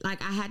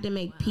Like, I had to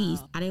make peace.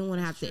 I didn't want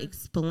to have to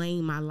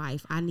explain my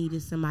life. I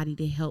needed somebody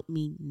to help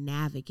me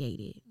navigate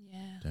it. Yeah.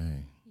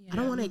 Dang. I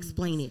don't want to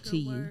explain it to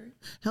you.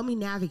 Help me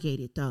navigate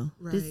it, though.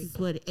 Right. This is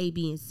what A,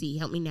 B, and C.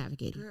 Help me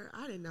navigate it. Girl,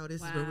 I didn't know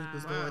this is where we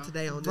was going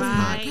today on this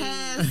Right.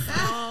 podcast.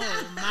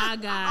 Oh my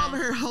I'm God. over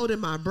here holding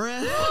my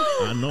breath.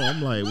 I know.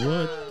 I'm like,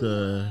 what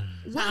the?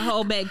 I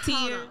hold back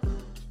tears.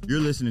 You're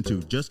listening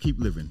to Just Keep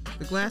Living.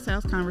 The Glass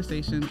House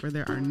Conversation where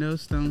there are no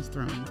stones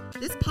thrown.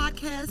 This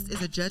podcast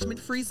is a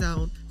judgment-free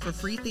zone for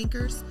free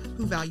thinkers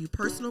who value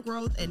personal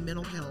growth and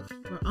mental health.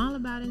 We're all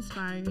about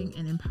inspiring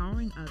and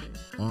empowering others.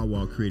 All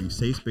while creating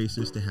safe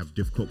spaces to have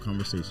difficult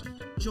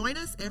conversations. Join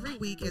us every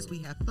week as we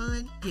have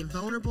fun, get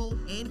vulnerable,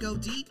 and go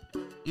deep,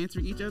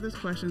 Answering each other's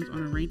questions on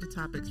a range of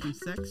topics from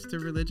sex to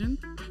religion.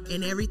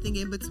 and everything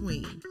in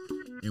between.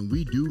 And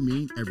we do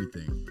mean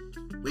everything.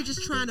 We're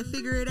just trying to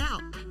figure it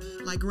out.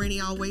 Like Granny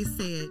always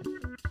said,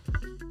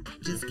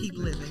 just keep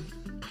living.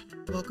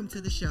 Welcome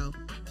to the show.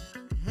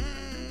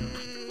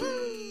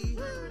 Hey.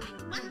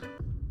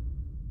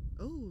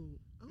 Oh,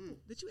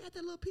 did you add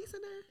that little piece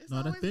in there?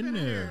 No, that's been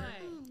there.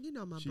 You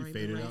know my She brain.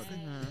 faded been out.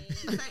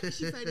 racing.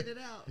 She faded it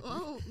out.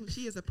 Oh,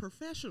 she is a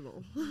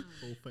professional.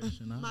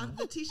 Professional.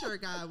 The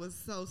t-shirt guy was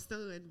so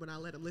stunned when I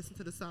let him listen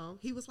to the song.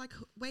 He was like,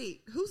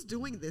 wait, who's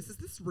doing this? Is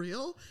this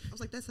real? I was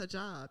like, that's her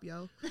job,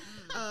 yo.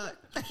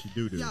 She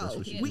do. Yo, That's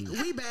what she we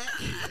do. back.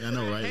 I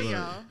know, right? Hey, Look.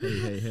 y'all.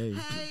 Hey.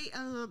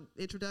 Hey,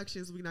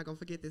 introductions. We're not going to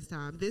forget this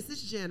time. This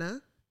is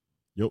Jenna.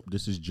 Yup,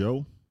 this is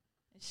Joe.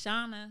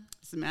 Shauna.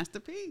 It's Master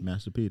P.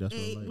 Master P. That's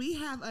what I And like. we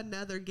have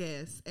another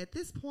guest. At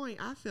this point,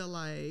 I feel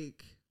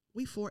like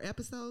we 4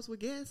 episodes with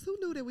guests. Who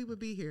knew that we would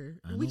be here?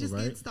 I We know, just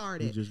right? getting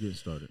started. We just getting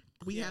started.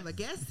 We have a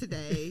guest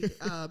today.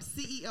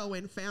 CEO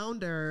and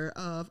founder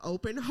of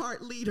Open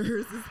Heart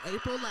Leaders is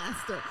April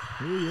Laster.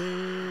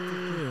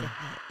 Oh,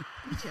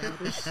 yeah.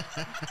 Childish.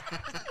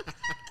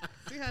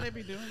 See how they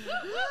be doing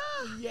that?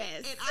 Yes.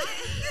 And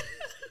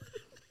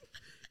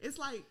it's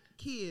like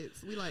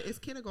kids. It's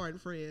kindergarten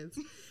friends.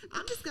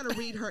 I'm just going to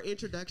read her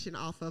introduction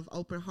off of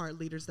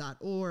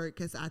openheartleaders.org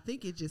because I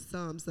think it just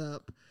sums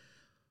up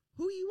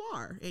who you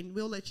are. And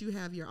we'll let you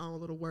have your own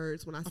little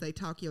words when I say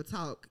talk your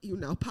talk,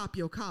 pop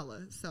your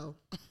collar. So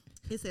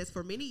it says,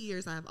 for many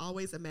years, I have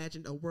always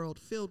imagined a world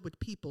filled with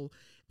people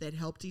that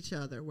helped each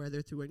other,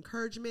 whether through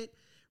encouragement,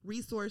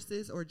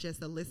 resources, or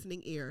just a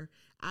listening ear.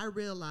 I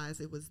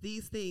realized it was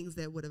these things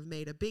that would have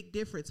made a big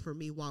difference for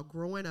me while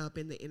growing up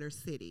in the inner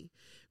city.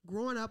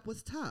 Growing up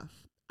was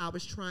tough. I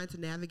was trying to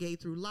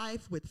navigate through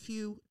life with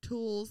few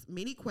tools,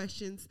 many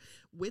questions,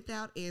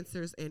 without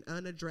answers, and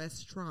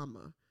unaddressed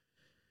trauma.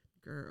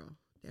 Girl,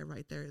 that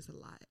right there is a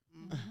lot.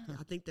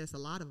 I think there's a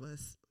lot of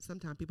us.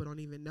 Sometimes people don't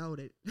even know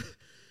that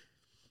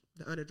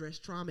the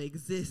unaddressed trauma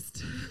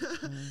exists.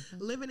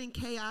 Living in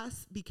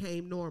chaos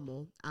became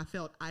normal. I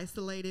felt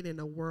isolated in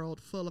a world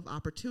full of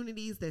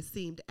opportunities that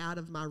seemed out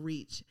of my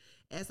reach.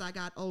 As I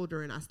got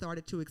older and I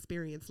started to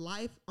experience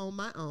life on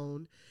my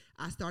own,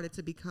 I started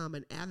to become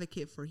an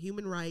advocate for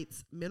human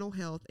rights, mental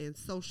health, and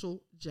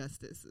social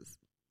justices.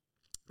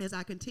 As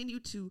I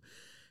continued to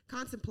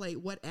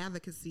contemplate what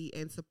advocacy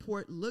and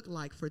support look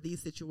like for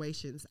these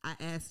situations, I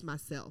asked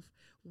myself,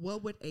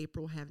 what would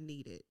April have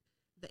needed?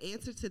 The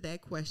answer to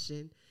that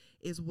question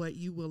is what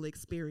you will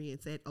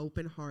experience at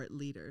Open Heart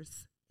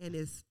Leaders. And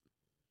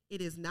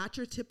it is not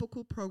your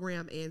typical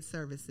program and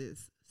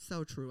services.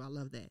 So true. I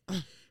love that.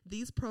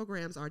 These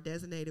programs are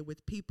designated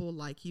with people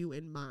like you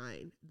in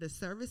mind. The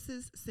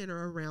services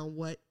center around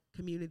what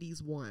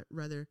communities want,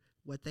 rather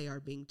what they are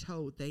being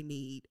told they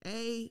need.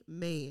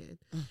 Amen.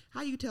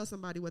 How you tell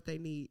somebody what they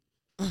need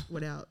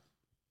without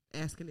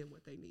asking them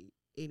what they need?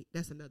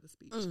 That's another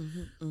speech.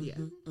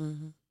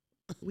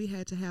 We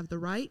had to have the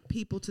right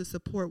people to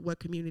support what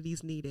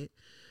communities needed,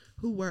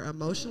 who were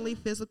emotionally,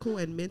 physical,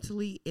 and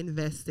mentally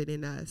invested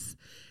in us.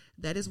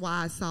 That is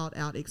why I sought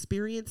out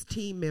experienced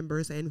team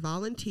members and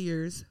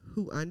volunteers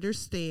who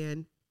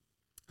understand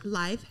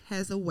life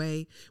has a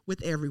way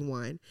with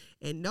everyone,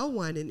 and no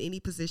one in any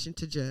position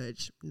to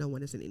judge. No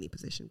one is in any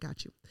position.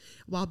 Got you.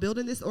 While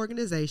building this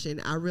organization,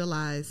 I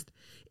realized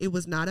it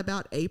was not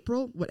about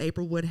April, what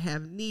April would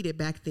have needed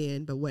back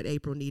then, but what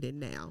April needed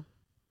now.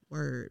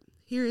 Word.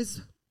 Here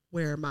is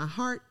where my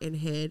heart and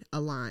head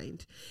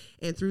aligned.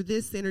 And through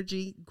this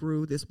synergy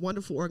grew this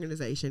wonderful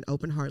organization,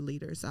 Open Heart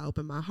Leaders. I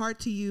open my heart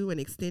to you and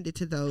extend it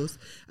to those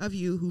of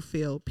you who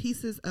feel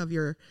pieces of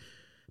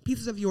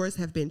yours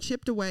have been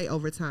chipped away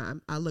over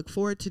time. I look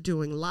forward to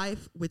doing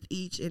life with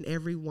each and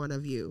every one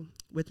of you.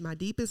 With my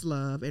deepest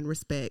love and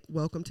respect,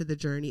 welcome to the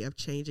journey of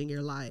changing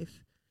your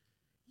life.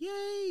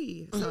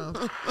 Yay! So,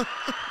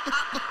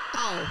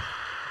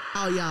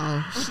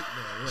 y'all,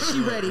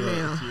 she ready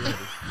now.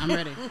 I'm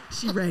ready.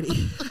 She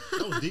ready.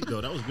 That was deep,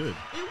 though. That was good.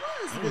 It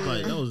was I was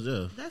like, that was,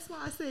 yeah. That's why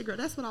I said, girl,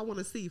 that's what I want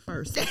to see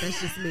first. That's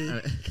just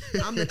me.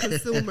 I'm the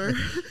consumer.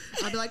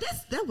 I'd be like,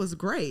 that was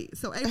great.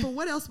 So, April,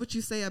 what else would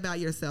you say about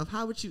yourself?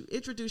 How would you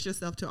introduce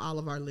yourself to all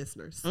of our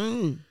listeners?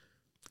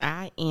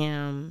 I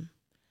am,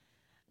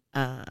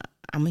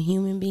 I'm a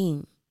human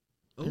being.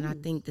 And I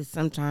Ooh. think that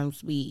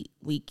sometimes we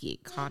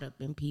get caught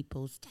up in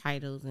people's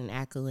titles and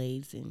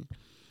accolades and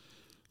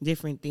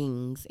different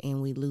things,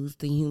 and we lose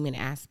the human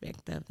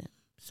aspect of them.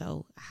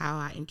 So how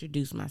I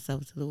introduce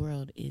myself to the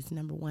world is,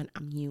 number one,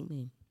 I'm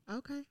human.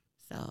 Okay.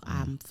 So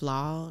I'm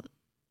flawed,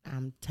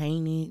 I'm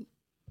tainted,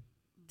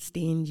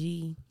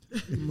 stingy,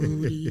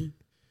 moody,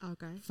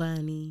 Okay.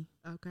 funny.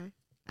 Okay.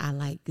 I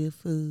like good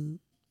food.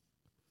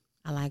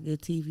 I like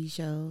good TV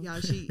shows.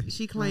 Y'all,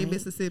 she claimed Right.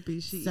 Mississippi.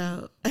 She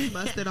So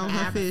busted on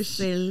her fish.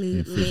 And fish and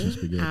absolutely,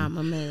 spaghetti. I'm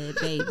a mud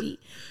baby.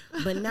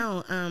 But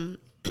no,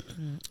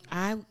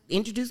 I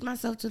introduced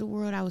myself to the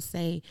world. I would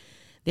say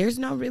there's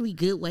no really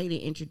good way to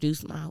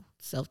introduce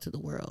myself to the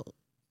world.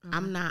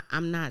 I'm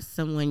not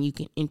someone you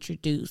can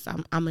introduce.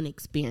 I'm an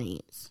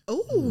experience.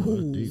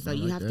 Ooh. deep. So I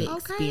you like have that. to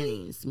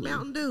experience me.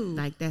 Mountain Dew.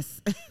 Like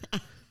that's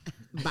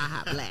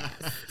Baja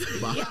Blast.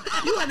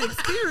 You an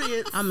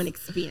experience. I'm an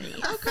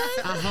experience.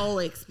 Okay. A whole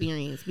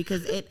experience.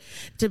 Because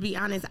to be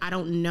honest, I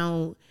don't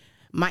know.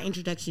 My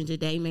introduction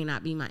today may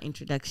not be my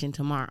introduction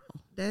tomorrow.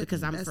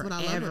 Because I'm that's what I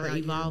love forever about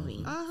you.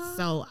 evolving. Uh-huh.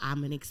 So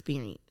I'm an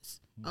experience.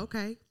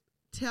 Okay.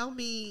 Tell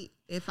me,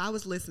 if I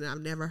was listening,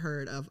 I've never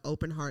heard of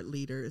Open Heart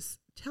Leaders.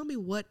 Tell me,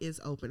 what is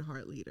Open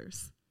Heart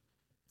Leaders?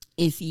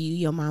 It's you,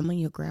 your mama,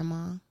 your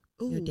grandma,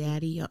 your Ooh.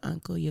 daddy, your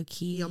uncle, your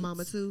kids. Your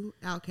mama too?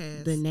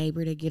 Outcast. The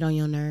neighbor that get on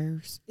your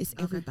nerves. It's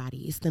Okay.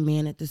 everybody. It's the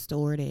man at the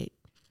store that,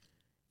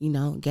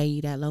 gave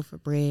you that loaf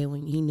of bread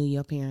when he knew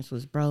your parents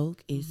was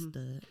broke. It's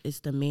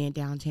the man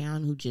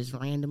downtown who just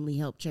randomly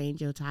helped change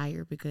your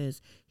tire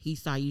because he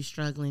saw you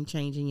struggling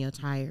changing your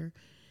tire.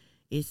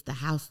 It's the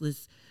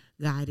houseless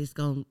guy that's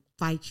gonna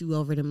fight you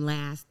over them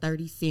last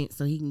 30 cents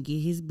so he can get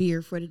his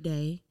beer for the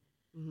day.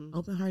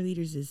 Open Heart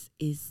Leaders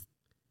is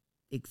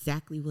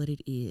exactly what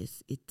it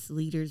is. It's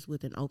leaders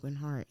with an open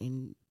heart,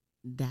 and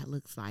that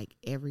looks like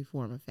every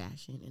form of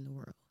fashion in the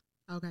world.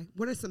 Okay.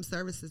 What are some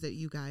services that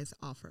you guys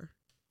offer?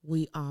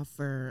 We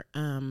offer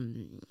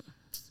ooh,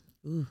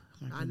 my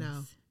I know.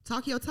 goodness.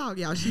 Talk your talk,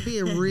 y'all. She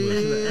being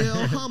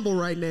real humble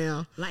right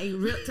now.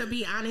 To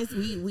be honest,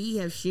 we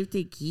have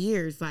shifted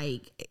gears.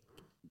 Like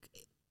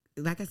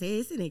I said,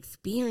 it's an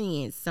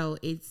experience. So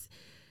it's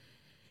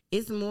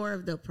more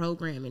of the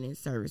programming and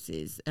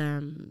services.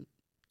 Some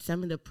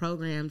of the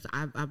programs,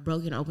 I've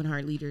broken Open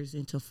Heart Leaders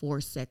into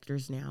 4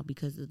 sectors now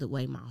because of the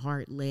way my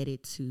heart led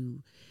it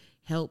to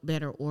help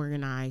better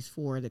organize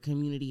for the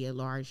community at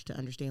large to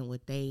understand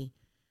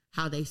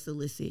how they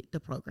solicit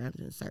the programs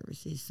and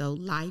services. So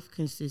life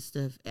consists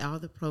of all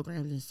the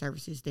programs and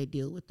services that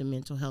deal with the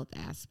mental health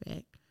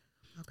aspect.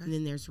 Okay. And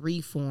then there's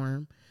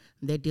Reform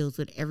that deals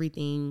with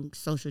everything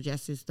social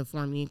justice, the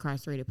formerly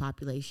incarcerated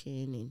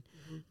population, and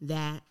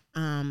that.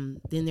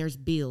 Then there's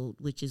Build,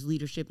 which is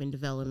leadership and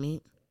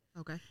development.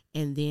 Okay.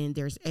 And then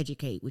there's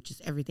Educate, which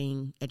is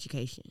everything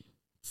education.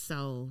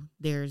 So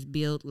there's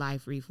Build,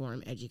 Life,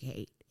 Reform,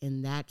 Educate.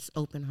 And that's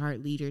Open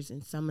Heart Leaders.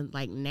 And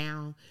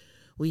now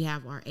we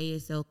have our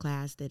ASL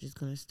class that is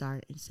going to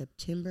start in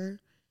September.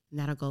 And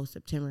that'll go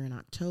September and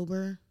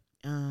October.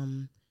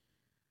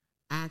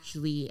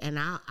 Actually, and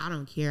I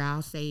don't care,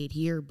 I'll say it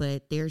here,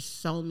 but there's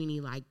so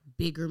many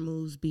bigger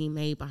moves being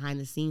made behind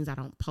the scenes I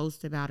don't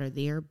post about or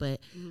there,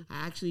 but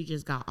I actually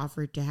just got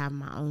offered to have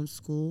my own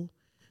school.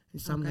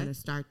 And so I'm going to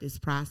start this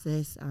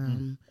process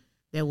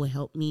that will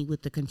help me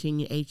with the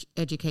continued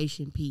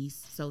education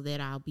piece so that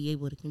I'll be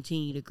able to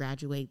continue to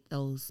graduate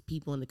those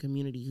people in the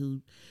community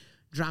who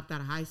dropped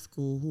out of high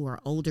school, who are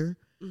older,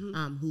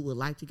 who would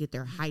like to get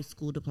their high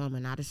school diploma,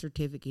 not a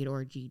certificate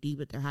or a GED,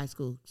 but their high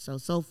school.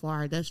 Thus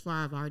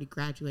far, I've already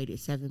graduated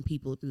 7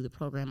 people through the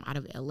program out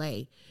of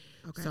LA.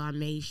 Okay. So I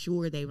made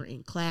sure they were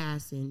in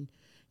class and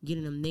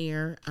getting them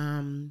there.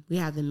 We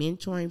have the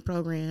mentoring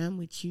program,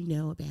 which you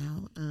know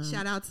about.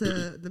 Shout out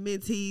to the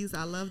mentees.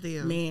 I love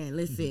them. Man,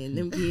 listen,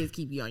 them kids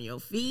keep you on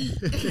your feet.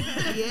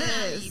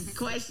 Yes.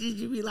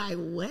 Questions, you be like,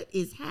 what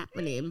is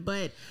happening?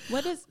 But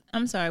What does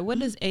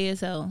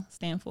ASL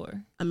stand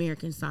for?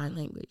 American Sign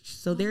Language.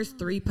 So there's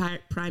 3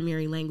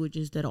 primary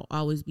languages that'll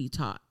always be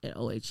taught at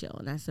OHL,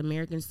 and that's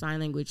American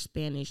Sign Language,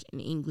 Spanish, and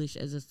English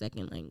as a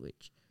second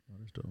language.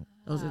 That's dope.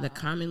 Those are the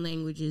common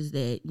languages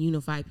that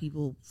unify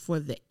people for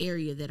the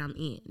area that I'm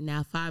in.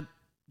 Now, if I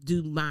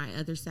do my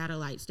other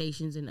satellite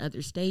stations in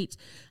other states,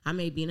 I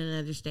may be in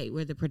another state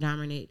where the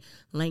predominant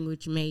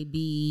language may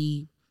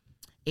be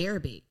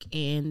Arabic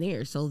and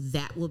there. So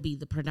that will be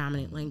the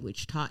predominant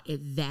language taught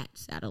at that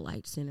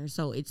satellite center.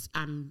 So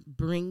I'm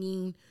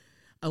bringing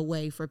a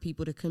way for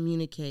people to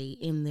communicate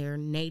in their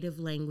native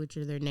language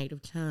or their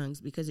native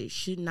tongues, because it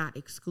should not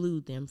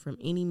exclude them from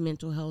any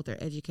mental health or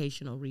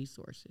educational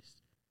resources.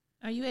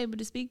 Are you able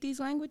to speak these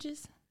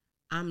languages?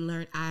 I'm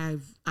learning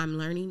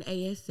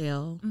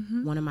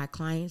ASL. One of my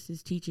clients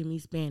is teaching me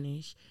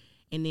Spanish,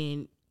 and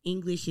then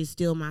English is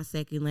still my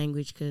second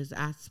language because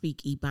I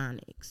speak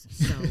Ebonics.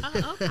 So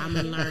I'm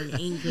going to learn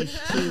English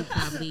too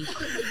probably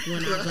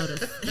when I go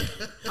to...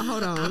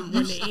 Hold on.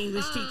 when the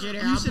English teacher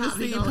there, You I'm should have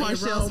probably seen going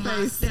to enroll Parcel's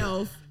face.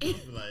 myself.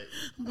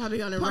 I'm probably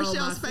going to enroll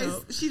Parcel's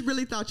myself. face, she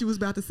really thought you was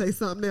about to say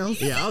something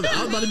else. Yeah, I was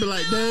about to be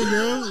like, dang,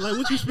 girl. Like,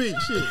 what you speak?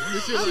 Shit.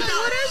 This shit like,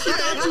 She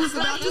thought you was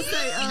about to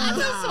say, I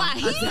was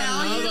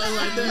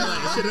like, damn,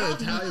 like, shit,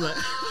 Italian. Like,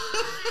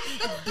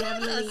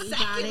 Definitely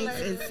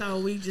Ebonics, and so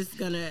we just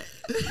gonna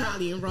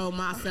probably enroll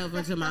myself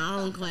into my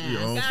own class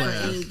Your own for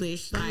class.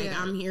 English. Like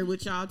I'm here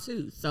with y'all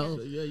too, so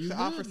yeah, you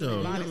offer good,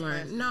 some though.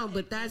 Ebonics. no,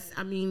 but that's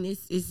I mean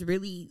it's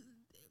really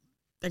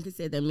like I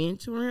said, the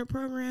mentoring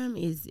program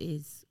is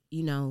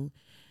you know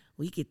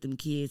we get them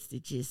kids to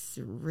just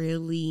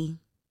really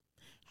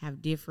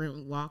have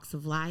different walks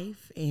of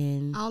life,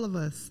 and all of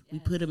us. we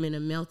put them in a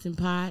melting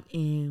pot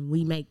and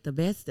we make the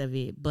best of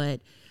it.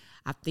 But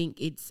I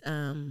think it's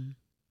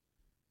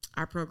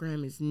our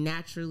program is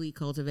naturally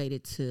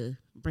cultivated to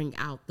bring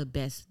out the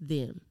best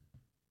them,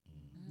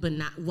 but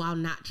not while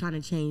not trying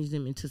to change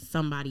them into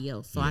somebody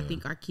else. So I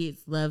think our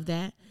kids love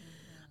that.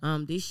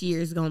 This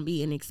year is going to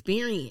be an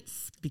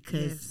experience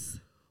because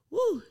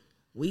woo,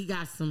 we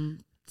got some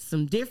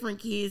different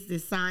kids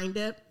that signed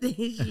up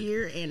this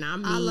year, and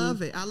I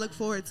love it. I look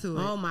forward to it.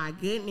 Oh my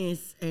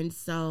goodness. And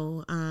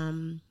so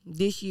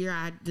this year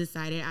I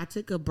decided I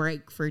took a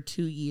break for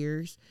 2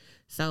 years.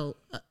 So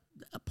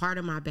a part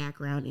of my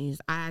background is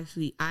I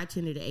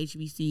attended a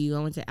HBCU. I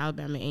went to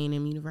Alabama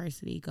A&M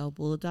University. Go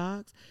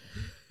Bulldogs.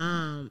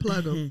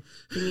 Plug 'em.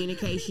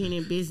 Communication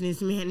and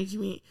business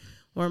management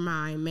were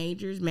my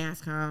majors,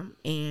 mass comm.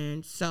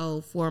 And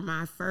so for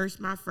my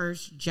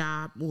first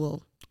job,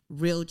 well,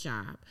 real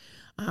job,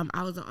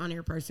 I was an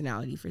on-air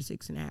personality for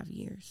 6.5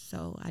 years.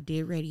 So I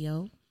did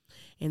radio.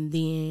 And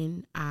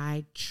then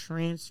I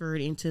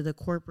transferred into the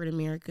corporate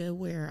America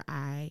where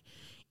I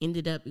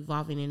ended up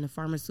evolving into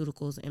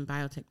pharmaceuticals and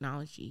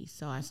biotechnology.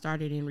 So I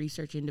started in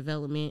research and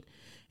development,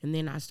 and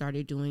then I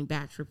started doing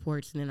batch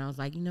reports. And then I was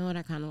like, you know what?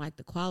 I kind of like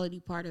the quality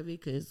part of it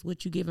because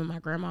what you giving my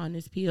grandma in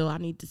this pill, I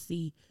need to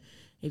see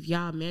if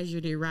y'all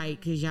measured it right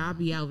because y'all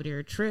be over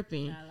there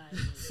tripping.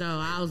 So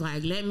I was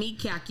like, let me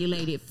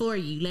calculate it for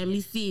you. Let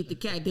me see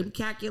if them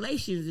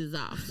calculations is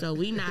off. So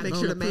we not Make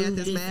going sure to the math prove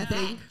is this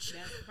mathing. batch.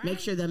 Make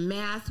sure the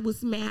math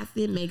was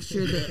mathing. Make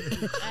sure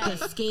that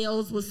the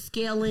scales was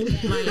scaling.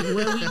 Like,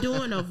 what are we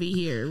doing over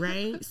here,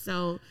 right?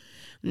 So,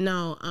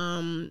 no,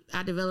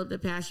 I developed a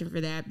passion for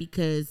that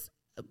because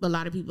a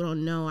lot of people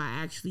don't know I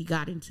actually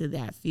got into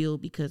that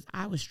field because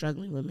I was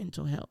struggling with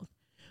mental health.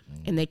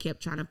 And they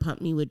kept trying to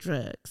pump me with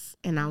drugs.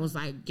 And I was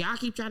like, y'all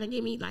keep trying to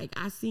get me. Like,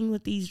 I seen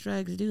what these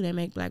drugs do. They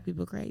make black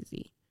people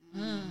crazy.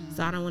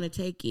 So I don't want to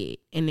take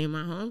it. And then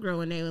my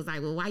homegirl, and they was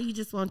like, well, why you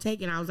just won't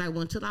take it? And I was like,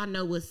 well, until I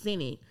know what's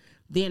in it,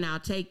 then I'll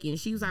take it. And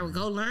she was like, well,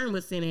 go learn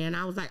what's in it. And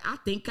I was like, I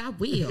think I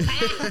will. And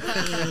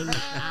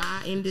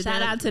I ended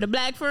Shout up. out to the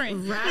black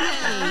friend.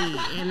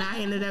 Right. And I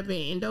ended up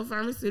in Endo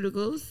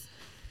Pharmaceuticals.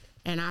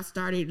 And I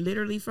started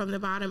literally from the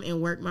bottom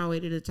and worked my way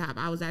to the top.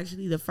 I was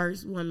actually the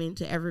first woman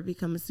to ever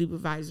become a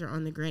supervisor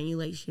on the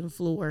granulation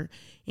floor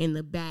in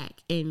the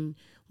back. And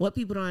what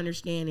people don't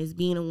understand is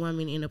being a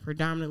woman in a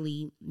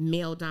predominantly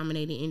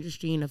male-dominated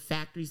industry in a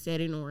factory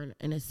setting or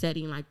in a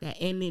setting like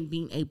that, and then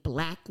being a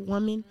black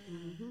woman.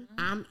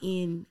 I'm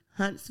in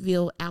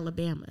Huntsville,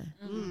 Alabama.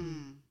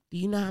 Do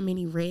you know how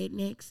many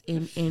rednecks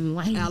and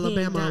white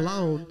Alabama men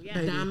alone,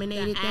 baby.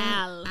 dominated that?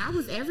 Al. I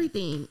was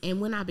everything. And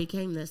when I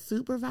became the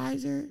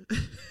supervisor,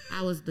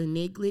 I was the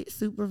Niglet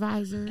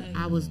supervisor.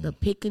 I was the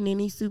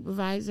Pickaninny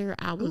supervisor.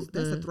 I was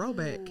That's a the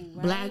throwback.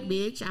 black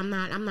bitch. I'm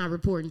not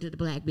reporting to the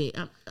black bitch.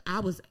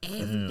 I was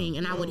everything.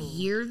 And I would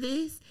hear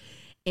this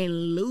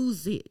and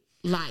lose it.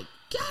 Like,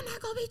 y'all not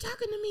gonna be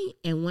talking to me.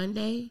 And one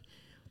day,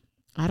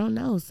 I don't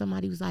know,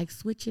 somebody was like,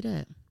 switch it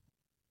up.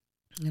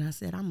 And I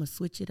said, I'm going to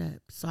switch it up.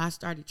 So I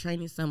started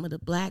training some of the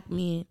black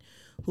men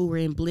who were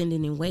in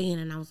blending and weighing.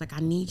 And I was like,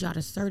 I need y'all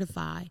to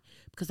certify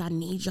because I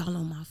need y'all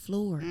on my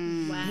floor.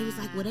 Wow. They was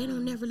like, well, they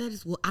don't never let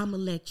us. Well, I'm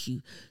going to let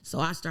you. So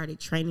I started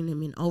training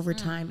them in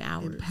overtime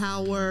hours.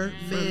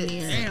 Empowerment.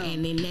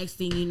 And then next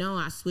thing you know,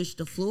 I switched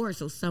the floor.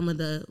 So some of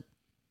the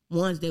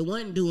ones that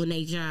wasn't doing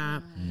their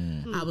job,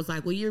 I was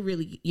like, well,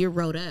 you're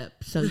wrote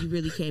up. So you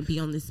really can't be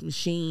on this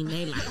machine.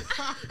 They like...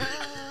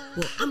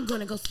 Well, I'm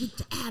going to go speak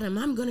to Adam.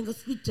 I'm going to go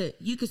speak to...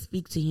 You could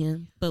speak to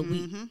him, but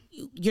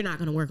you're not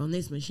going to work on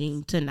this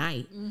machine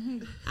tonight.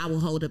 I will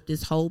hold up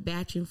this whole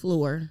batch and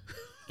floor.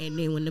 And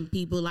then when the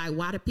people like,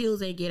 why the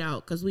pills ain't get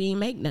out? Because we ain't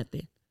make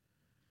nothing.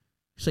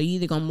 So you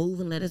either going to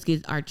move and let us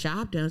get our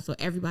job done so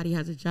everybody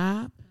has a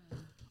job,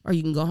 or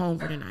you can go home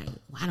for the night.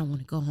 Well, I don't want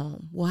to go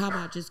home. Well, how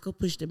about just go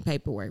push the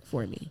paperwork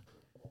for me?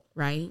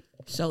 Right?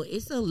 So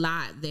it's a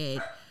lot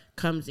that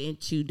comes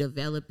into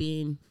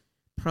developing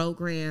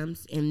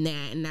programs and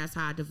that's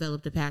how I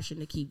developed the passion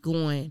to keep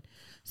going.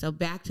 So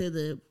back to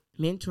the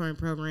mentoring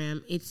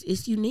program,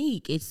 it's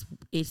unique. It's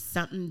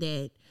something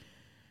that,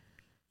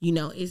 you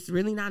know, it's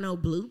really not no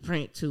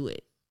blueprint to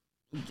it.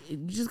 You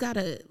just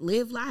gotta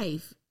live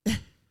life.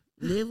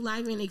 Live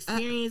life and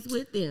experience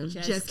with them.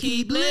 Just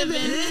keep living.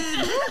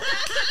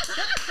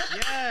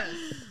 Yes.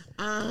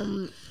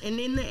 And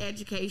then the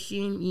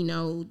education, you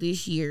know,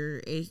 this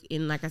year is,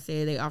 and like I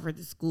said, they offered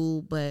the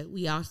school, but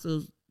we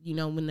also, you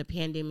know, when the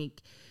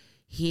pandemic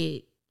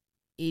hit,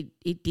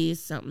 it did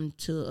something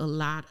to a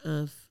lot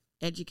of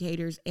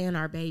educators and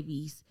our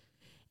babies.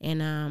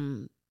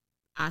 And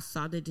I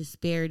saw the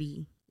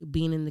disparity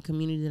being in the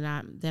community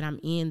that I'm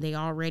in. They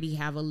already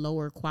have a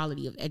lower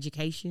quality of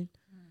education.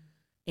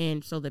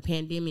 And so the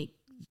pandemic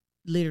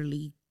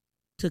literally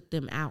took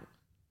them out.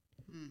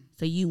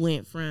 So you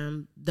went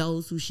from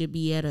those who should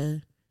be at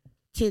a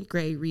 10th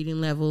grade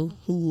reading level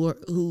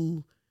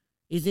who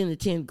is in the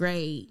 10th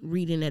grade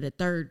reading at a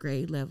 3rd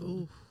grade level.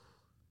 Ooh.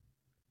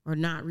 Or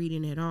not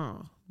reading at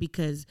all,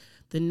 because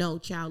the No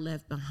Child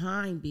Left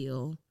Behind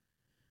bill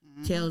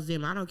tells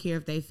them, I don't care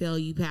if they fail,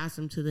 you pass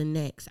them to the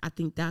next. I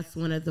think that's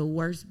one of the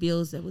worst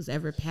bills that was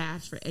ever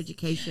passed for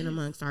education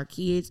amongst our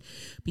kids,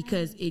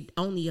 because it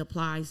only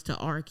applies to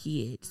our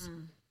kids.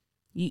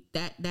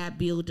 That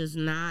bill does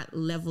not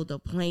level the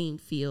playing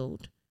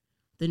field.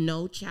 The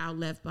No Child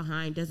Left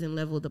Behind doesn't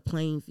level the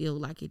playing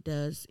field like it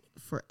does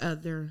for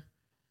other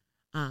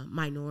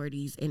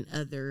minorities and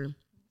other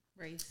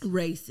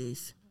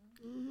races.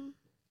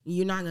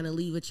 You're not going to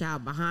leave a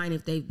child behind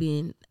if they've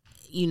been,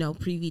 you know,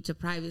 privy to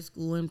private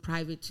school and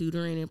private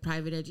tutoring and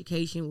private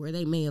education where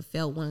they may have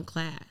failed one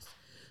class.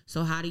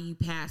 So how do you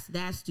pass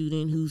that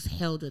student who's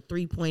held a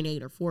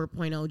 3.8 or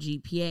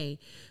 4.0 GPA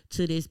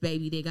to this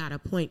baby that got a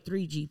 0.3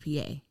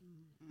 GPA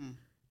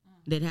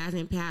that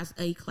hasn't passed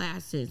a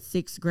class since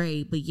 6th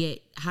grade, but yet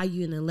how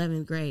you in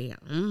 11th grade?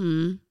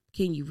 Can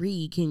you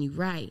read? Can you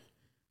write?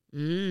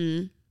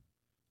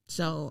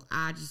 So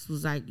I just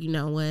was like, you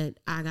know what?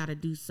 I got to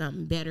do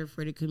something better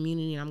for the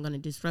community, and I'm going to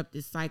disrupt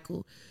this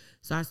cycle.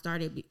 So I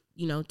started,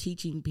 you know,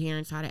 teaching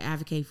parents how to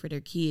advocate for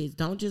their kids.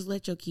 Don't just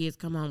let your kids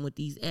come home with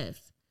these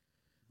Fs.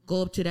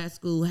 Go up to that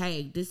school.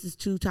 Hey, this is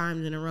 2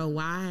 times in a row.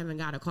 Why I haven't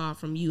got a call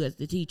from you as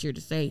the teacher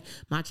to say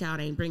my child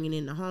ain't bringing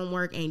in the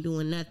homework, ain't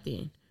doing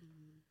nothing.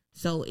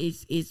 So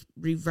it's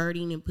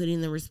reverting and putting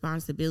the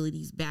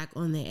responsibilities back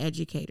on the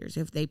educators.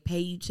 If they pay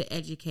you to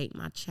educate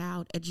my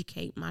child,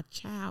 educate my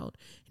child.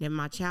 And if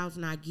my child's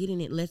not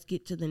getting it, let's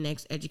get to the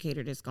next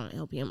educator that's going to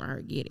help him or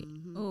her get it.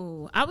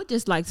 Oh, I would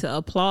just like to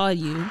applaud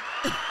you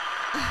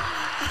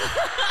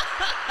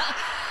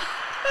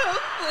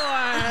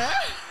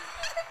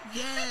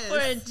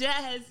for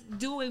just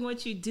doing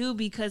what you do,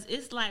 because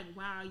it's like,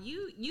 wow,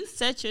 you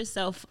set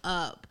yourself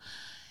up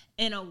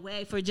in a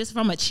way for just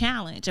from a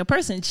challenge. A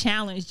person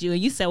challenged you and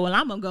you said, well,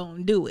 I'm gonna go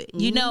and do it,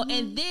 you know?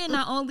 And then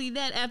not only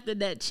that, after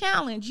that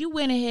challenge, you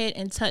went ahead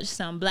and touched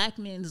some Black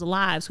men's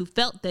lives who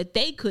felt that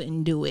they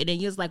couldn't do it.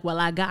 And you was like, well,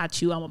 I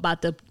got you. I'm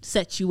about to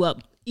set you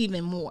up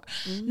even more.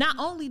 Not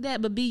only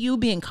that, but you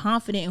being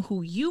confident in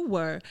who you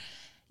were,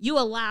 you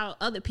allow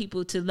other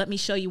people to let me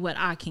show you what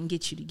I can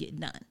get you to get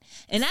done.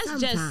 And that's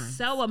just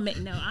so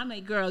amazing. No, I'm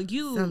like, girl,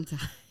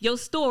 your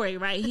story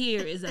right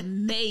here is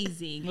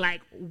amazing. Like,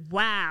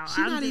 wow. She's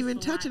not even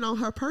touching on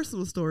her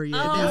personal story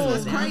yet. Oh, that's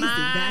what's crazy.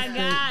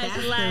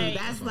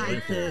 That's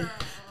like the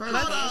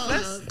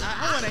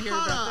I want to hear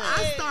about that.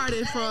 I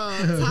started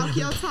from Talk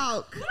Your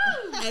Talk,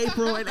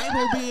 April, and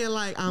April being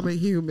like, I'm a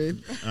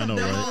human. I know,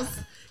 right?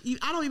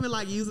 I don't even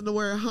like using the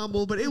word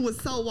humble, but it was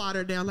so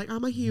watered down. Like,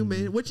 I'm a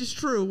human, which is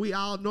true. We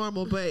all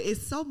normal, but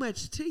it's so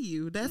much to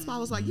you. That's why I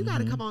was like, you got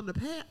to come on the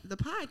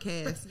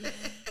podcast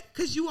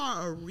because you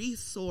are a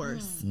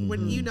resource.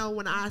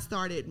 When I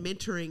started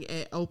mentoring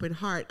at Open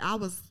Heart,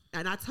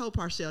 and I told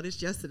Parshell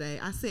this yesterday.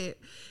 I said,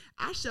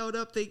 I showed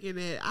up thinking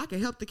that I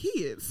could help the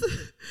kids,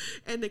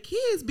 and the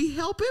kids be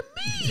helping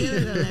me.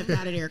 Left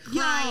out of there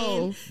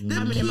crying.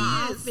 Them in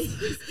my office.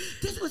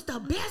 This was the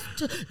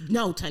best.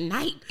 No,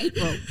 tonight,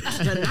 April.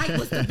 Tonight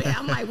was the best.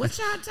 I'm like, what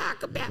y'all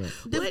talk about?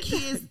 Them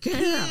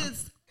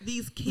kids.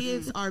 These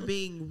kids are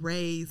being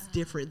raised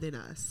different than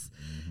us.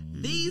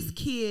 These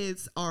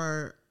kids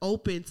are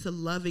open to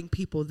loving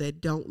people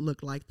that don't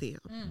look like them.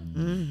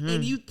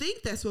 And you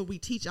think that's what we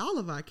teach all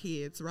of our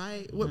kids,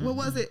 right? What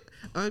was it?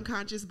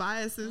 Unconscious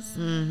biases.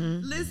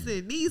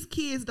 Listen, these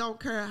kids don't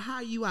care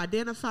how you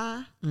identify,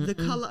 the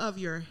color of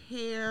your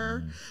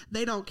hair.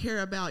 They don't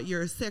care about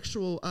your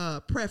sexual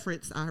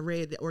preference. I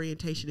read that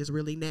orientation is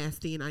really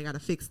nasty and I got to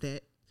fix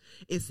that.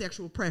 It's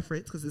sexual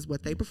preference because it's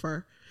what they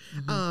prefer.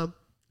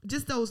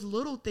 Just those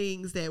little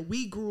things that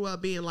we grew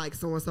up being like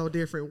so-and-so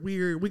different,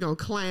 weird, we gonna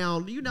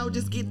clown,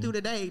 just get through the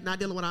day, not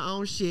dealing with our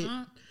own shit.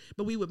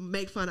 But we would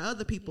make fun of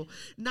other people.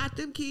 Not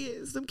them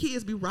kids. Them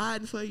kids be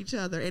riding for each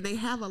other and they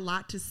have a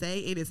lot to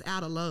say and it's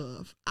out of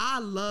love. I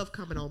love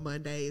coming on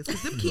Mondays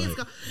because them kids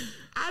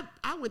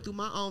I went through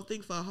my own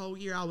thing for a whole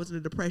year. I was in a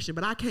depression,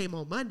 but I came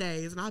on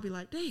Mondays and I'll be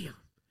like, damn,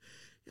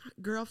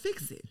 girl,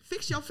 fix it.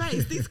 Fix your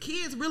face. These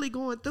kids really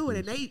going through it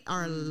and they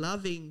are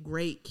loving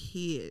great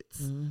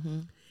kids.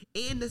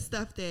 And the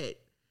stuff that,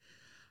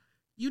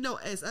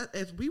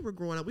 as we were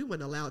growing up, we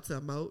weren't allowed to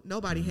emote.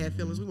 Nobody had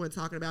feelings. We weren't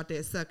talking about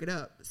that. Suck it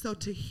up. So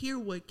to hear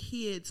what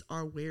kids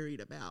are worried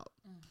about,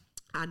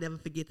 I never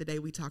forget the day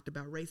we talked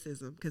about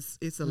racism, because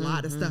it's a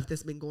lot of stuff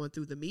that's been going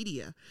through the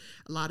media.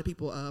 A lot of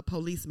people,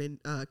 policemen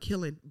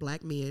killing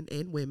black men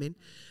and women.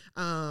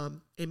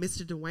 And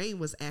Mr. Dwayne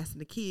was asking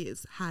the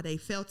kids how they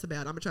felt about it.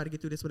 I'm going to try to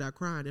get through this without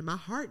crying. And my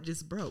heart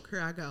just broke.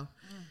 Here I go.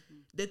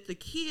 That the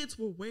kids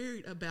were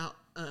worried about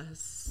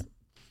us.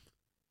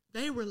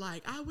 They were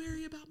like, I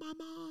worry about my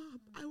mom.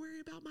 I worry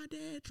about my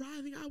dad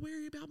driving. I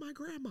worry about my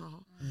grandma.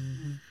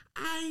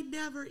 I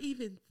never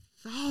even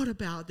thought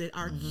about that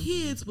our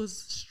kids was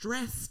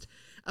stressed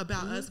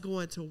about us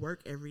going to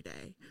work every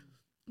day.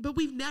 But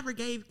we've never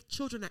gave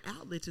children an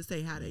outlet to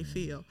say how they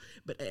feel.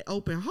 But at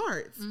Open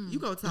Hearts, you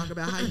going to talk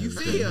about how you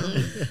feel.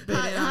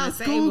 how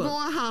school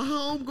going, how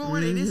home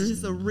going. And it's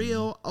just a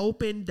real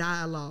open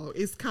dialogue.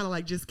 It's kind of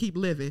like just keep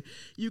living.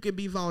 You can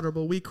be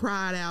vulnerable. We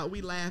cry it out.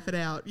 We laugh it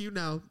out. You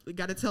know, we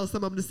got to tell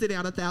some of them to sit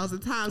down 1,000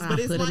 times. But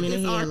it's put like them in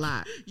it's a our,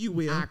 headlock. You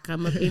will. I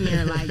come up in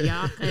there like,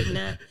 y'all cutting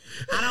up.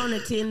 I don't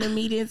attend the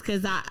meetings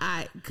because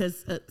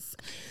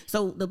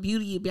so the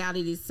beauty about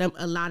it is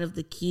a lot of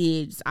the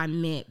kids I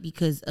met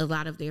because a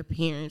lot of their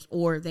parents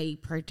or they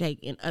partake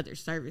in other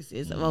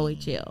services of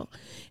OHL.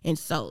 And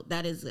so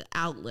that is an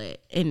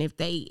outlet. And if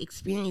they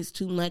experience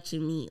too much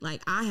of me,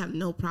 like I have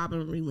no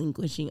problem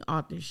relinquishing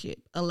authorship.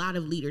 A lot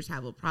of leaders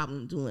have a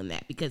problem doing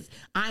that because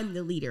I'm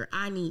the leader.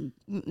 I'm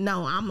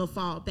going to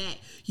fall back.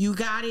 You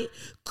got it?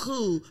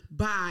 Cool.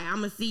 Bye. I'm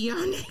going to see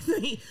y'all next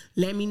week.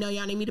 Let me know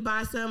y'all need me to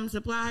buy some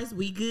supplies.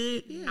 We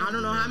good? Yeah. I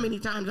don't know how many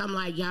times I'm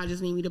like, y'all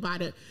just need me to buy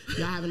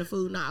y'all having the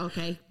food? Nah,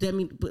 okay. Let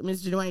me,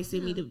 Mr. Dwayne,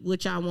 send me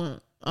what y'all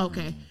want.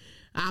 Okay.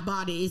 I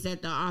bought it. It's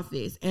at the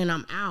office. And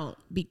I'm out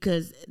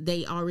because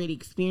they already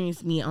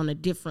experienced me on a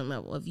different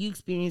level. If you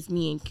experience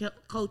me in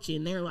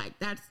coaching, they're like,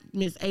 that's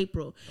Miss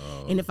April.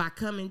 And if I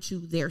come into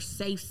their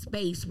safe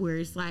space where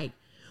it's like,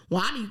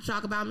 well, I need to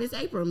talk about Miss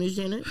April, Miss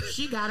Jenna.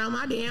 She got on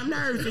my damn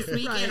nerves this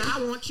week, and I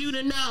want you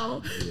to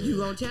know. You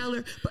gonna tell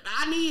her, but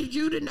I need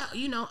you to know.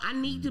 You know, I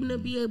need them to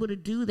be able to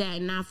do that,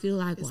 and I feel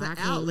like, well, I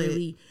can't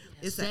really.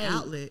 It's an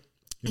outlet.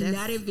 And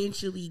that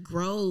eventually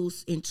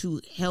grows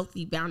into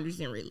healthy boundaries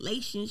and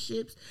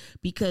relationships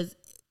because,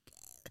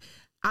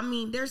 I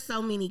mean, there's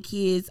so many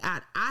kids.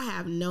 I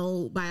have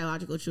no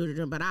biological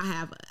children, but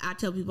I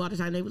tell people all the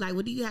time, they be like,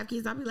 well, do you have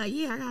kids? I'll be like,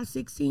 yeah, I got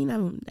 16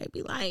 of them. They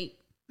be like,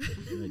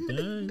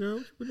 dang,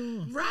 girl, what you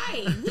doing?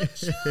 Right,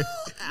 with you.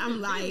 I'm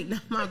like,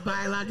 not my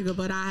biological,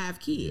 but I have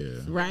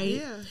kids,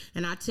 right? Yeah.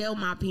 And I tell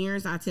my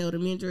parents, I tell the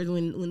mentors,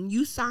 when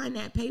you sign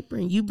that paper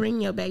and you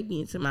bring your baby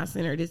into my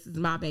center, this is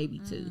my baby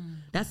too.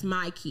 That's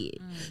my kid.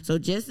 So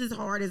just as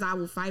hard as I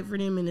will fight for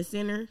them in the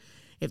center,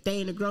 if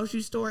they in the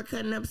grocery store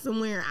cutting up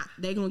somewhere,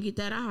 they gonna get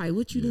that eye.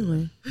 What you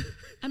doing?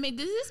 I mean,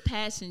 does this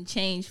passion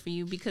change for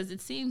you? Because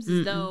it seems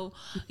as though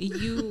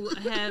you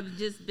have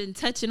just been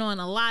touching on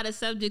a lot of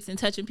subjects and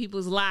touching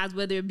people's lives,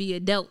 whether it be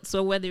adults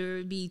or whether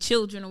it be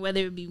children or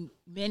whether it be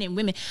men and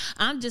women.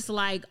 I'm just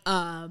like,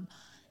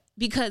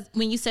 because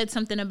when you said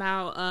something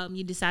about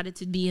you decided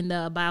to be in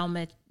the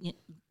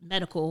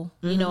biomedical,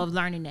 you know, of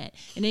learning that,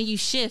 and then you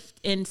shift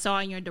and saw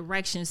in your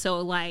direction.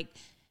 So like,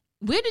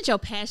 where did your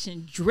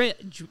passion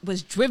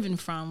was driven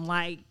from?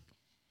 Like,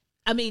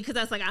 I mean, because I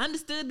was like, I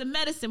understood the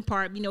medicine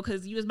part, you know,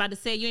 because you was about to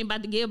say you ain't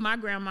about to give my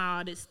grandma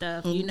all this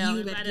stuff, you know. You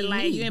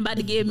ain't about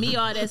to give me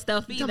all that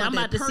stuff either. I'm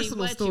about to see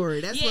what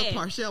story. That's what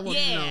Parshell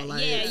wants to know.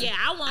 Like,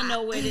 I want to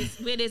know where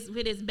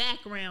this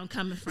background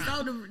coming from.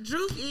 So the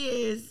truth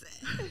is,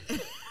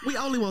 we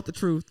only want the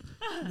truth.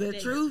 The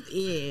truth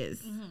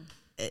is,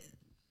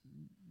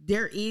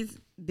 there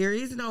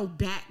is no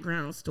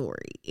background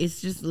story.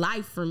 It's just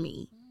life for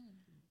me.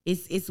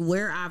 It's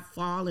where I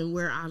fall and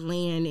where I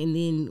land, and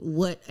then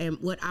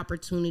what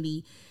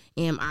opportunity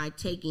am I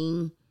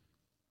taking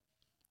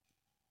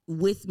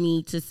with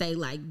me to say,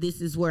 like, this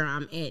is where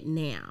I'm at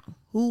now.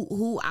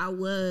 Who I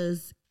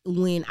was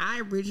when I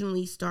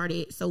originally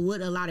started. So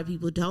what a lot of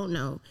people don't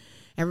know,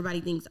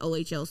 everybody thinks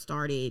OHL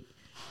started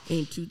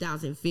in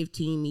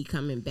 2015, me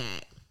coming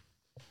back.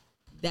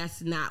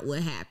 That's not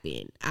what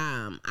happened.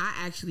 I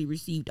actually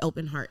received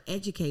Open Heart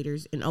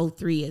Educators in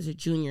 2003 as a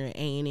junior at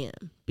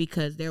A&M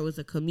because there was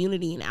a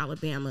community in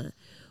Alabama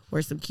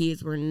where some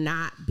kids were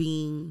not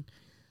being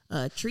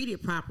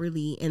treated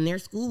properly, and their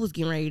school was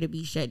getting ready to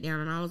be shut down.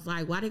 And I was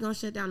like, why they gonna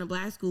shut down a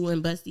black school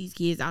and bust these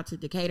kids out to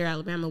Decatur,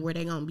 Alabama, where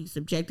they gonna be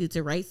subjected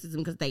to racism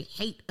because they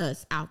hate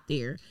us out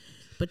there?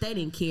 But they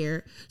didn't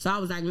care. So I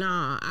was like,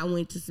 nah. I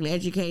went to some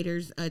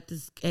educators at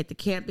the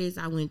campus.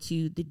 I went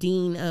to the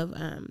dean of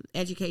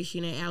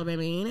education at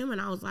Alabama A&M,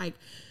 and I was like,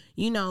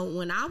 you know,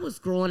 when I was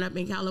growing up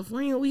in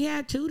California, we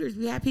had tutors.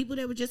 We had people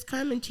that would just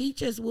come and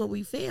teach us what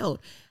we failed.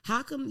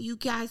 How come you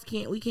guys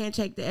we can't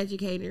take the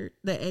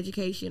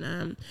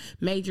education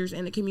majors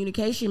and the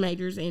communication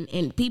majors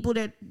and people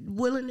that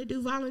willing to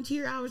do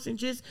volunteer hours and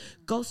just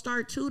go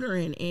start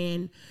tutoring?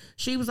 And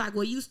she was like,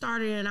 well, you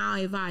started and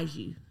I'll advise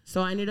you.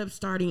 So I ended up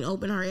starting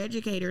Open Heart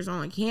Educators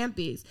on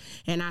campus,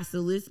 and I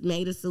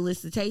made a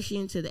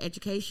solicitation to the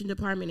education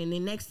department. And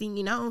then next thing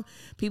you know,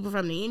 people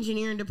from the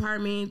engineering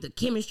department, the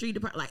chemistry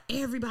department, like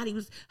everybody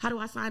was, how do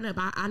I sign up?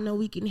 I know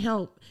we can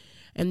help.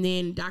 And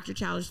then Dr.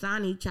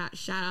 Chalasani,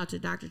 shout out to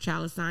Dr.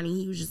 Chalasani.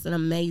 He was just an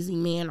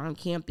amazing man on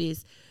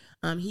campus.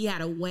 He had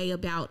a way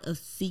of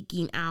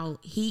seeking out.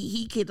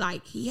 He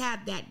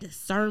had that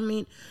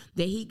discernment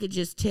that he could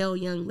just tell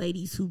young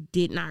ladies who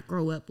did not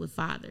grow up with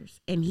fathers.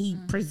 And he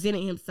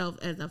presented himself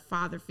as a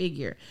father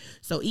figure.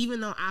 So even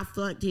though I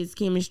flunked his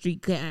chemistry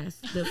class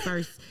the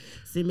first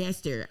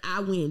semester, I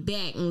went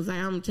back and was like,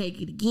 I'm gonna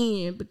take it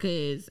again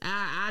because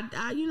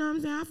I you know what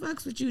I'm saying, I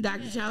fucks with you,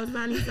 Dr.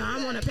 Chalasani, so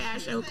I want to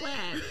pass your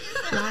class.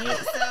 Right?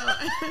 So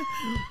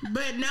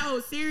but no,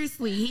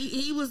 seriously,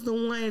 he was the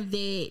one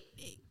that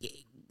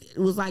it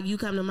was like, you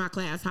come to my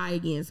class high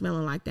again,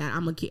 smelling like that,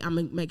 I'm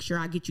gonna make sure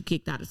I get you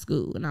kicked out of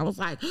school. And I was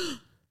like,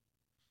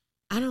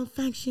 I don't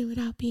function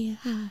without being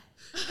high.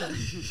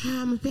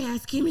 I'm a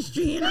pass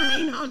chemistry and I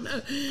ain't on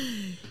the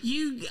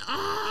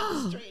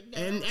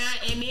and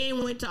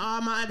then went to all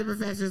my other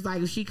professors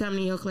like, if she come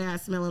to your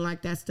class smelling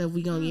like that stuff,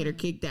 we gonna get her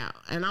kicked out.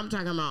 And I'm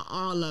talking about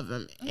all of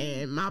them.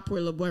 And my poor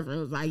little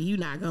boyfriend was like, you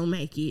not gonna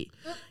make it.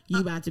 You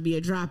about to be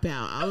a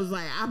dropout. I was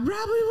like, I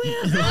probably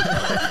will.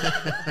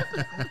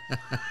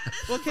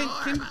 Well,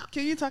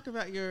 can you talk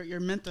about your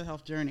mental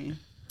health journey?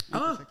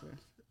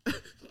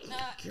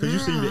 Because you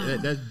seem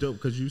that's dope.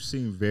 Because you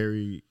seem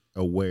very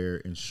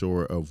aware and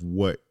sure of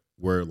where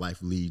life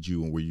leads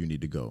you and where you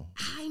need to go.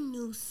 I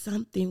knew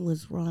something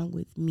was wrong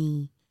with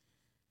me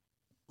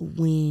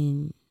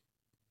when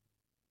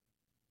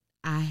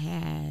I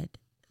had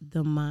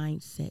the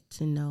mindset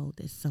to know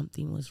that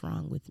something was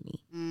wrong with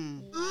me.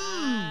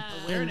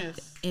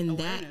 Awareness. And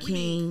that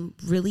came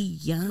really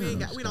young.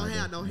 We don't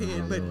have no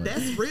head, but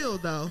that's real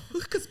though,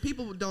 because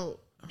people don't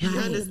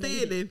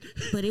understand it.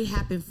 But it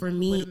happened for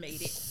me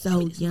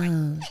so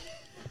young.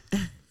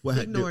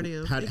 Ignore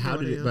them. How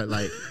did it? But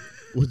like,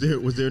 was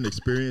there an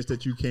experience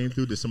that you came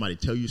through? Did somebody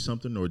tell you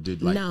something, or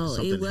did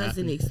something it was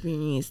happen? an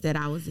experience that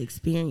I was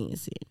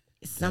experiencing.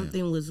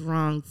 Something was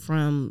wrong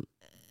from.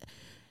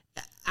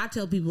 I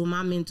tell people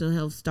my mental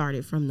health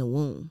started from the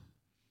womb.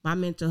 My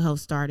mental health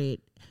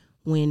started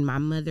when my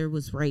mother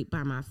was raped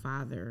by my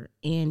father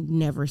and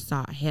never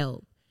sought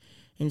help.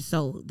 And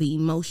so the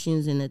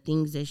emotions and the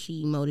things that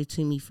she emoted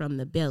to me from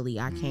the belly,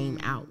 I came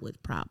out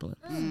with problems.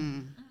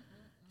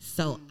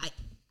 So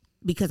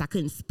because I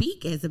couldn't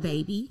speak as a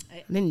baby,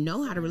 I didn't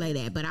know how to relate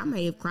that, but I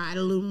may have cried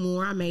a little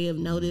more. I may have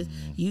noticed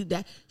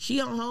that she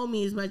don't hold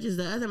me as much as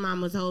the other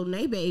mamas holding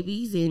their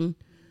babies, and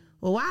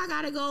well, why I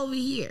gotta go over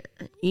here,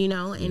 you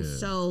know? And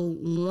so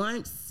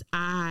once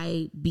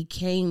I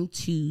became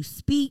to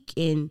speak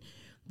and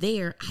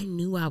there, I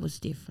knew I was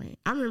different.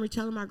 I remember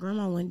telling my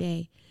grandma one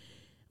day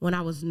when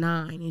I was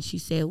 9, and she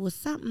said, well,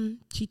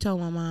 she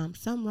told my mom,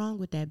 something wrong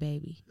with that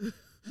baby.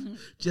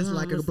 Just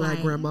like a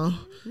black grandma.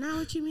 No,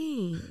 what you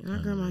mean? My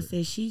grandma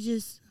said, I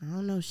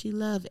don't know, she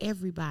loved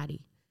everybody.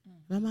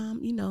 My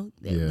mom, you know,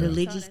 that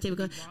religious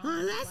typical,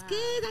 that's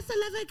good, that's the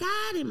love of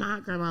God. And my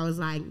grandma was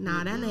like,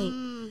 nah, that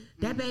ain't,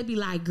 that baby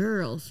like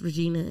girls,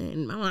 Regina.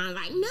 And my mom was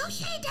like, no,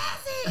 she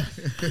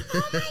doesn't.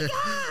 Oh my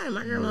God.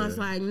 My grandma was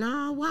like,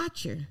 nah,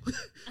 watch her.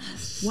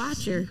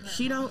 Watch her.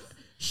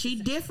 She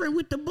different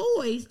with the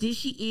boys than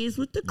she is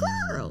with the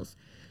girls.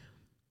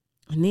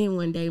 And then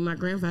one day my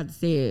grandfather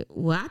said,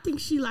 well, I think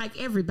she like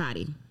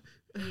everybody.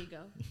 There you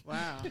go.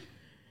 Wow.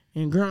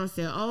 And grandma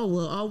said,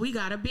 we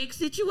got a big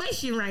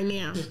situation right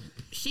now.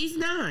 She's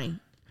 9.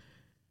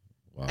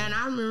 Wow. And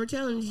I remember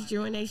telling the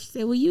teacher one day, she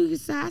said, well, you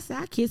decide. I said,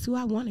 I kiss who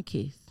I want to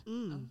kiss.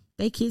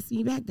 They kiss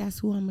me back, that's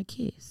who I'm going to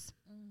kiss.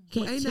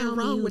 Can't ain't tell nothing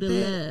wrong me who with to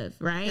that love,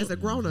 right? As a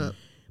grown-up.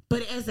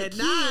 But as a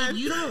kid,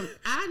 you don't,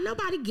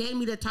 nobody gave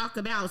me to talk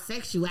about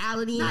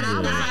sexuality. And I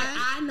was like,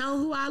 I know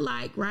who I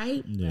like,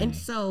 right? Yeah. And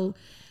so,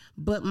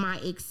 but my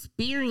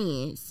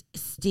experience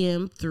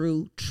stemmed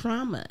through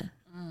trauma.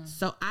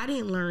 So I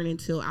didn't learn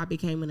until I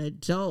became an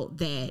adult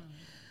that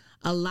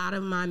a lot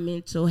of my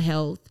mental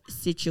health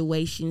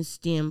situations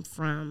stem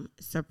from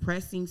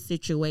suppressing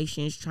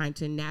situations, trying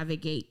to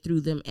navigate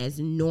through them as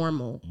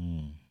normal,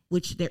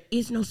 which there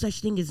is no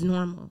such thing as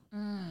normal.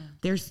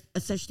 There's a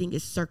such thing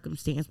as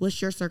circumstance.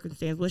 What's your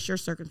circumstance? What's your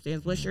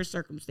circumstance? What's your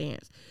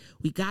circumstance?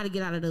 We got to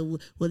get out of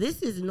well,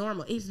 this is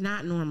normal. It's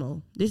not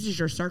normal. This is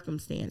your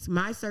circumstance.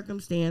 My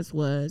circumstance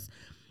was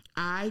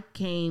I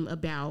came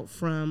about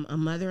from a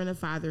mother and a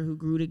father who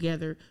grew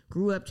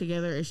up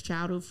together as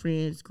childhood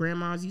friends.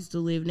 Grandmas used to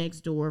live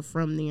next door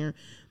from there.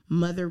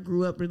 Mother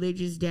grew up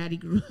religious. Daddy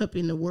grew up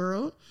in the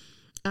world.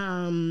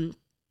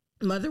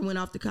 Mother went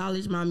off to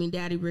college. Mommy and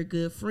daddy were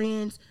good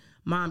friends.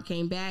 Mom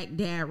came back.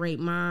 Dad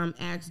raped mom,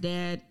 asked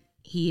dad.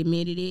 He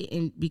admitted it,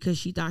 and because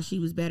she thought she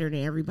was better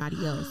than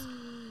everybody else.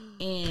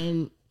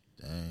 And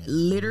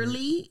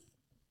literally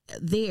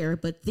there,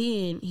 but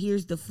then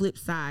here's the flip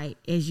side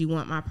as you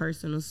want my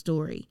personal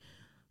story.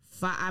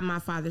 I'm my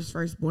father's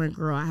firstborn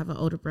girl. I have an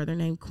older brother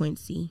named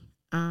Quincy.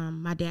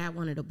 My dad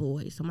wanted a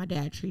boy, so my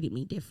dad treated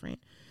me different.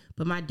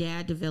 But my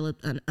dad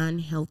developed an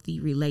unhealthy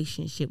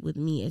relationship with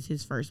me as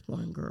his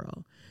firstborn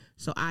girl.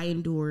 So I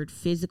endured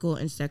physical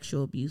and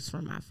sexual abuse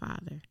from my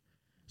father.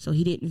 So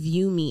he didn't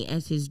view me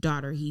as his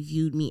daughter. He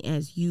viewed me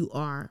as, you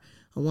are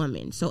a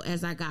woman. So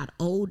as I got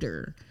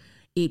older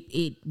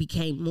it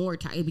became more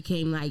tight. It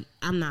became like,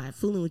 I'm not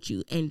fooling with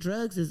you. And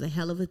drugs is a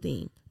hell of a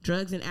thing.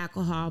 Drugs and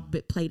alcohol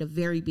played a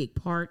very big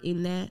part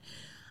in that.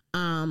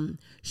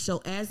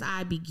 So as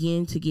I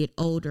began to get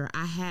older,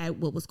 I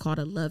had what was called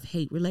a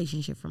love-hate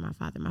relationship from my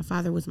father. My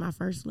father was my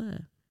first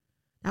love.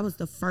 That was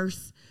the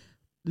first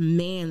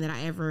man that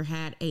I ever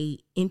had a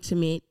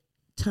intimate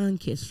tongue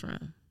kiss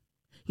from.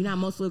 You know how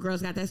most little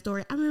girls got that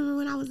story? I remember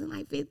when I was in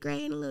like 5th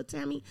grade and a little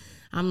tummy.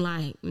 I'm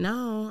like,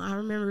 no, I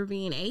remember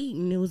being 8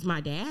 and it was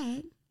my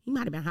dad. He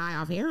might have been high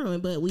off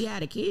heroin, but we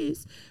had a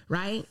kiss,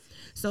 right?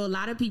 So a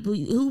lot of people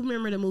who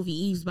remember the movie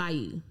Eve's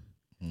Bayou.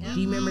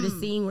 Do you remember the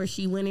scene where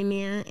she went in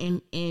there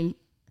and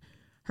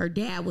her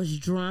dad was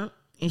drunk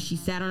and she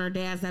sat on her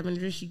dad's lap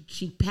and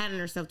she patted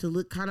herself to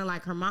look kind of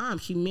like her mom.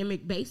 She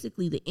mimicked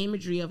basically the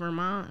imagery of her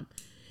mom.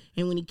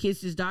 And when he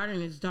kissed his daughter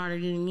and his daughter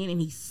didn't get, and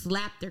he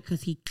slapped her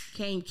because he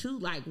came to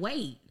like,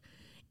 wait,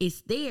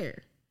 it's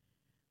there.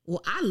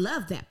 Well, I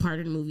love that part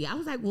of the movie. I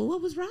was like, well,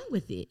 what was wrong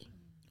with it?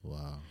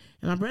 Wow.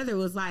 And my brother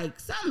was like,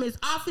 something is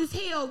off as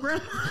hell,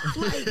 Grandma.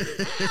 Like,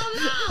 hell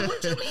no,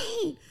 what you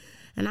mean?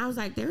 And I was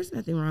like, there's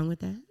nothing wrong with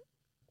that.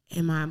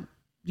 Am I,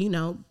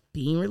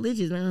 being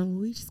religious?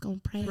 We just gonna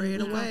pray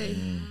it away.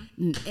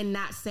 And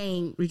not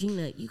saying,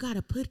 Regina, you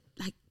gotta put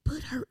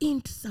her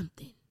into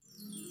something.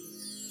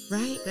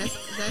 Right? That's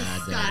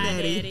Sky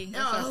Daddy.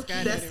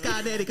 That's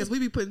Sky Daddy, because we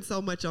be putting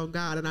so much on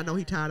God, and I know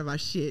he tired of our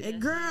shit.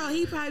 And girl,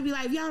 he probably be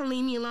like, if y'all don't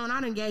leave me alone, I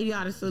done gave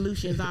y'all the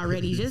solutions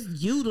already. Just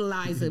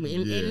utilize them.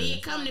 And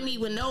then come to me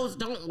when those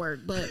don't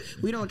work. But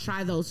we don't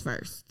try those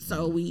first.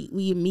 So we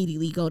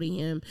immediately go to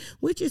him,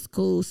 which is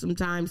cool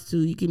sometimes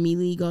too. You can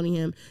immediately go to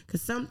him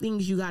because some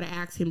things you got to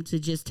ask him to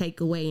just take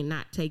away and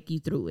not take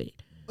you through it.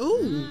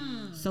 Ooh.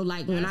 So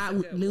like when I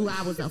knew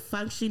I was a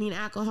functioning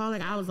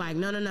alcoholic, I was like,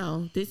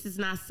 no. This is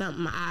not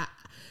something I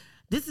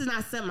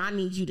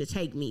need you to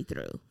take me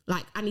through.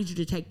 Like, I need you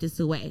to take this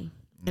away.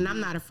 And I'm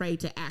not afraid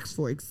to ask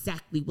for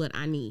exactly what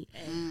I need.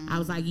 I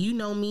was like, you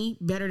know me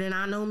better than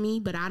I know me,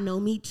 but I know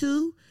me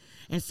too.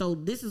 And so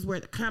this is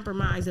where the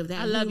compromise of that.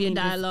 I love your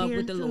dialogue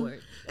with the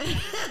Lord.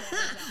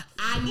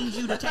 I need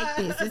you to take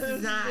this. This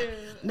is not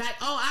like,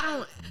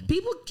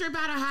 people trip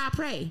out of how I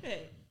pray.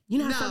 You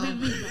know how some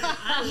people be like,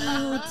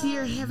 oh,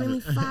 dear Heavenly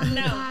Father,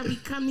 God, we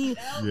come to you.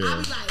 I'll be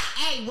like,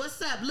 hey,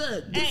 what's up?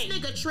 Look, this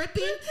nigga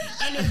tripping,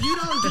 and if you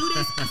don't do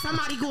this,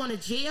 somebody going to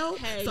jail.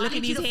 So I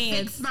need you to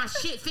fix my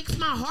shit, fix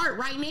my heart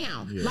right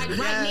now. Like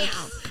right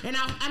now. And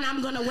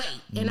I'm going to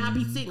wait. And I'll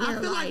be sitting there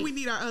I feel like we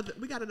need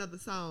we got another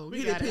song.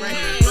 We got it right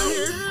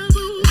here.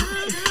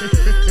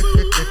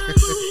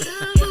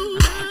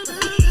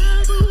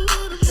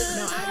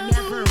 No, I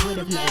never would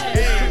have made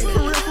it.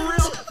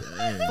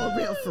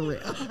 For real.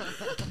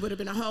 Would have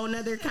been a whole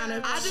nother kind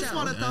of I just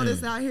want to throw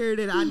this out here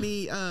that I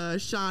need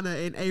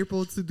Shauna and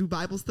April to do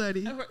Bible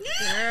study. No,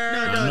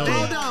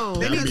 hold on.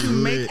 They need to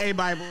make a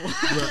Bible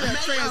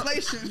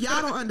translation.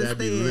 Y'all don't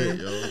understand.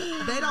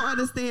 They don't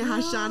understand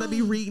how Shauna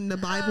be reading the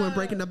Bible and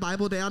breaking the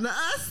Bible down to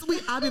us.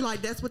 I be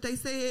like, that's what they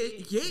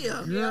said.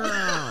 Yeah.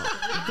 Girl,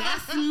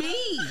 that's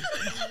me.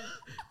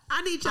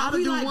 I need y'all to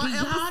do like, one do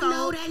episode. Y'all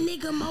know that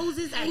nigga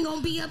Moses ain't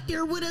gonna be up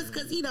there with us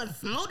because he done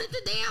smoted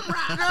the damn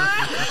rock.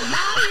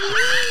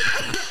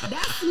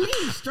 That's me,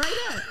 straight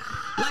up.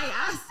 Like,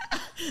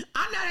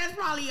 I know that's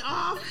probably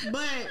off,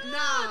 but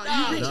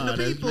you reaching the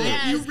people.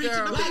 Yes, you reaching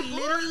the like people.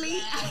 literally.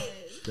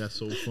 That's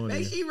so funny.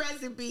 May she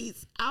rest in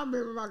peace. I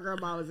remember my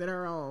grandma was in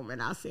her home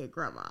and I said,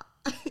 Grandma,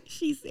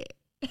 she said,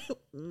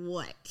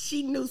 what?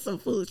 She knew some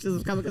foolishness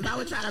was coming because I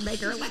was trying to make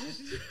her laugh.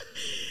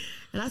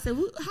 And I said,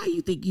 well, how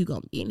you think you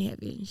going to be in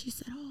heaven? And she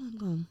said, I'm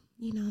going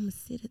to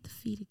sit at the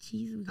feet of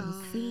Jesus. We're going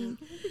to sing.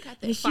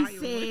 And she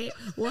said,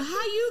 well,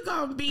 how you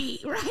going to be,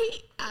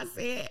 right? I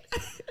said,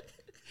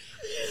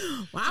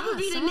 well, I'm going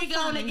to be the nigga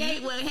on the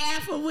gate with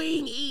half a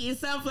wing eating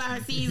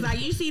sunflower seeds.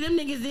 Like, you see them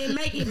niggas didn't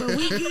make it, but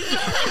we good.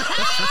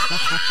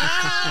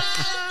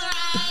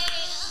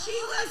 She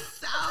was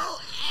so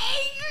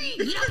angry.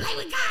 You don't play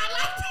with God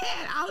like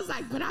that. I was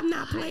like, but I'm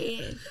not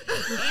playing.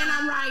 And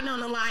I'm riding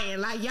on a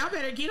lion. Like, y'all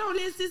better get on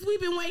this since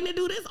we've been waiting to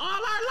do this all our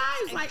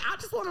lives. Like, I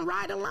just want to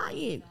ride a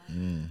lion.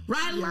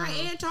 Ride a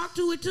lion and talk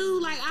to it too.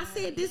 Like, I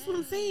said, this is what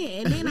I'm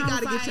saying. And then We I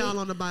got to was get y'all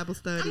on the Bible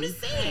study. I'm just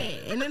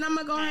saying. And then I'm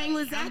going to go hang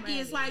with Zachy.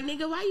 It's like,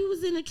 nigga, why you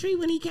was in the tree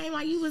when he came?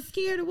 Like, you was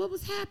scared of what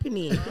was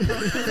happening?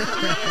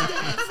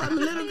 From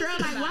a little girl,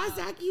 like, why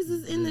Zachy's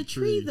was in the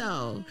tree,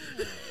 though?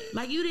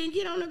 Like, you didn't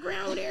get on the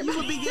ground with everybody. You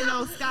would be getting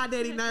on Sky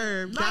Daddy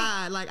nerve. Like,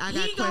 God, like, I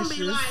got he questions.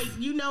 He gonna be like,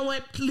 you know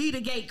what? Leave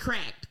the gate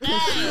cracked. Come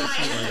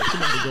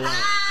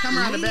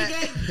around the leave back. the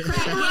gate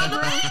cracked,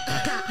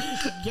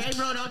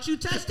 Gabriel, don't you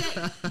touch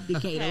that. The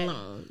gate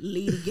alone.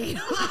 Leave the gate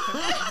alone.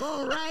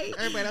 All right?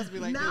 Everybody else be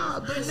like,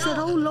 No, but said,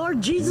 no. oh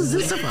Lord Jesus,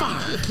 it's a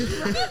fire.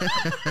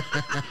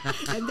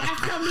 And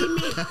that's gonna be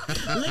me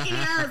looking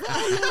at her.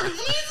 Oh Lord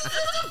Jesus,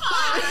 it's a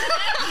fire.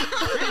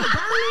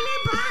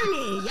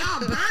 Burning.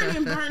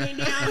 Y'all burning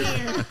down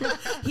here.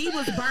 He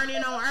was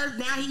burning on earth.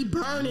 Now he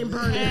burning.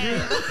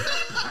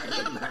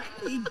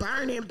 He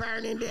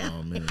burning down.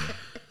 Oh man.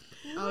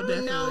 Oh,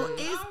 definitely. No,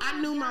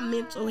 I knew my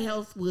mental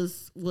health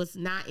was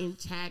not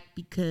intact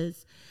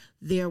because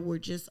there were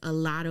just a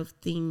lot of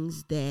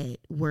things that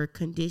were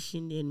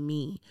conditioned in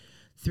me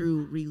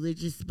through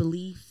religious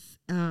beliefs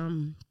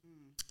and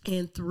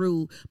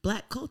through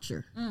Black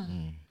culture.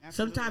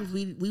 Sometimes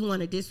we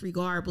want to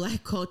disregard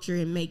Black culture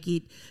and make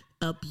it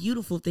a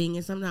beautiful thing,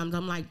 and sometimes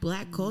I'm like,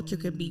 Black culture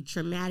could be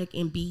traumatic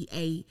and be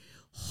a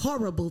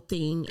horrible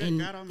thing,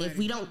 and if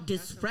we don't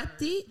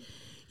disrupt it,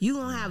 you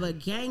gonna have a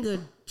gang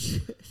of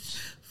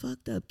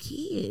fucked up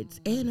kids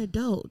and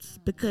adults.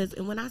 Because,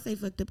 and when I say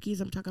fucked up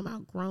kids, I'm talking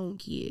about grown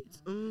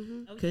kids,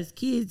 because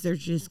kids are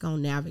just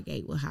gonna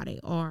navigate with how they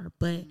are.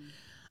 But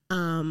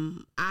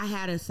I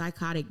had a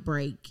psychotic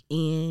break,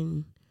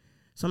 and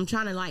so I'm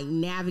trying to like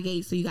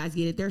navigate so you guys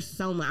get it. There's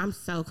so much. I'm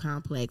so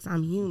complex.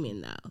 I'm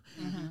human though,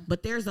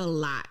 but there's a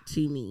lot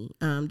to me.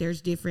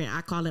 There's different.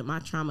 I call it my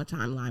trauma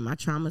timeline, my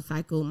trauma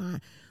cycle.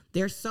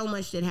 There's so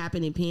much that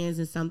happened in Pens,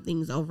 and some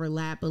things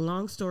overlap. But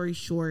long story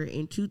short,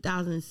 in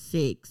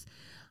 2006,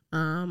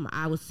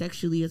 I was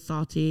sexually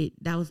assaulted.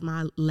 That was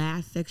my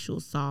last sexual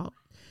assault.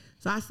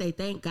 So I say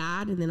thank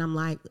God, and then I'm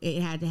like,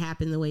 it had to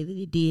happen the way that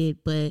it did.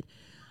 But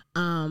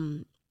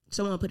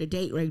someone put a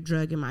date rape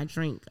drug in my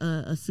drink,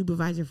 a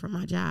supervisor from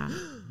my job.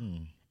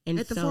 And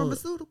at the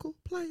pharmaceutical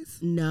place?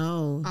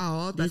 No. Oh,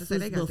 I was about to say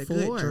they got the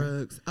good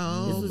drugs.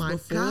 Oh, my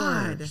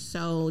God.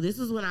 So this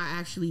is when I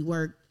actually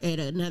worked at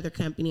another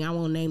company. I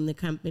won't name the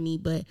company,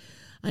 but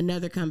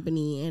another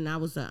company. And I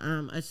was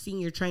a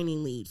senior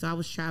training lead. So I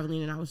was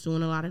traveling and I was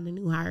doing a lot of the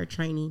new hire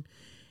training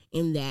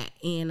in that.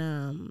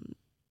 And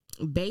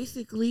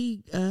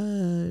basically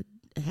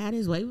had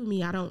his way with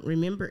me. I don't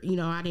remember,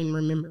 I didn't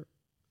remember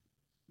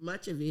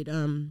much of it.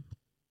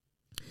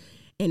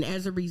 And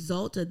as a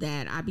result of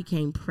that, I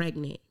became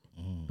pregnant,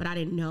 but I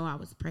didn't know I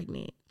was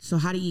pregnant. So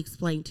how do you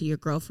explain to your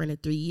girlfriend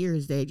of 3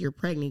 years that you're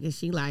pregnant? Because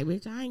she like,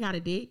 bitch, I ain't got a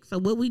dick. So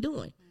what we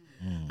doing?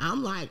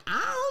 I'm like, I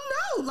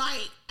don't know.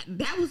 Like,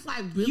 that was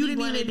like really you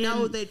didn't even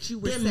know that you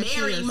were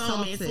sexually assaulted.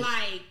 Moments.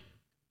 Like,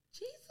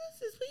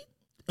 Jesus, is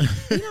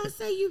we don't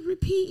say you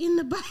repeat in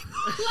the Bible.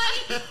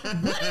 Like,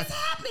 what is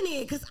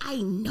happening? Because I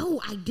know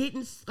I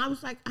didn't. I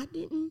was like, I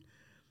didn't.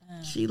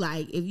 She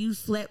like, if you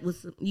slept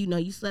with,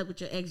 you slept with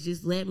your ex,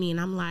 just let me.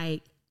 And I'm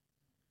like,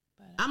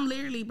 I'm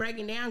literally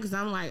breaking down because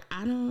I'm like,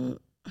 I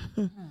don't.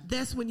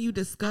 That's when you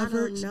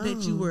discovered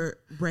that you were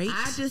raped?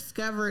 I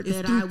discovered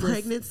that I was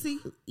pregnancy?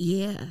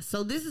 Yeah.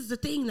 So this is the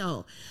thing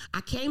though.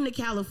 I came to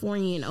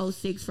California in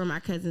 2006 for my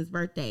cousin's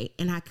birthday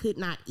and I could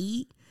not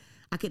eat.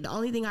 The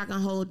only thing I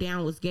can hold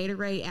down was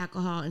Gatorade,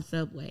 alcohol, and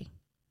Subway.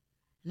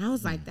 And I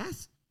was like,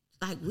 that's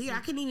like weird. I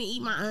couldn't even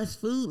eat my aunt's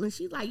food. And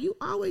she's like,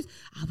 I was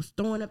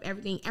throwing up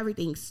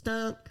everything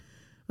stunk,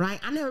 right?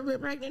 I never been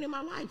pregnant in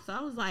my life. So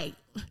I was like,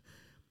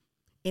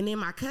 and then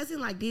my cousin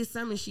like did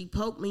something, she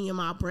poked me in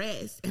my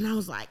breast. And I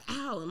was like,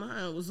 ow. And my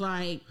aunt was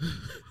like,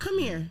 come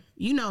here.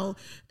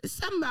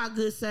 Something about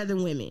good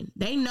Southern women.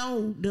 They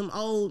know them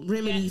old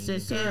remedies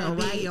that sell,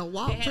 right? They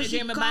had a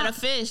dream about a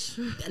fish.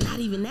 Not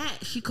even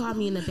that. She called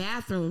me in the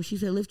bathroom. She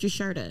said, lift your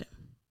shirt up.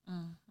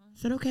 I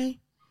said, okay.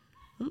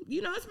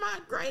 It's my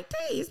great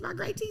tea. It's my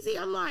great TC.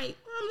 I'm like,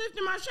 I'm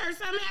lifting my shirt.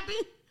 Something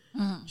happened.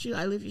 She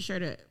like, lift your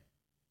shirt up.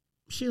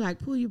 She like,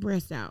 pull your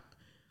breast out.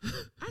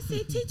 I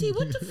said, TT,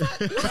 what the fuck?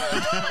 What are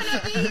you doing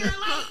up in here?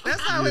 Like,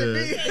 that's how it be.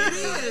 It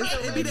is.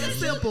 It be that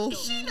simple.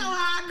 She know how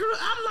I grew.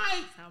 I'm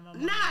like,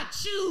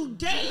 not you.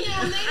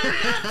 Damn, they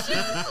don't got you.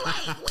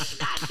 Like, we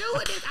not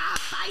doing this. I'll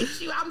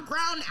fight you. I'm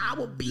grown. I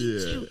will beat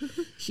you.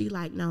 She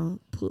like, no,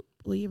 pull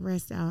your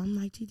breast out. I'm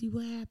like, TT,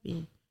 what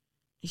happened?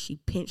 And she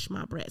pinched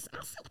my breast.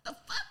 I said, what the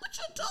fuck would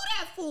you do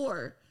that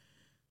for?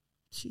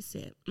 She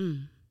said,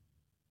 you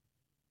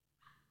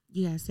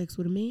had sex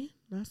with a man?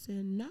 And I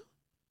said, no.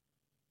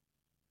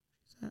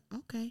 She said,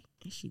 okay.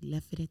 And she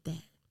left it at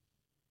that.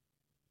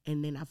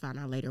 And then I found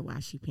out later why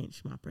she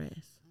pinched my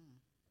breast.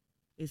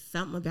 It's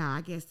something about,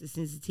 I guess, the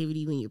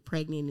sensitivity when you're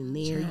pregnant and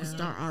there. You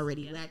start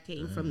already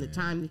lactating from the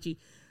time that I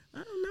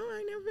don't know. I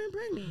ain't never been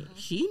pregnant.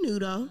 She knew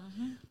though,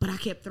 but I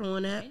kept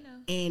throwing up.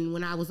 And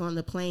when I was on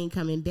the plane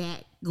going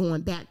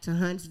back to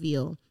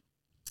Huntsville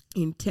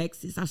in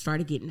Texas, I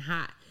started getting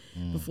hot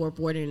before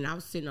boarding. And I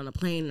was sitting on the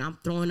plane and I'm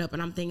throwing up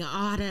and I'm thinking,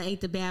 I done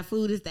ate the bad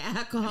food. It's the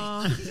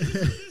alcohol.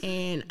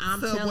 And I'm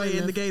Subway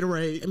and the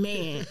Gatorade.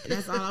 Man,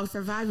 that's all I was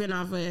surviving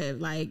off of.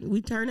 Like, we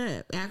turn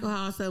up.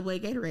 Alcohol, Subway,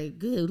 Gatorade.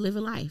 Good,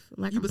 living life.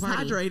 Like, you was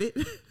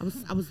hydrated.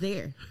 I was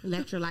there.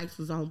 Electrolytes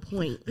was on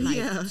point.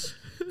 Like,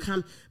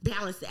 come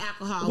balance the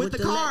alcohol with the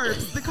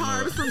carbs. The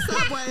carbs from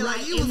Subway.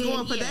 Like, you was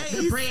going for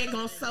days. The bread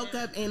gonna soak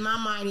up. In my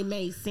mind, it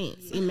made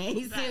sense. It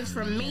made sense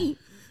from me,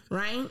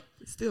 right?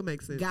 It still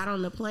makes sense. Got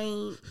on the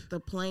plane. The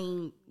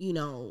plane,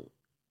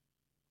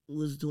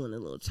 was doing a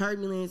little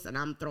turbulence, and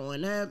I'm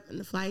throwing up. And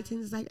the flight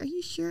attendant's like, "Are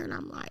you sure?" And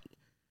I'm like,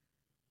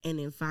 and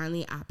then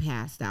finally, I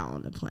passed out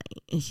on the plane.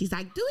 And she's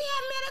like, "Do we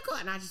have medical?"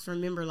 And I just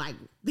remember like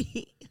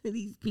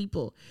these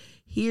people.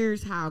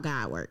 Here's how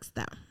God works,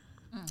 though.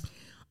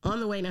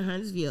 On the way to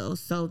Huntsville,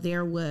 so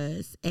there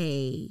was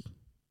a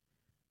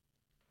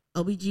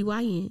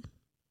OBGYN.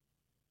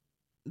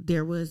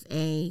 There was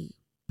a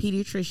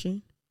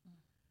pediatrician,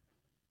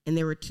 and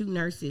there were 2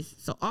 nurses.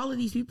 So all of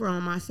these people are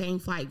on my same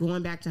flight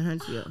going back to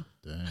Huntsville.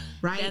 Dang.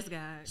 Right? That's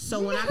God. So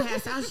when I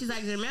passed out, she's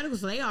like, "Is it medical?"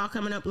 So they all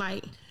coming up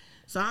like,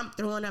 so I'm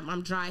throwing up,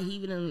 I'm dry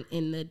heaving,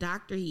 and the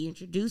doctor, he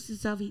introduced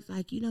himself. He's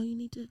like, you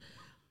need to.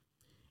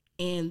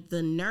 And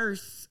the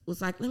nurse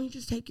was like, "Let me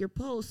just take your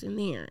pulse in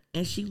there."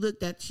 And she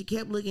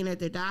kept looking at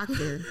the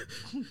doctor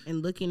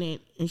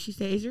and she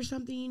said, "Is there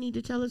something you need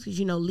to tell us?" Because,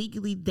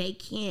 legally they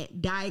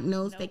can't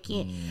diagnose. They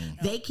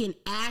can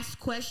ask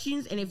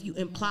questions. And if you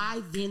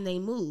imply, then they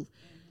move.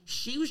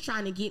 She was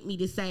trying to get me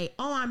to say,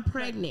 "Oh, I'm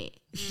pregnant."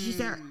 She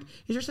said,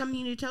 "Is there something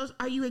you need to tell us?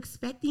 Are you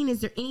expecting?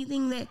 Is there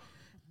anything that..."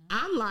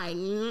 I'm like,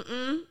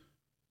 mm-mm.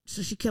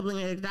 So she kept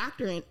looking at the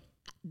doctor, and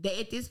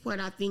at this point,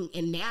 I think,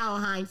 and now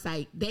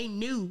hindsight, they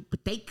knew,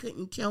 but they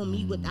couldn't tell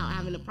me without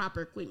having the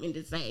proper equipment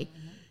to say,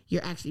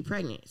 "You're actually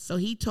pregnant." So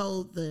he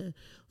told the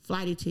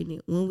flight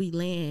attendant, "When we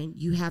land,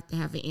 you have to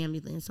have an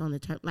ambulance on the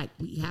turn. Like,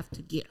 we have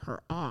to get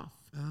her off."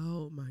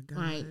 Oh my God.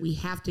 Like, we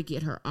have to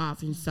get her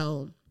off. And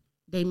so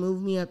they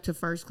moved me up to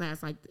first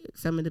class. Like,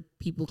 some of the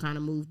people kind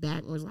of moved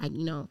back and was like,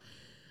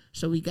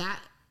 So we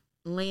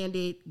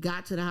landed,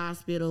 got to the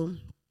hospital.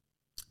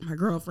 My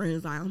girlfriend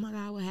was like, "Oh my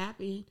God, what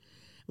happened?"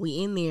 We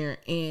in there,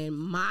 and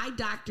my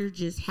doctor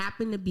just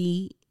happened to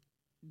be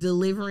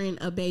delivering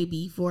a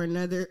baby for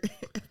another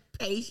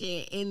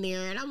patient in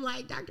there. And I'm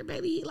like, "Dr.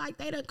 Baby," like,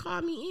 they done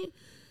called me in.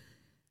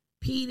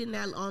 Peed in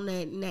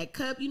that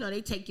cup.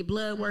 They take your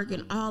blood work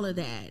and all of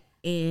that.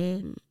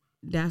 And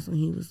that's when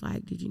he was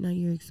like, "Did you know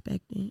you're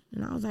expecting?"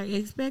 And I was like,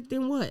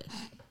 "Expecting what?"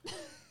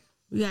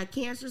 "We got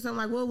cancer." So I'm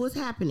like, "Well, what's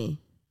happening?"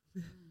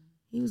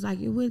 He was like,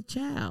 "You're with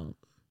child."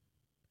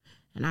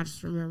 And I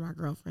just remember my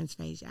girlfriend's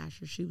face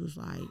after. She was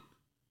like,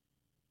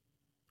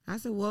 I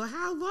said, "Well,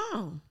 how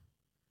long?"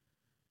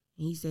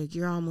 And he said,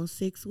 "You're almost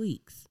 6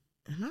 weeks."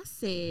 And I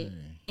said,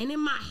 and in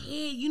my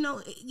head,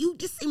 you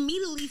just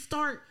immediately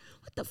start,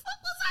 what the fuck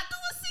was I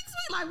doing 6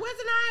 weeks? Like,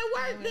 wasn't I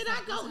at work? Did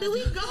I go? Did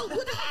we go?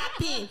 What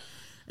happened?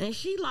 And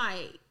she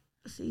like,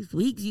 6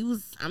 weeks,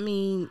 and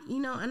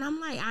I'm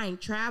like, I ain't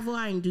travel,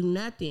 I ain't do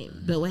nothing.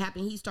 But what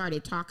happened, he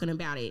started talking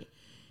about it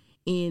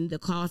in the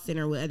call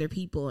center with other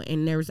people,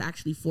 and there was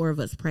actually 4 of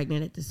us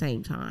pregnant at the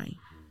same time.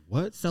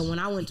 What? So when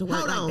I went to work,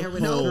 Hold on. there were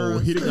No, no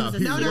girls. he done got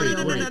It was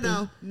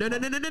a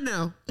people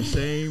No.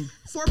 Same.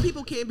 4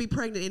 people can't be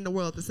pregnant in the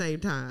world at the same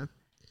time.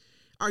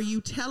 Are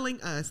you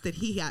telling us that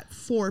he got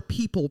 4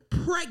 people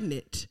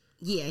pregnant?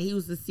 Yeah, he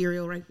was a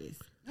serial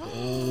rapist.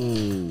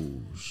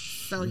 Oh,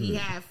 So he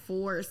had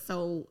 4.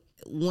 So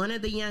one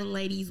of the young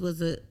ladies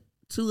was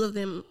 2 of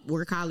them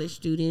were college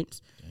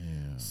students.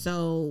 damn.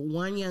 So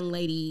one young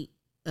lady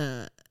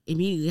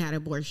immediately had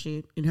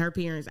abortion, and her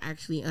parents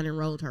actually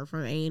unenrolled her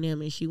from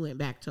A&M, and she went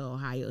back to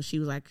Ohio. She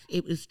was like,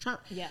 "It was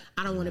Trump. Yeah.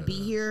 I don't want to be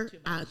here.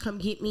 Come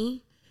get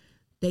me."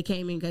 They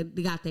came and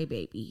got their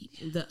baby.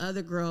 The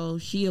other girl,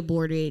 she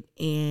aborted,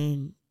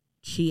 and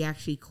she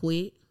actually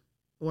quit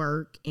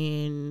work,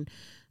 and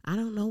I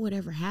don't know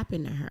whatever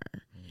happened to her.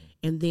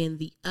 And then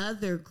the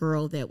other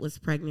girl that was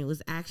pregnant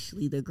was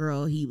actually the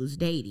girl he was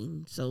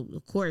dating. So,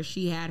 of course,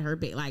 she had her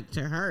baby. Like,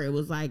 to her, it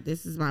was like,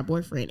 "This is my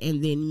boyfriend."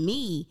 And then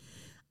me,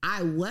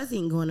 I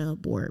wasn't going to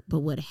abort. But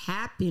what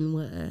happened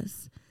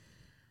was,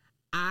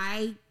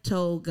 I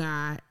told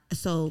God,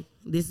 so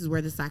this is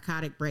where the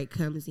psychotic break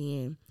comes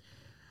in.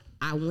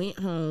 I went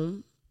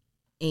home,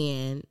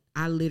 and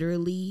I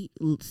literally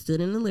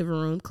stood in the living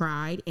room,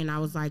 cried, and I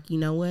was like, "You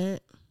know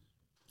what?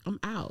 I'm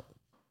out."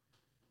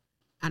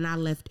 And I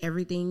left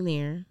everything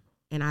there,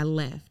 and I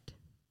left.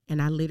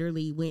 And I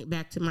literally went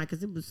back to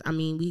because it was,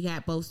 we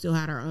both still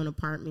had our own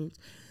apartments.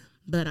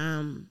 But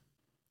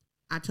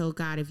I told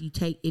God, if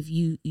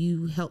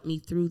you help me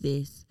through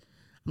this,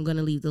 I'm going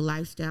to leave the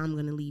lifestyle. I'm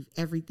going to leave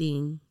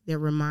everything that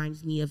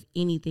reminds me of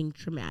anything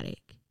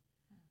traumatic.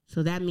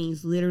 So that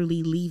means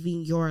literally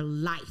leaving your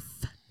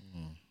life.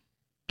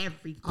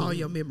 Everything. All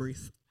your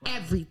memories.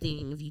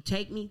 Everything. If you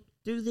take me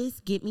through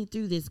this, get me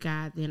through this,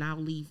 God, then I'll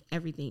leave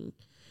everything.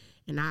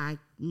 And I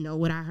know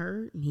what I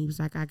heard. And he was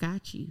like, "I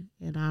got you."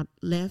 And I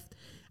left.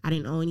 I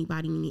didn't owe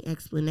anybody any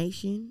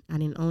explanation. I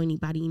didn't owe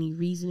anybody any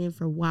reasoning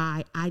for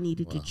why I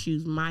needed to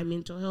choose my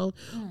mental health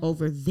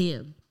over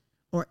them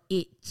or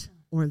it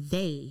or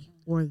they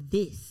or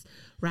this,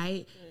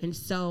 right? And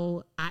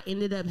so I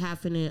ended up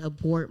having to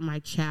abort my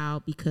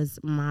child because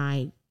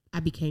I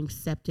became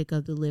septic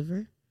of the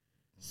liver.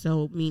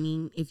 So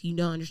meaning, if you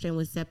don't understand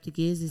what septic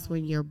is, it's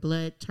when your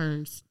blood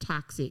turns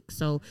toxic.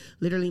 So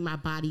literally my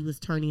body was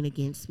turning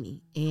against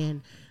me.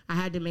 And I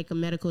had to make a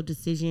medical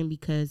decision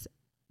because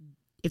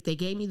if they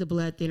gave me the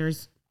blood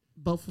thinners,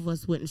 both of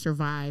us wouldn't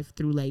survive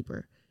through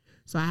labor.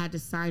 So I had to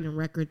sign a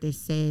record that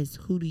says,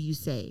 "Who do you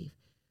save?"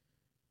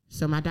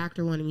 So my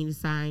doctor wanted me to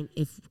sign,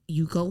 if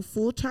you go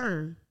full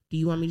term, do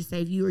you want me to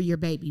save you or your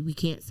baby? We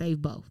can't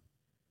save both.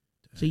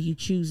 So you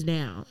choose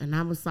now. And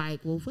I was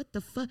like, well, what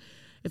the fuck?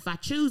 If I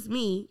choose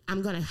me,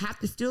 I'm going to have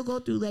to still go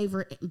through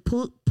labor and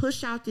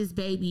push out this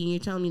baby, and you're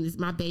telling me this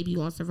my baby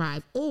won't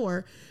survive.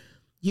 Or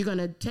you're going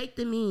to take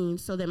the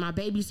means so that my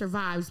baby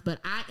survives,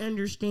 but I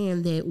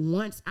understand that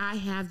once I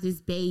have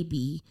this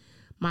baby,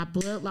 My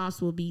blood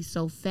loss will be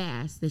so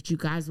fast that you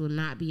guys will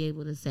not be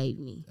able to save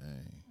me.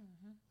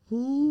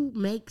 Who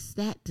makes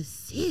that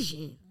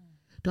decision?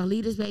 Do I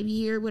leave this baby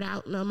here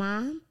without no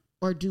mom?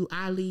 Or do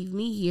I leave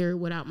me here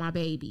without my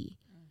baby?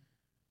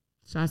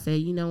 So I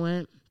said, you know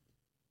what?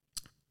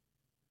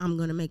 I'm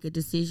going to make a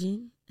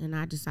decision. And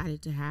I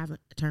decided to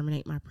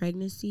terminate my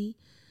pregnancy.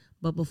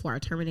 But before I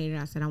terminated,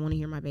 I said, I want to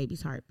hear my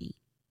baby's heartbeat.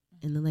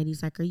 And the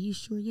lady's like, are you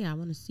sure? Yeah, I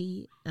want to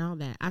see it and all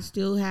that. I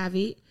still have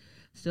it.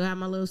 Still have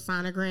my little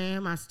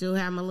sonogram. I still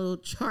have my little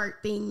chart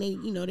thing.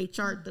 They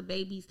chart the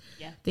baby's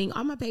thing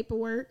on my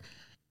paperwork.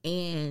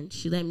 And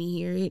she let me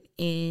hear it.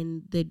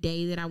 And the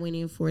day that I went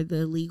in for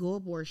the legal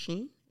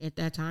abortion at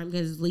that time,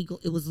 because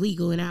it was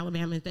legal in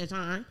Alabama at that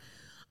time,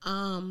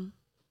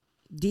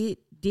 did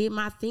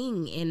my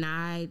thing. And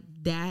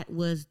that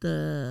was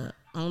the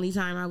only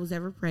time I was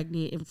ever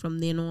pregnant. And from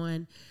then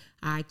on,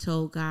 I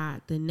told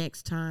God, the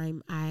next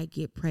time I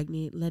get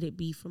pregnant, let it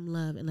be from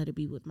love and let it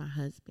be with my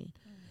husband.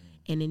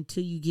 And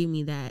until you give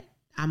me that,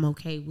 I'm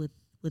okay with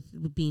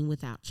being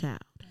without child.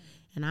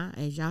 And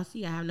as y'all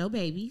see, I have no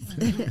babies.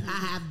 I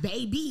have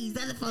babies,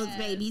 other folks'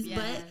 babies,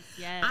 but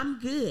I'm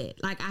good.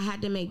 Like, I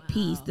had to make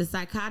peace. The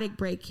psychotic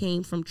break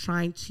came from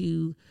trying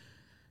to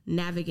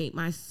navigate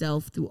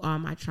myself through all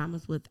my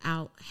traumas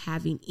without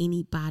having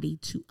anybody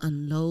to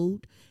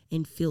unload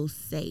and feel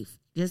safe.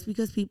 Just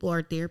because people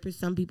are therapists,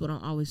 some people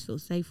don't always feel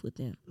safe with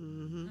them.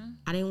 Mm-hmm.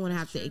 I didn't want to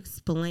have to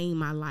explain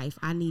my life.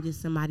 I needed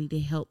somebody to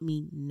help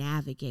me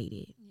navigate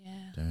it. Yeah.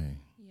 Dang.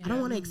 I don't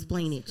want to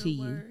explain it to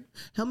you.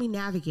 Help me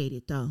navigate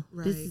it, though.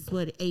 Right. This is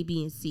what A,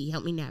 B, and C.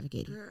 Help me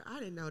navigate it. Girl, I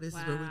didn't know this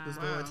is where we was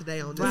going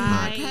today on this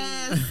Right.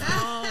 podcast.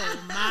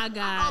 Oh my I'm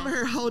God. over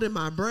here holding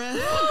my breath.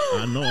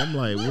 I know. I'm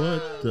like,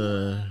 what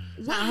the?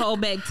 Trying to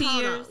hold back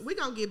Hold tears. on. We're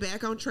going to get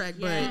back on track,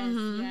 but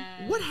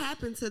Yes. what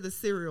happened to the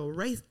serial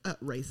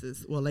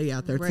racists? Well, they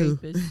out there too.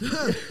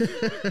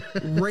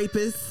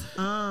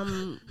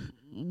 Rapists.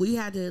 We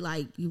had to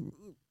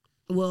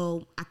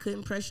I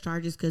couldn't press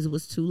charges because it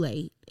was too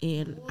late,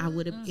 and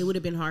it would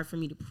have been hard for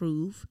me to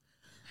prove,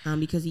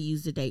 because he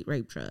used a date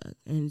rape drug,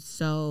 and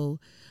so,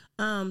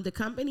 the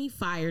company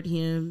fired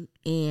him,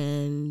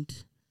 and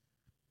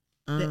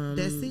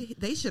That's it.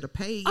 They should have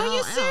paid Are y'all you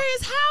out.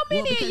 serious? How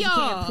many because of you can't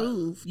y'all?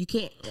 prove. You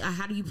can't.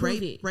 How do you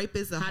prove it? Rape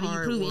is a How do you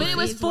hard prove it? one. But it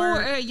was His 4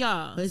 word. of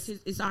y'all.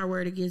 It's our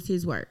word against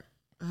his word.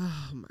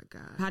 Oh my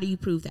God. How do you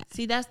prove that?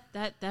 See,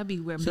 that'd be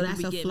where So people that's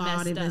be a getting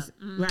flawed messed up.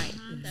 right.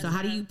 So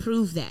how do you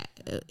prove that?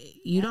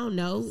 You don't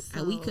know.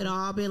 We could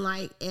all been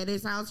like at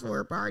his house for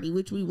a party,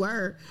 which we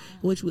were,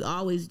 which we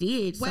always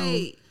did.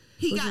 Wait,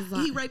 he which is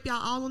like- he raped y'all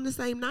all on the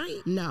same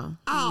night? No.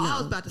 Oh, no. I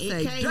was about to it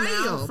say, came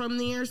damn. out from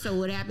there. So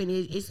what happened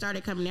is it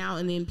started coming out,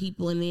 and then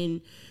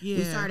we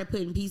Yeah. started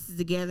putting pieces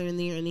together in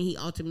there, and then he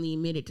ultimately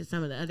admitted to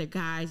some of the other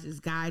guys, this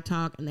guy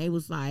talk, and they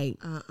was like,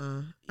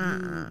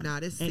 Nah,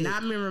 this And sick. I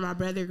remember my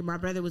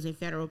brother was in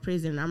federal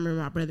prison. I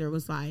remember my brother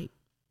was like,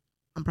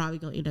 I'm probably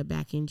going to end up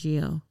back in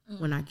jail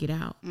when I get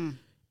out.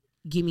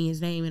 Give me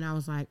his name. And I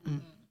was like,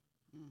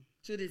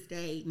 to this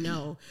day,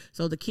 no.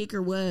 So the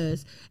kicker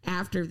was,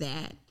 after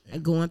that,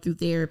 going through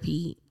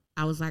therapy,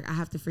 I was like, I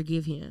have to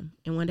forgive him.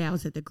 And one day I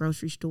was at the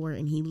grocery store,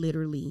 and he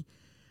literally,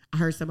 I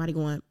heard somebody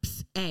going,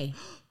 psst, hey,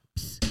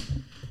 psst.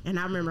 And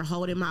I remember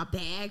holding my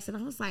bags, and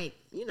I was like,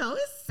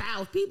 it's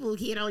South. People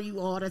hit on you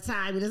all the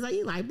time. And it's like,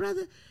 you like,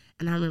 brother?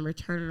 And I remember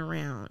turning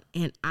around,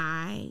 and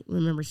I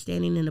remember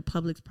standing in the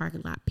Publix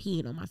parking lot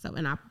peeing on myself,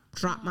 and I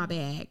dropped my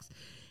bags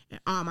and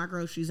all my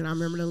groceries. And I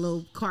remember the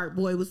little cart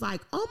boy was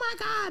like, oh my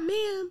God,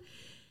 ma'am.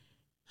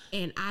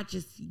 And I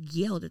just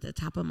yelled at the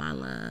top of my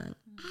lung,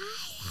 I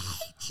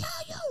hate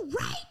you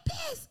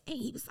rapist. And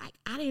he was like,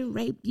 I didn't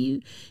rape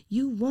you.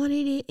 You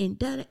wanted it and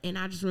done it. And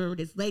I just remember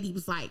this lady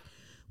was like,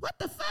 what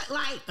the fuck?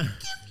 Like, if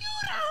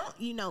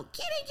you don't,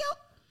 get in your...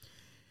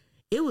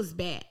 It was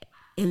bad.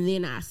 And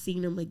then I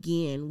seen him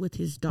again with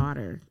his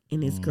daughter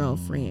and his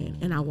girlfriend.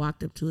 And I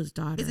walked up to his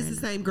daughter. Is this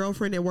the same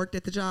girlfriend that worked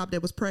at the job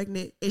that was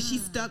pregnant? Is she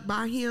stuck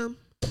by him?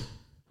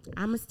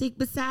 I'm going to stick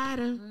beside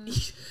him.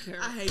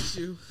 I hate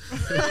you.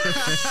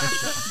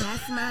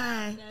 That's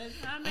mine.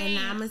 And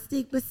I'm going to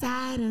stick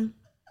beside him.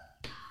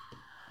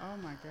 Oh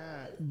my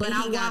God. But And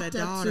I he got walked a up to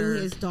daughter.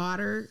 his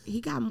daughter.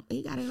 He got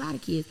a lot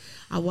of kids.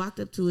 I walked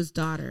up to his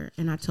daughter,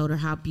 and I told her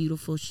how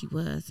beautiful she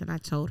was. And I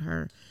told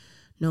her,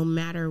 no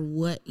matter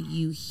what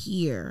you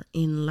hear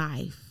in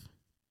life,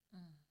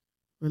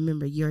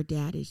 remember your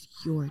dad is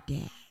your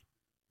dad.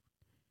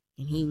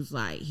 And he was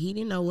like, he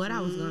didn't know what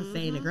I was going to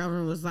say. And the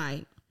girlfriend was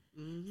like,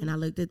 and I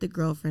looked at the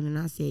girlfriend and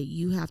I said,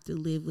 you have to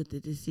live with the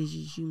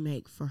decisions you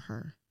make for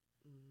her.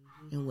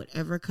 And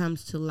whatever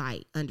comes to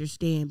light,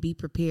 understand, be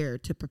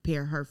prepared to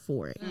prepare her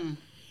for it.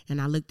 And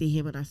I looked at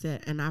him and I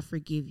said, and I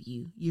forgive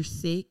you. You're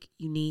sick.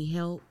 You need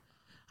help.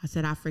 I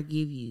said, I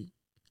forgive you.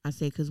 I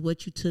said, because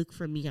what you took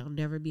from me, I'll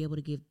never be able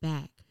to give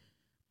back.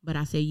 But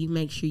I said, you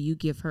make sure you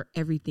give her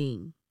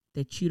everything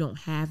that you don't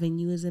have in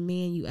you as a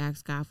man. You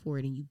ask God for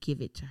it and you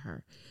give it to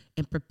her.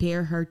 and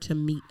prepare her to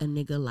meet a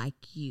nigga like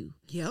you.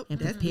 Yep, And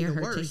that's prepare the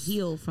her to worst.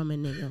 heal from a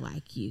nigga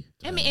like you.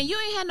 I mean, and you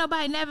ain't had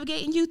nobody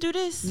navigating you through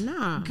this?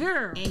 Nah.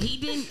 Girl. And he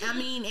didn't, I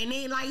mean, and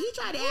then like he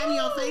tried to add me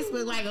on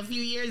Facebook like a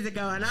few years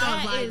ago, and I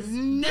That was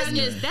like,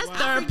 is, that's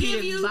I forgive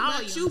therapeutic you,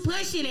 volume. but you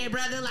pushing it,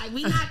 brother. Like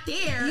we not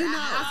there. You know,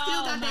 I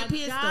still got that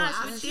pistol.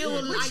 I still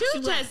would what light you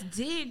you just up.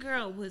 did,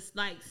 girl, was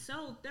like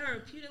so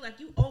therapeutic. Like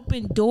you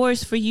opened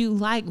doors for you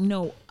like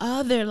no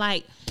other.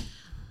 Like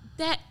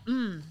that.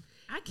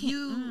 I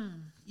can't.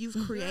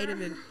 You've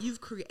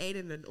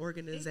created an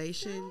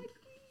organization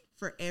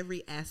for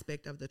every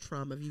aspect of the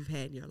trauma you've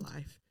had in your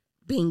life.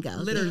 Bingo.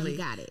 Literally, You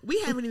got it. We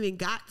haven't even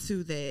got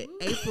to that.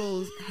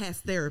 April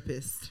has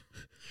therapists.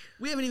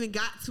 We haven't even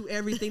got to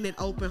everything that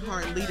Open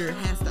Heart Leader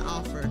has to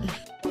offer.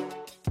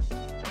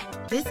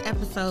 This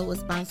episode was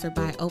sponsored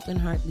by Open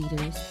Heart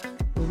Leaders,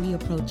 where we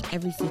approach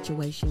every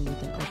situation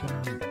with an open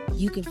heart.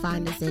 You can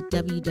find us at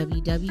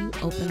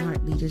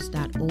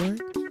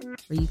www.openheartleaders.org,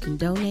 where you can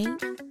donate,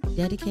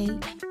 dedicate,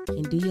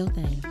 and do your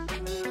thing.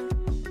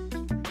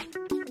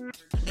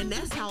 And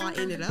that's how I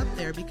ended up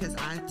there, because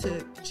I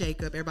took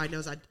Jacob. Everybody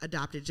knows I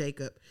adopted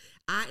Jacob.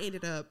 I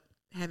ended up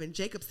having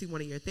Jacob see one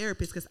of your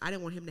therapists because I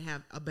didn't want him to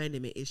have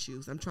abandonment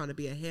issues. I'm trying to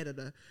be ahead of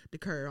the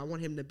curve. I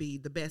want him to be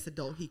the best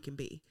adult he can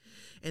be.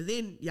 And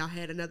then y'all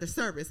had another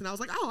service, and I was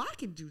like, oh, I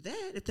can do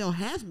that if they'll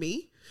have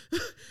me.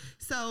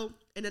 So,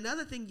 and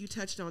another thing you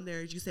touched on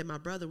there is you said my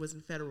brother was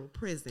in federal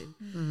prison.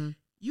 Mm-hmm.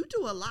 You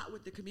do a lot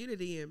with the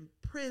community in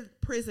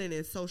prison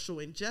and social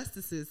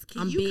injustices.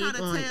 Can I'm you big kind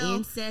of on tell?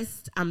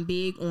 incest. I'm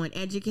big on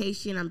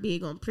education. I'm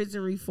big on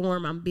prison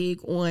reform. I'm big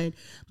on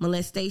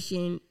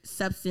molestation,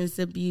 substance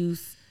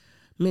abuse,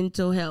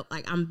 mental health.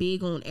 Like I'm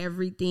big on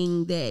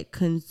everything that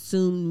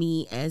consumed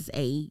me as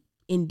a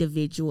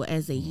individual,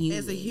 as a human.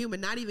 As a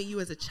human, not even you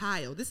as a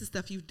child. This is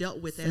stuff you've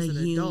dealt with As as a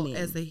an adult,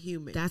 human. as a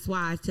human. That's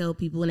why I tell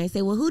people when they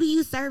say, well, who do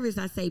you service?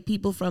 I say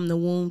people from the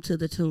womb to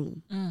the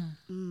tomb.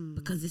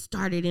 Because it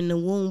started in the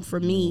womb for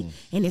me,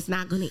 and it's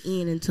not going to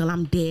end until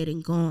I'm dead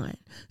and gone.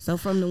 So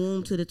from the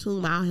womb to the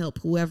tomb, I'll help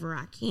whoever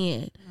I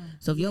can.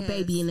 So if your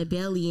baby in the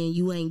belly and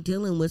you ain't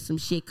dealing with some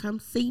shit, come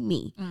see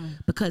me.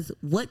 Because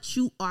what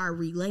you are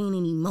relaying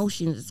in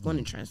emotions is going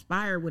to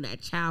transpire with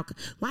that child.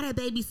 Why that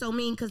baby so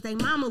mean? Because their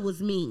mama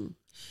was mean.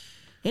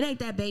 It ain't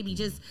that baby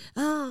just,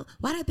 oh,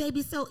 why that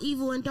baby so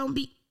evil and don't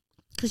be,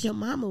 because your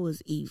mama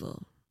was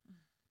evil.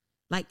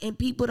 Like, and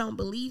people don't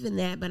believe in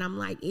that, but I'm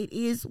like, it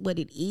is what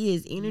it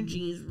is.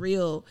 Energy is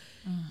real.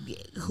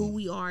 Who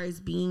we are as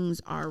beings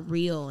are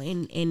real,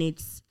 and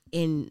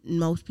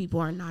most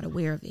people are not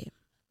aware of it.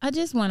 I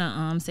just want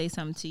to say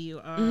something to you.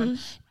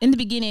 In the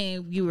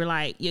beginning, you were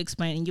like, you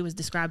explained, you was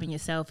describing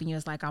yourself, and you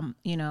was like, I'm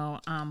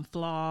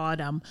flawed.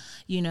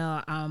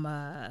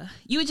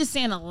 You were just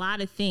saying a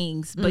lot of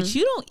things, but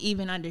you don't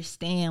even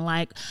understand.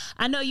 Like,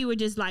 I know you were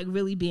just like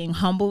really being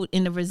humbled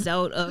in the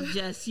result of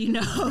just,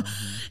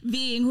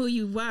 being who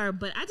you were.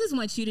 But I just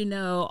want you to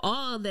know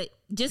all that.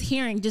 Just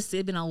hearing just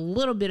even a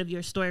little bit of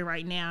your story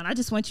right now, and I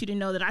just want you to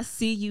know that I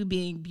see you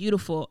being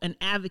beautiful, an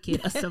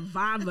advocate, a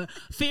survivor,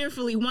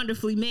 fearfully,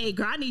 wonderfully made.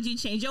 Girl, I need you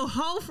to change your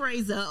whole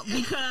phrase up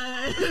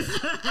because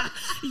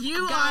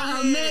you are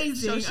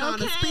amazing. Shoshana,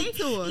 okay, speak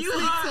to her. You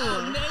Speak are to her.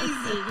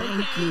 amazing.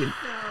 Thank okay? you.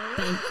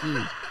 So- Thank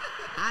you.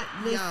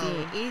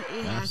 Listen, it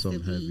That's has to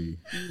some be,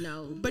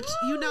 heavy. But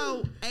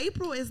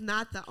April is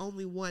not the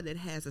only one that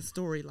has a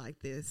story like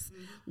this.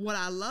 What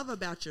I love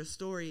about your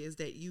story is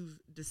that you've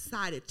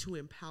decided to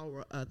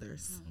empower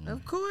others.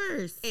 of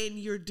course. And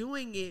you're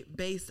doing it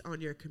based on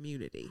your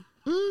community.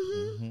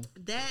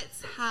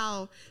 That's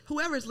how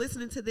whoever's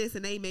listening to this,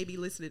 and they may be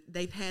listening,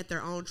 they've had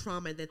their own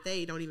trauma that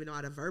they don't even know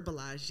how to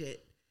verbalize yet.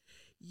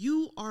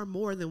 You are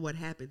more than what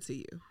happened to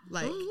you.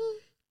 Like,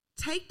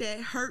 take that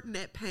hurt and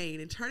that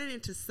pain and turn it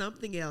into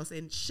something else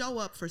and show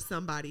up for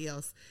somebody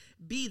else.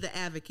 Be the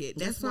advocate.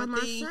 That's why one my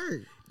thing.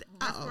 shirt.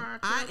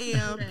 I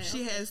am.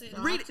 She has.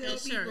 Read Tell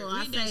it. people,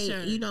 I Read that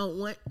say,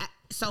 shirt.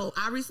 so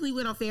I recently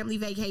went on family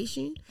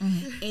vacation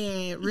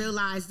and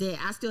realized that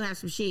I still have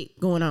some shit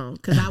going on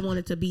because I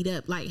wanted to beat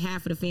up like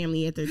half of the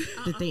family at the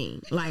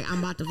thing. Like, I'm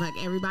about to fuck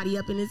everybody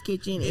up in this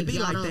kitchen. It If be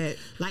y'all like don't- that.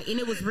 Like, and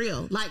it was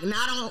real. Like,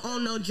 not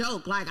on no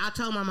joke. Like, I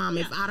told my mom,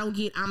 if I don't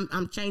get,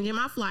 I'm changing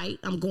my flight.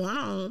 I'm going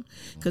home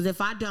because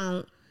if I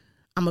don't,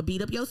 I'm gonna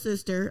beat up your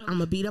sister. I'm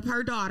gonna beat up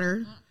her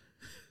daughter.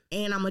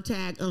 And I'm going to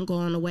tag Uncle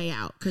on the way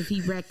out because he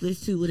reckless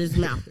too with his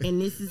mouth.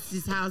 And this is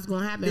just how it's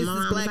going to happen. This My is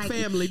mom was black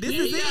family. This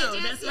is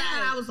it. That's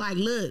right. I was like,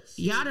 look,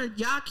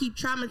 y'all keep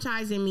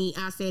traumatizing me.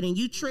 I said, and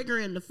you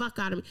triggering the fuck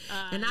out of me.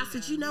 And I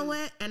said, you know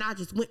what? And I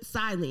just went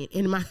silent.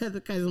 And my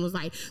other cousin was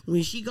like,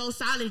 when she goes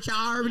silent,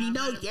 y'all already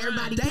know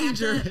everybody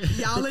Danger. pack up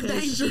Y'all in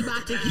because danger. She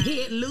about to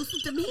get loose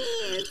with them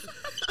hands.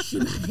 She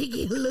about to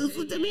get loose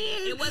with them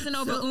hands. It wasn't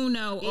over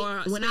Uno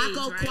or when I spades,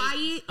 go right?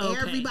 quiet,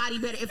 Okay. everybody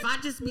better. If I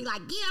just be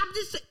like, yeah, I'm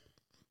just.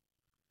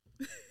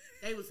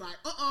 They was like,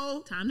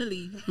 uh-oh. Time to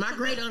leave. My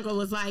great uncle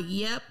was like,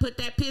 yep, put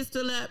that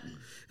pistol up.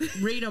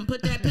 Read them,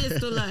 put that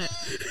pistol up.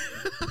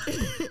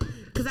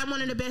 because I'm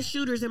one of the best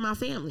shooters in my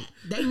family.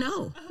 They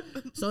know.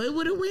 So it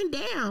would have went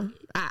down.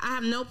 I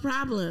have no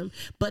problem.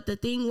 But the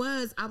thing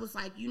was, I was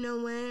like, you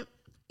know what?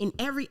 In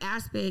every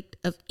aspect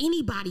of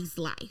anybody's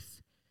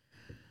life,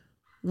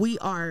 we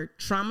are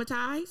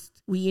traumatized.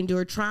 We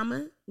endure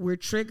trauma. We're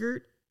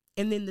triggered.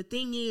 And then the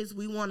thing is,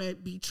 we want to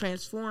be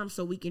transformed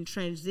so we can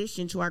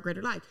transition to our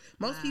greater life.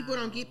 Most people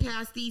don't get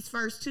past these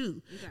first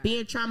two,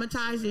 being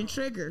traumatized and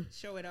triggered.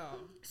 Show it all.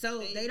 So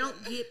they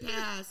don't get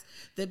past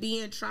the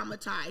being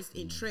traumatized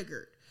and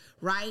triggered,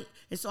 right?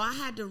 And so I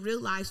had to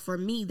realize, for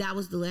me, that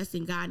was the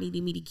lesson God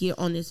needed me to get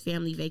on this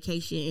family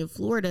vacation in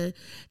Florida,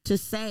 to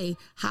say,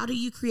 how do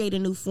you create a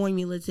new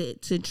formula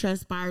to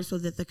transpire so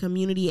that the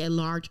community at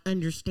large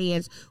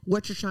understands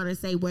what you're trying to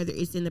say, whether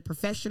it's in the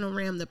professional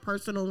realm, the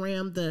personal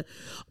realm,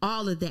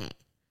 all of that.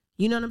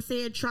 You know what I'm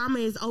saying? Trauma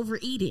is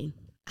overeating.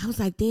 I was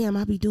like, damn,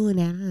 I be doing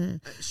that, huh?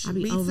 I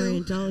be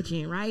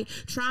overindulging, right?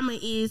 Trauma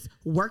is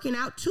working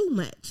out too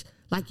much.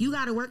 Like, you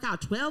got to work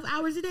out 12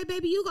 hours a day,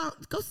 baby. You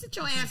go sit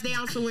your ass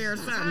down somewhere or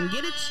something.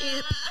 Get a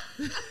chip.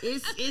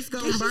 It's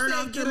going to burn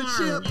off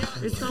tomorrow.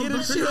 It's going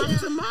to burn off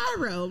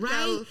tomorrow,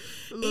 right?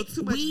 A little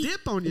too much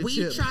dip on your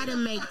chip. We try to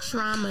make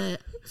trauma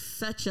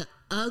such a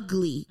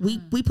ugly.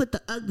 We put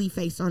the ugly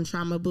face on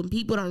trauma, but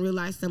people don't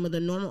realize some of the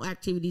normal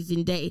activities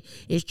in day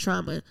is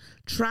trauma.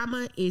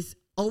 Trauma is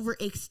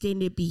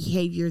overextended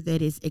behavior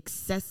that is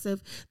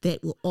excessive,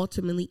 that will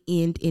ultimately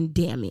end in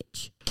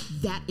damage.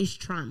 That is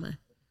trauma.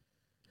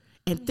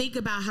 And think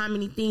about how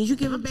many things you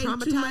give a baby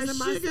too much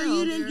sugar,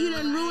 you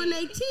done ruin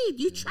their teeth.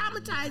 You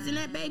traumatizing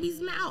that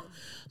baby's mouth.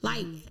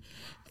 Like,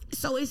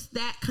 so it's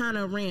that kind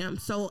of realm.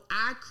 So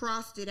I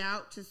crossed it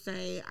out to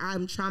say,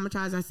 I'm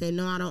traumatized. I said,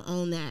 no, I don't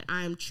own that.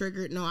 I am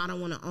triggered. No, I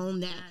don't want to own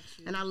that.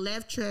 And I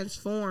left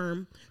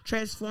transforming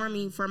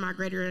for my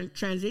greater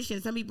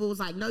transition. Some people was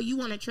like, no, you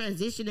want to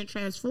transition and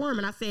transform.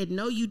 And I said,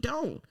 no, you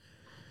don't.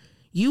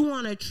 You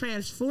want to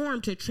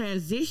transform to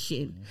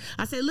transition.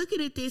 I said, look at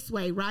it this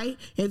way, right?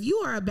 If you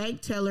are a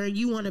bank teller and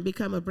you want to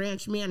become a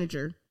branch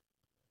manager,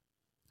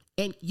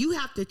 and you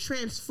have to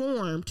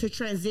transform to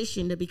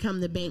transition to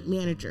become the bank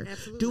manager.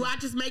 Absolutely. Do I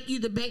just make you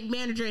the bank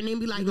manager and then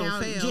be like, now,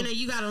 Jenna,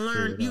 you got to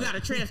learn, you got to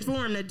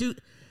transform to do.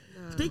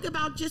 No. Think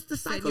about just the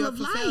cycle of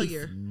life.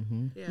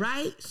 Mm-hmm. Yeah.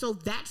 Right? So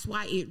that's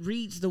why it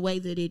reads the way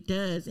that it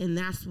does. And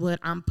that's what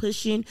I'm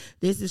pushing.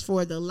 This is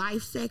for the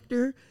life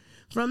sector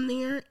from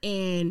there.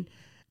 And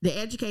the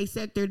educate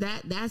sector,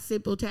 that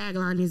simple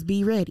tagline is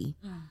be ready.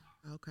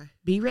 Okay.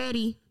 Be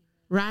ready.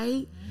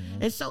 Right?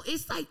 Mm-hmm. And so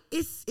it's like,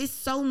 it's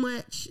so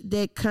much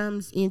that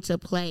comes into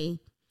play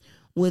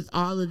with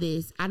all of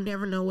this. I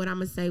never know what I'm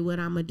going to say, what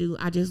I'm going to do.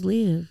 I just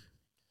live.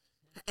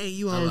 And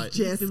you all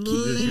just keep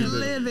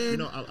living. You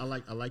know,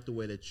 I like the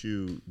way that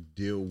you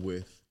deal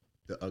with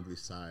the ugly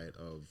side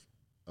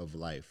of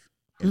life,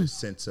 in the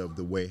sense of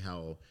the way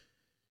how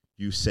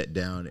you sat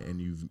down and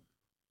you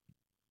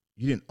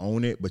didn't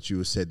own it, but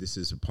you said, this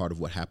is a part of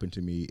what happened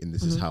to me, and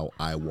this is how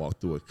I walk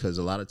through it. Because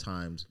a lot of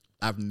times,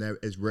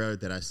 it's rare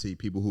that I see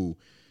people who,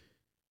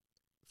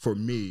 for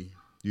me,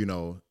 you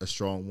know, a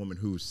strong woman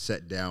who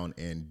sat down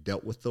and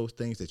dealt with those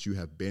things that you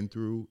have been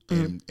through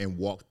and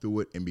walked through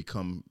it and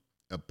become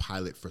a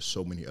pilot for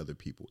so many other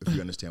people, if you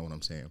understand what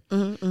I'm saying.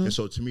 And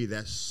so to me,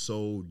 that's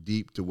so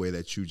deep, the way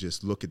that you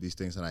just look at these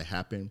things that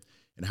happen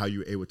and how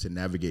you're able to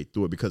navigate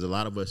through it. Because a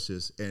lot of us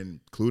just,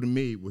 including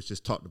me, was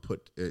just taught to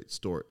put it,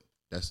 store it.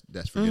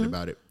 That's forget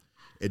about it.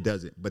 It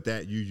doesn't. But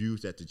that you use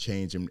that to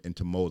change and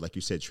to mold, like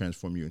you said,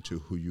 transform you into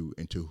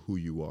who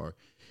you are.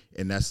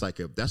 And that's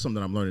that's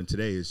something I'm learning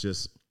today, is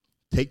just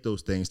take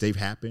those things. They've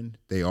happened.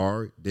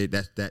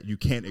 That you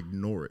can't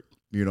ignore it.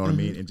 You know what I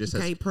mean? And just you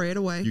can't pray it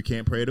away. You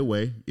can't pray it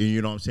away. And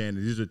you know what I'm saying?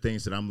 And these are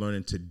things that I'm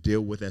learning to deal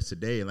with as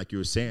today. And like you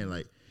were saying,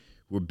 like,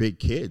 we're big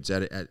kids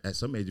at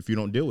some age. If you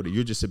don't deal with it,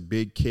 you're just a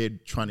big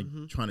kid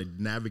trying to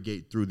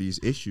navigate through these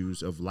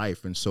issues of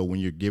life. And so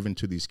when you're given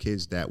to these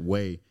kids that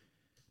way,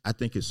 I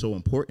think it's so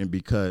important,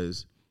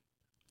 because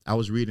I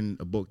was reading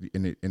a book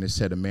and it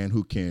said a man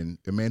who can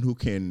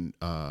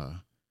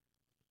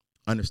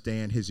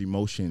understand his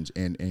emotions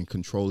and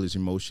control his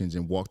emotions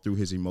and walk through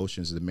his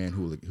emotions is a man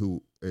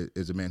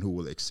who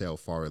will excel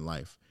far in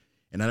life.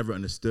 And I never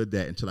understood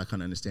that until I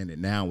kind of understand it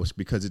now. Was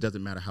because it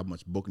doesn't matter how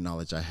much book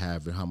knowledge I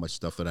have and how much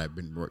stuff that I've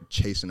been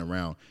chasing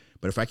around,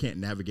 but if I can't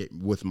navigate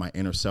with my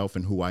inner self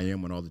and who I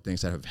am and all the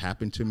things that have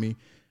happened to me,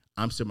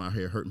 I'm still out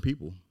here hurting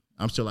people.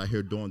 I'm still out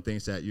here doing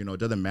things that, you know,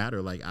 it doesn't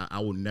matter. Like, I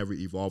will never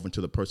evolve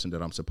into the person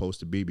that I'm supposed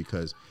to be,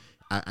 because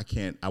I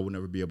will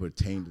never be able to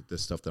attain the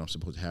stuff that I'm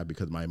supposed to have,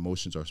 because my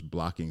emotions are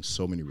blocking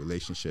so many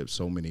relationships,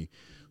 so many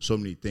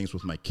things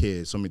with my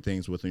kids, so many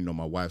things with, you know,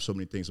 my wife, so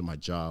many things with my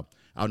job.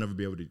 I'll never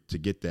be able to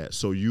get that.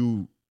 So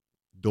you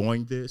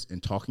doing this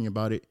and talking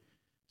about it,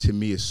 to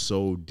me, is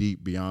so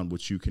deep beyond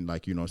what you can,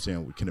 like, you know what I'm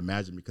saying, we can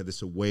imagine, because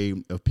it's a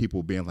way of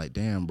people being like,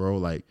 damn, bro,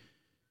 like,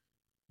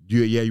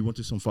 you went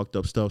through some fucked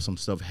up stuff, some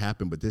stuff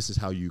happened, but this is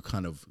how you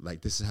kind of,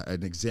 like, this is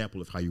an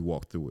example of how you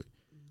walk through it.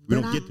 We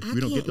But don't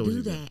get those. do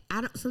either.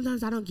 that.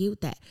 Sometimes I don't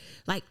get that.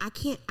 Like I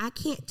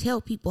can't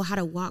tell people how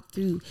to walk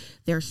through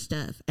their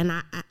stuff, and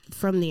I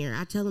from there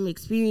I tell them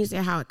experience it,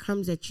 how it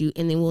comes at you,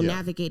 and then we'll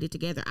navigate it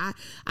together.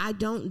 I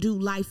don't do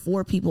life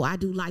for people. I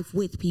do life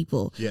with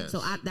people. Yes.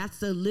 So that's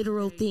the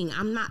literal thing.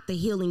 I'm not the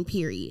healing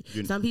period.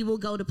 Some people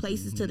go to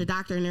places to the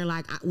doctor and they're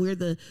like, we're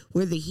the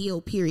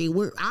heal period.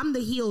 I'm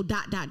the heal ...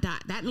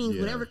 That means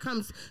whatever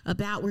comes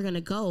about, we're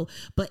gonna go.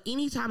 But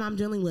anytime I'm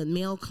dealing with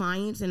male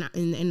clients and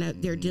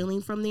they're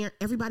dealing from there,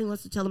 everybody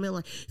wants to tell them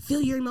like,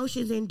 feel your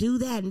emotions and do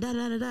that and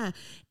da.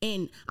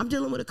 And I'm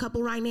dealing with a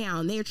couple right now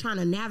and they're trying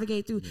to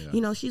navigate through.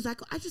 You know, she's like,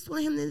 I just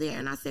want him in there,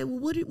 and I said, well,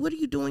 what are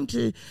you doing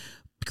to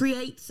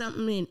create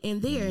something in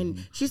there?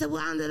 And she said,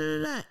 well, I'm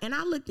da. And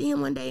I looked at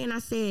him one day and I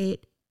said,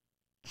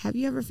 have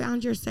you ever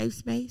found your safe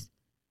space?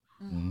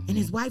 And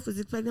his wife was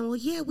expecting, well,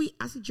 yeah,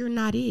 I said, you're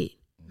not it.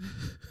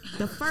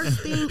 The first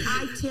thing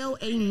I tell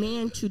a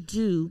man to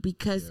do,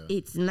 because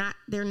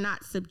they're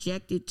not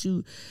subjected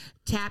to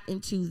tap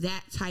into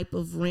that type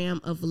of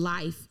realm of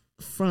life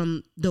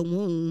from the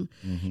womb,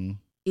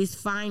 is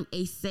find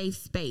a safe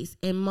space.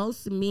 And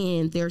most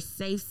men, their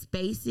safe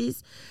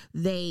spaces,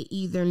 they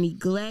either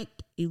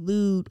neglect,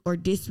 elude, or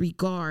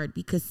disregard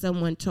because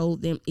someone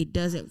told them it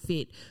doesn't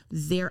fit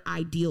their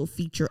ideal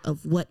feature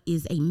of what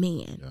is a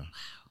man. Yeah.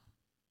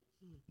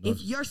 If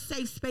your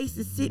safe space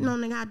is sitting on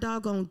that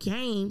doggone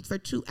game for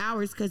 2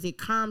 hours because it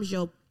calms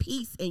your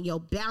peace and your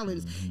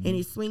balance and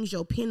it swings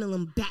your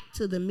pendulum back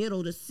to the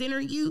middle to center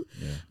you,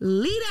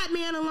 leave that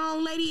man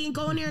alone, lady, and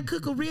go in there and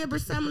cook a rib or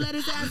something. Let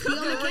his ass be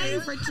on the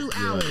game for 2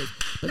 hours.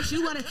 But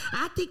you want to,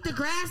 I think the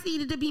grass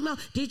needed to be mowed.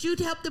 Did you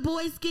help the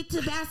boys get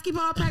to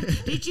basketball practice?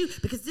 Did you?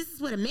 Because this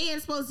is what a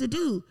man's supposed to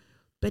do.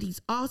 But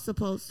he's all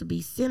supposed to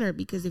be centered,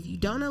 because if you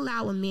don't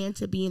allow a man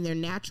to be in their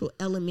natural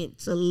element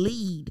to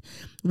lead,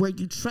 where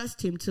you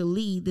trust him to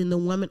lead, then the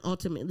woman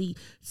ultimately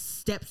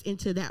steps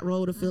into that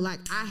role to feel like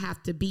I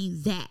have to be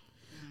that.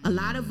 A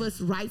lot of us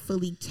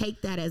rightfully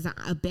take that as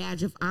a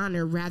badge of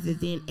honor rather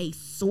than a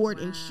sword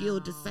and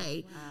shield to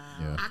say,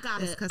 I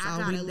gotta.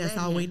 That's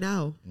all we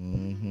know.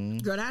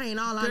 Girl, that ain't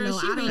all I Girl, know.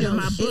 she I don't reading know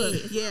my book.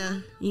 shit. Yeah.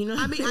 You know,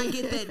 I mean, I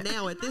get that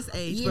now at this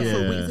age, but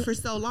Yeah. for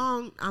so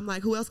long, I'm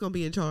like, who else gonna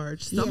be in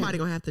charge? Somebody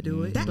gonna have to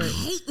do it. I But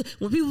hate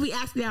when people be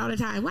asking me all the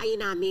time, why you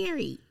not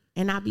married?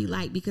 And I'll be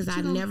like, because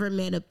I've never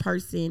met a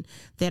person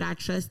that I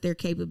trust their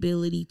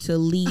capability to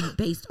lead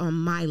based on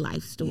my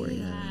life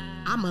story.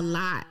 I'm a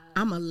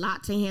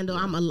lot to handle.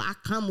 I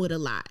come with a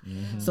lot.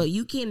 So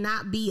you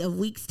cannot be of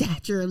weak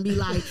stature and be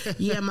like,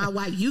 yeah, my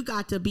wife, you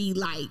got to be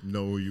like,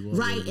 No, you won't.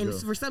 right. And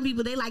for some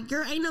people, they like,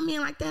 girl, ain't no man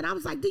like that. I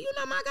was like, do you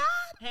know my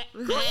God?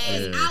 Who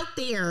is out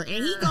there?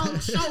 And he gonna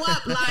show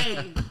up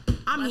like,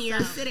 I'm here,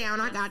 sit down,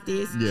 I got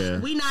this. Yeah.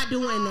 We not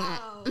doing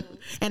that.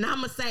 And I'm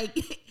gonna say,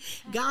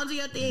 go on to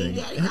your thing,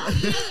 daddy. Go on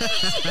to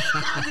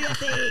your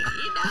thing.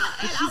 You know,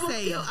 and she I'm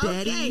say, feel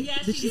daddy? okay. Yeah,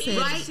 Did she say-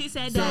 Right? She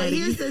said, So daddy.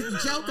 here's the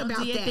joke about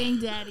Do your that. thing,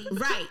 daddy.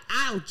 Right.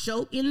 I'll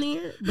joke in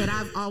there, but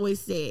I've always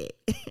said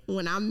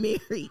when I'm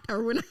married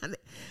or when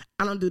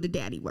I don't do the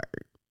daddy word.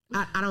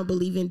 I don't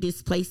believe in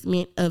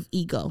displacement of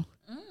ego.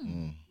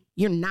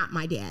 You're not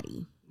my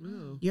daddy.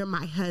 You're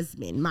my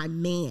husband, my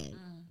man.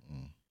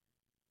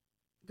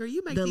 girl,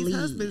 you make The these lead.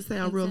 husbands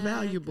sound real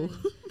valuable.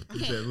 He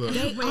said, look,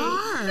 They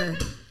are.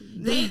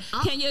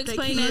 Can you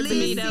explain that to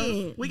me, though?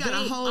 Listen, We got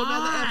a they whole other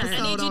are. episode.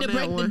 I need you on to that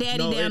break one. the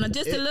daddy No, down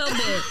just a little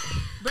bit.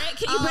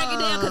 Can you break it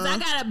down? Because I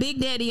got a big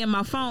daddy in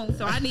my phone,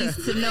 so I need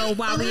to know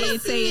why we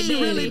ain't saying You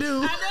daddy. really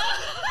do.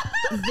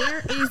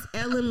 There is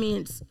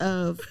elements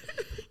of,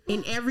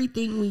 in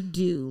everything we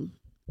do,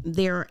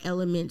 there are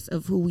elements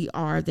of who we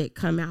are that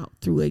come out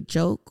through a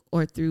joke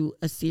or through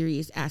a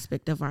serious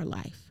aspect of our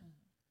life.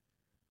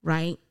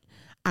 Right?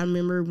 I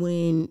remember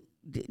when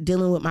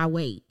dealing with my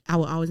weight, I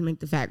would always make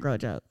the fat girl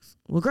jokes.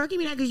 Well, girl, give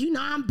me that because you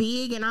know I'm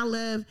big and I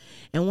love.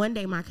 And one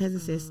day my cousin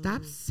said,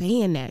 stop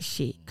saying that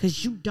shit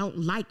because you don't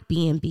like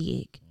being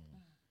big.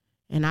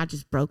 And I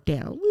just broke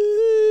down.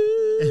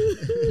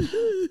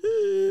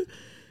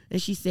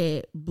 And she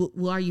said,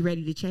 well, are you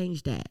ready to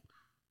change that?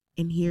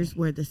 And here's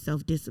where the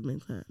self-discipline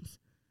comes.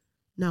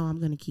 No, I'm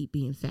going to keep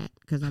being fat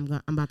because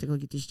I'm about to go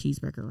get this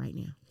cheeseburger right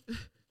now.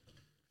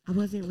 I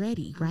wasn't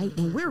ready, right?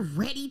 When we're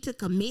ready to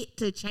commit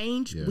to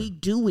change, we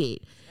do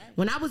it.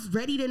 When I was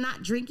ready to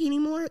not drink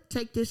anymore,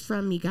 take this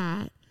from me,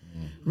 God.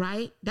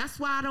 Right? That's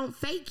why I don't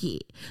fake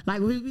it.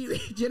 Like,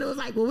 Jenna was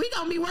like, well, we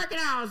going to be working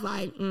out. I was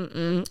like,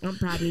 I'm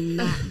probably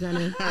not going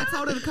to. I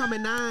told her to come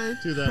at 9.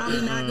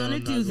 Probably not going to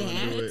I'm do not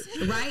gonna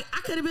do that. Right?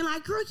 I could have been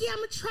like, girl, yeah, I'm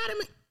going to try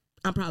to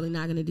I'm probably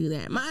not going to do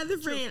that. My other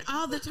friend,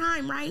 all the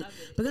time, right?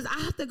 Because I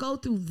have to go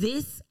through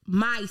this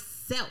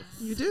myself.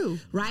 You do.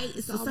 Right?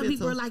 So all some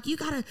people mental. are like, you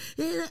got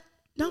to,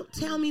 don't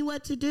tell me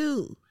what to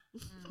do.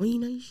 Well, you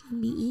know, you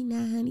shouldn't be eating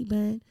that honey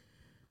bun.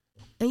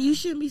 And you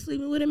shouldn't be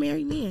sleeping with a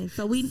married man.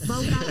 So we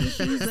both got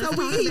issues. So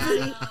we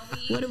even.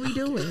 What are we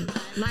doing?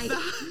 Like,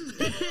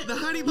 The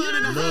honey bun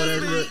and the No,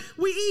 that's husband.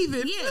 We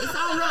even. yeah, it's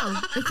all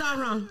wrong. It's all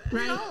wrong,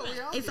 right?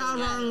 It's all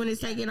wrong when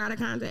it's taken out of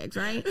context,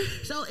 right?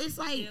 So it's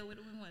like,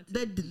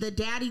 the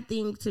daddy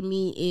thing to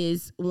me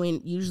is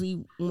when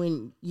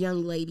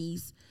young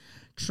ladies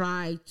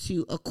try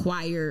to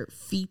acquire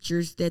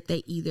features that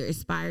they either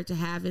aspire to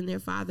have in their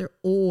father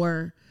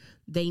or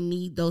they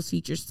need those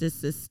features to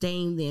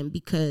sustain them,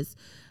 because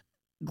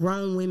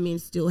grown women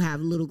still have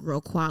little girl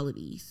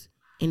qualities.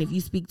 And if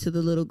you speak to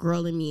the little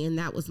girl in me, and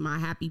that was my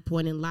happy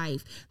point in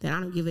life, then I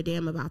don't give a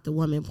damn about the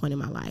woman point in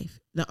my life.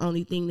 The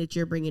only thing that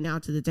you're bringing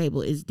out to the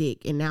table is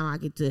dick. And now I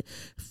get to,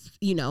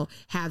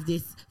 have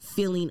this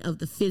feeling of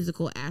the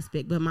physical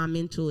aspect, but my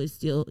mental is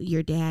still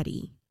your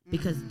daddy.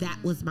 Because that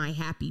was my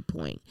happy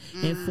point.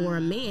 And for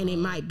a man, it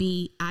might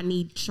be, I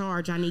need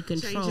charge, I need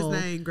control. Change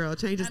his name, girl.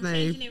 Change his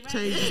name.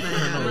 Change his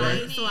name.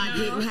 Right? So I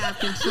didn't have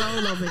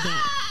control over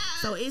that.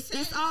 So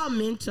it's all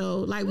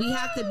mental. Like, we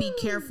have to be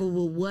careful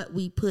with what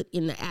we put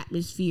in the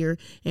atmosphere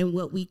and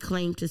what we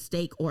claim to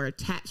stake or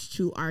attach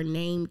to our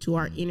name, to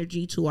our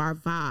energy, to our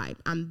vibe.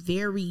 I'm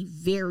very,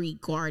 very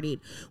guarded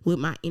with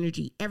my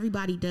energy.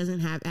 Everybody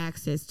doesn't have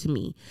access to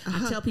me.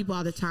 I tell people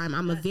all the time,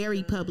 I'm a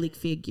very public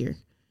figure,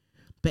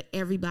 but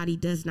everybody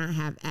does not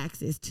have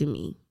access to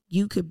me.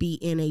 You could be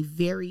in a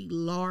very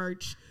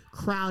large,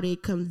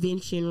 crowded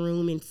convention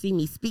room and see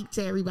me speak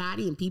to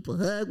everybody and people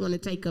hug, want to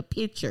take a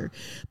picture.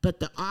 But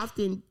the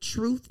often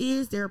truth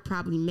is there are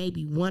probably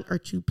maybe one or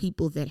two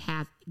people that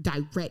have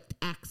direct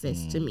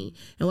access to me.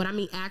 And what I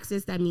mean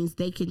access, that means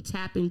they can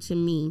tap into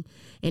me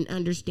and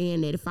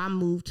understand that if I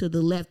move to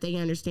the left, they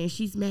understand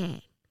she's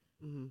mad.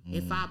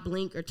 If I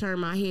blink or turn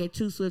my head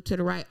too swift to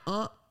the right,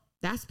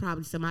 that's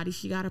probably somebody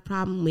she got a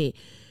problem with.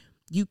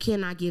 You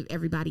cannot give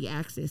everybody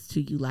access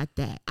to you like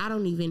that. I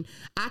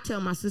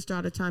tell my sister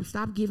all the time,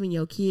 stop giving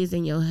your kids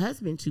and your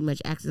husband too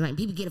much access. Like,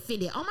 people get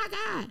offended. Oh my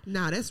God.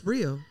 Nah, that's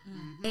real.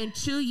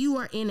 Until you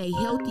are in a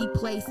healthy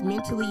place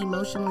mentally,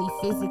 emotionally,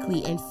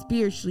 physically, and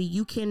spiritually,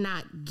 you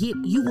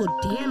will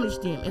damage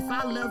them. If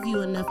I love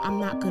you enough, I'm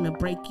not going to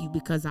break you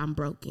because I'm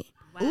broken.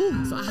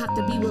 Ooh. So I have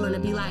to be willing to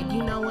be like,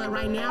 you know what,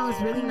 right now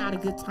is really not a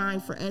good time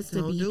for us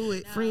to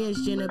be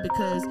friends, Jenna,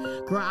 because,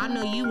 girl, I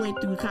know you went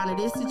through kind of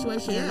this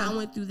situation and I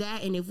went through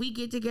that, and if we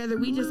get together,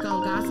 we just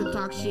gonna gossip,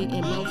 talk shit,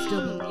 and both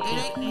still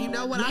be you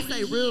know what I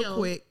say real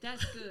quick?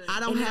 That's good. I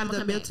don't have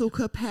the mental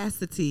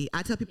capacity.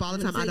 I tell people all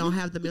the time, I don't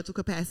have the mental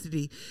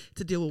capacity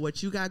to deal with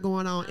what you got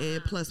going on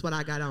and plus what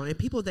I got on. And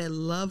people that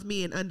love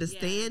me and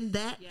understand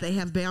that, they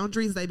have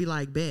boundaries, they be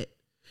like, bet.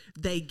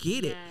 They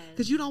get it,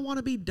 because you don't want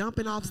to be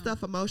dumping off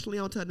stuff emotionally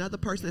onto another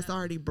person that's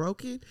already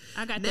broken.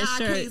 I got that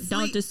shirt.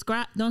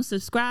 Don't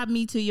subscribe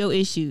me to your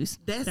issues.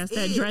 That's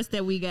the address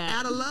that we got.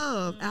 Out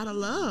of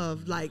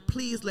love. Like,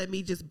 please let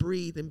me just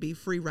breathe and be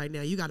free right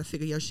now. You got to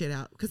figure your shit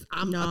out, because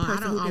I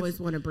don't always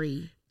want to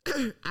breathe.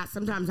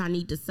 Sometimes I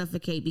need to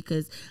suffocate,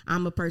 because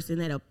I'm a person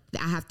that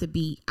I have to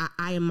be.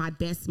 I am my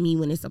best me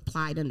when it's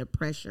applied under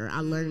pressure. I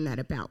learned that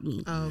about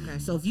me. Oh, okay.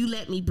 So if you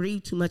let me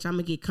breathe too much, I'm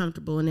gonna get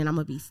comfortable and then I'm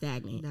gonna be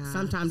stagnant.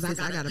 Sometimes I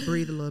gotta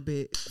breathe a little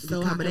bit,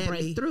 so I can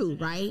break through.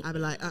 Right? I be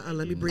like,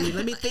 let me breathe.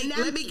 Let me think.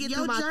 Let me get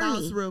through my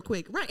thoughts real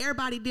quick. Right?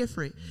 Everybody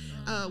different.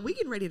 We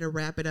getting ready to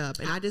wrap it up,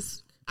 and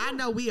I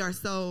know we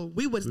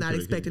was not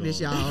expecting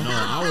this, y'all. No,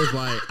 I was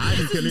like, I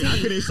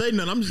couldn't say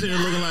nothing. I'm just sitting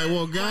there looking like,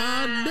 well,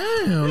 god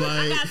damn. Like,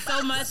 I got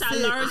so much. I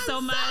learned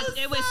so much.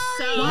 It was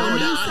so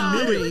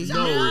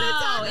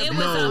it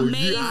was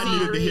amazing. I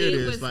needed to hear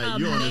this. Like,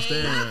 you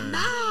understand.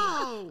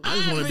 No. I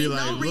just want to be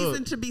like, no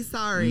reason to be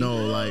sorry. No,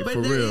 like, but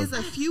for there real. is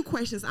a few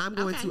questions I'm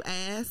going to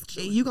ask,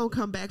 and you gonna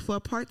come back for a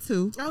part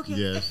 2. Okay.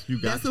 Yes,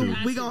 you got to.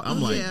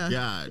 I'm like,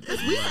 God.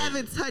 We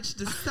haven't touched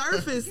the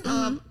surface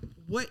of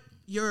what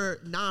your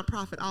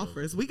nonprofit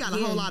offers. We got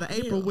a whole lot of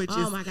April, which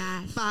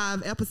is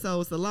 5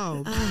 episodes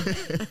alone.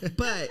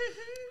 But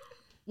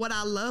what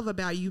I love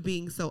about you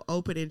being so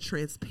open and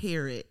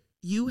transparent,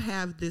 you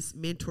have this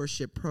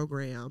mentorship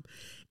program,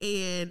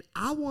 and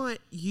I want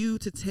you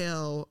to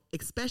tell,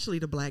 especially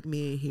the Black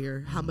men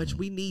here, how much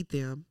we need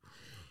them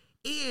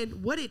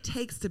and what it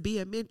takes to be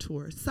a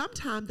mentor.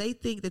 Sometimes they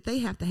think that they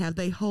have to have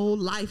their whole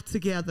life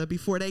together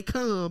before they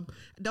come.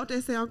 Don't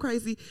that sound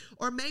crazy?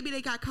 Or maybe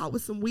they got caught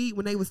with some weed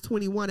when they was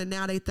 21 and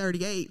now they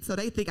 38, so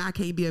they think I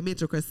can't be a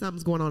mentor because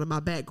something's going on in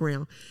my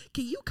background.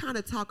 Can you kind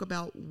of talk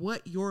about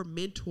what your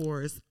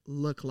mentors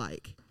look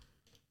like?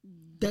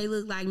 They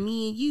look like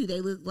me and you. They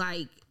look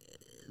like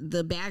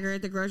the bagger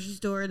at the grocery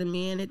store, the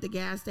man at the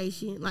gas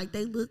station. Like,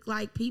 they look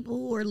like people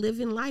who are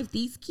living life.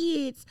 These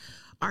kids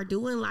are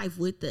doing life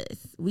with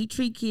us. We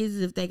treat kids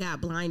as if they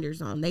got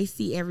blinders on. They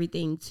see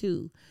everything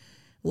too.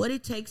 What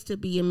it takes to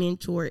be a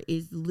mentor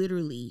is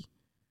literally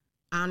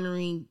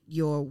honoring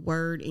your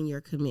word and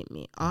your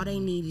commitment. All they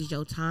need is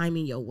your time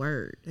and your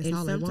word. That's and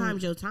all they sometimes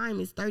want. your time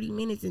is 30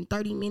 minutes, and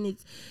 30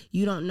 minutes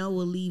you don't know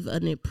will leave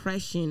an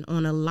impression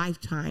on a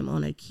lifetime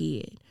on a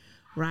kid,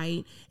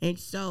 right? And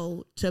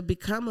so to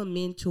become a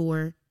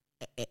mentor,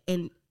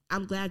 and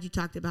I'm glad you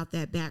talked about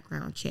that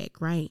background check,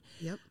 right?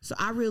 Yep. So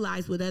I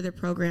realize with other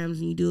programs,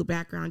 when you do a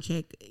background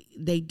check,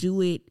 they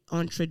do it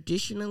on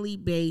traditionally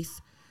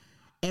based,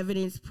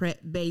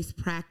 evidence-based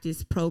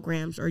practice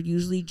programs are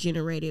usually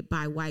generated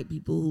by white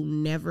people who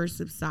never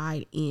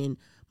subside in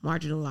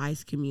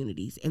marginalized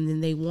communities. And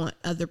then they want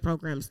other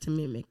programs to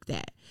mimic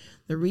that.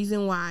 The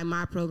reason why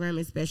my program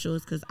is special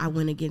is because I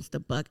went against the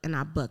buck and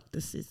I bucked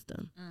the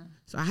system.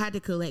 So I had to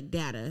collect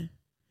data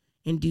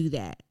and do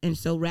that. And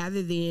so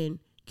rather than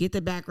get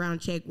the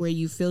background check where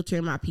you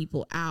filter my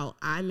people out,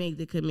 I make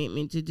the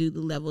commitment to do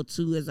the level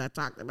 2, as I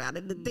talked about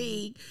in the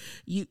thing.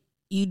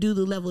 You do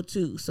the level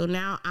 2. So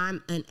now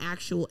I'm an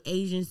actual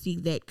agency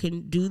that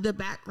can do the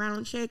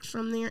background checks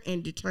from there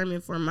and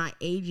determine for my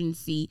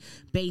agency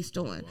based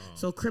on. Wow.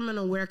 So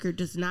criminal record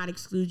does not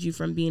exclude you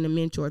from being a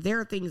mentor. There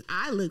are things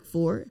I look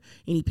for,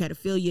 any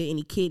pedophilia,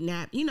 any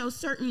kidnap,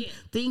 certain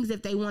things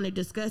if they want to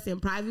discuss in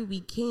private,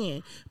 we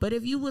can. But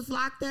if you was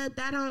locked up,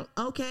 that don't,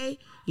 okay.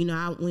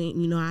 I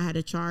went, I had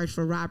a charge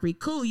for robbery.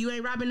 Cool, you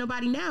ain't robbing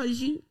nobody now,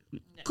 is you?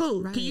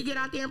 Cool. Right. Can you get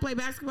out there and play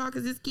basketball?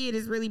 Because this kid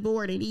is really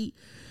bored and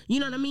you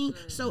know what I mean?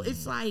 So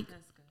it's like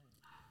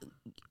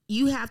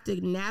you have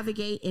to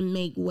navigate and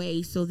make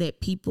ways so that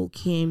people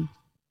can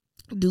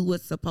do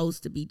what's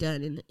supposed to be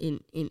done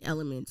in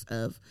elements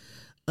of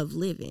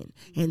living.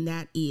 And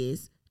that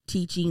is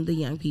teaching the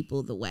young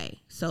people the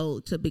way.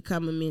 So to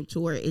become a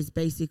mentor is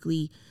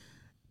basically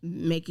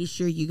making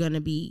sure you're going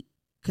to be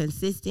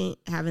consistent,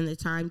 having the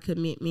time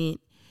commitment,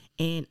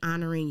 and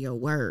honoring your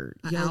word.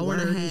 An hour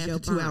and a half to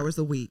 2 hours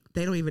a week.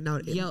 They don't even know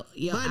it. Your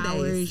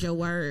hour is your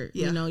word.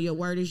 Yeah. Your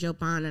word is your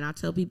bond. And I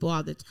tell people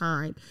all the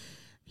time,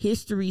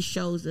 history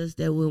shows us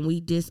that when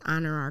we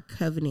dishonor our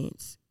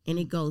covenants, and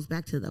it goes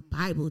back to the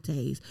Bible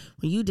days,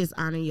 when you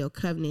dishonor your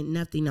covenant,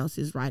 nothing else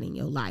is right in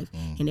your life.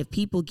 And if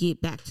people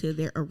get back to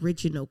their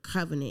original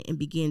covenant and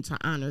begin to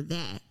honor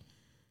that,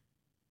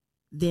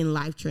 then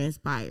life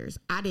transpires.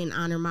 I didn't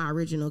honor my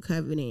original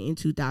covenant in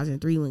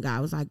 2003 when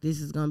God was like, this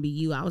is going to be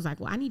you. I was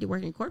like, well, I need to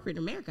work in corporate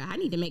America. I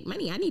need to make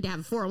money. I need to have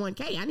a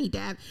 401k. I need to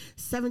have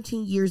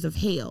 17 years of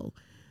hell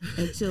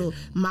until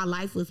my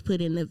life was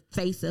put in the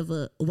face of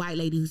a white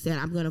lady who said,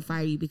 I'm going to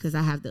fire you because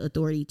I have the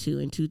authority to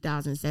in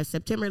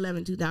September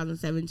 11,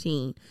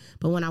 2017.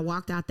 But when I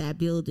walked out that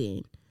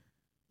building,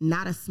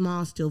 not a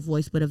small, still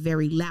voice, but a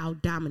very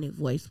loud, dominant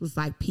voice was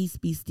like, peace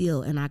be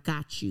still, and I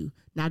got you.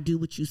 Now do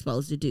what you're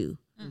supposed to do.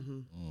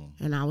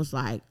 And I was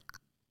like,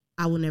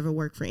 I will never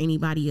work for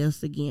anybody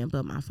else again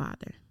but my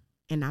Father.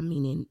 And I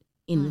mean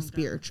in the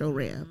spiritual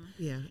realm.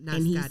 Yeah.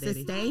 And he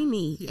sustained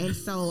me. Yeah. And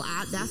so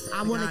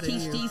I want to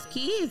teach these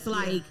kids,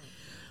 like,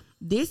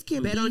 this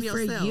can bet be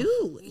for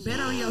you. Bet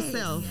on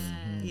yourself.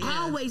 Yeah.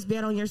 Always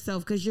bet on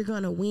yourself, because you're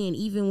going to win.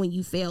 Even when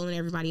you fail and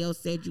everybody else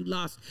said you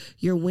lost,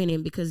 you're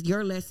winning, because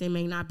your lesson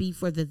may not be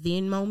for the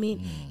then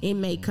moment. It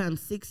may come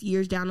 6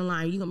 years down the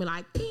line. You're going to be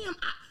like, damn,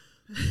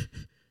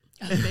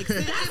 it makes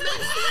sense. That's what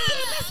happened.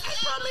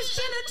 Miss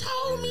Jenna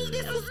told me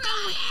this was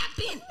gonna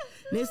happen.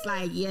 And it's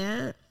like,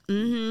 yeah.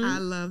 Mm-hmm. I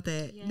love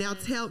that.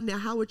 Yes. Now,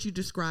 how would you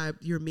describe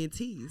your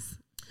mentees?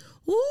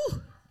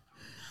 Ooh,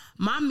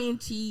 my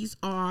mentees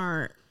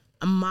are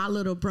my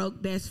little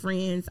broke best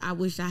friends I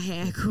wish I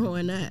had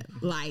growing up.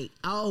 Like,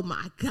 oh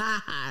my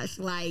gosh.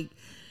 Like,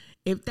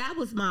 if that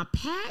was my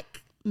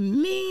pack,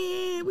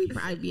 man, we'd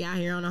probably be out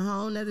here on a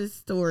whole nother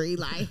story.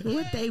 Like,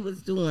 what they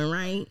was doing,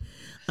 right?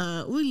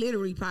 We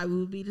literally probably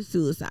would be the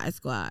Suicide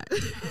Squad.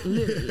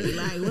 Literally.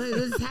 Like, what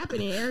is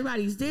happening?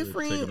 Everybody's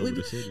different.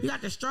 You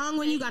got the strong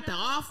one, you got the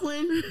off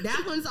one.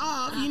 That one's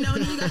off, you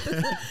got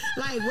the,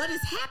 like, what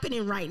is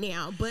happening right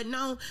now? But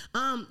no,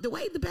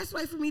 the best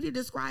way for me to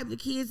describe the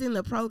kids in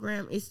the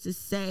program is to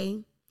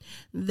say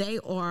they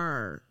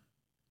are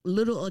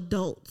little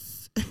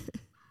adults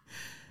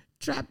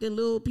trapped in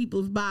little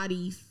people's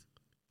bodies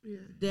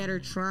that are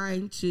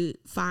trying to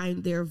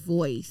find their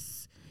voice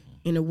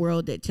in a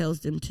world that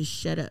tells them to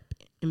shut up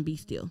and be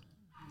still.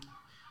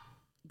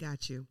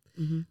 Got you.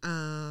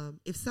 Mm-hmm.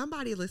 If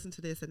somebody listens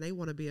to this and they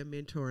want to be a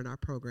mentor in our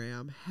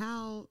program,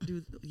 how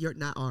do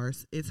not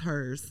ours? It's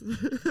hers.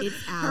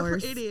 It's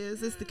ours. It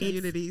is. It's the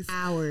community's. It's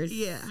ours.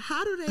 Yeah.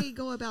 How do they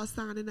go about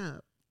signing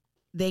up?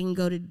 They can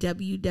go to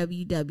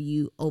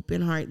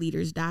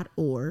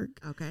www.openheartleaders.org.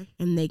 Okay.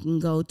 And they can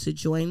go to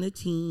join the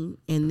team,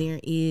 and there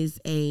is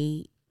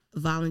a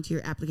volunteer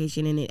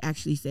application, and it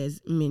actually says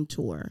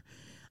mentor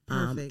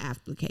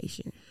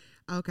application.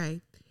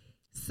 Okay.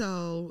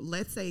 So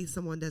let's say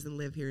someone doesn't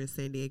live here in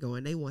San Diego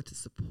and they want to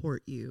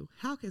support you.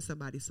 How can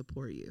somebody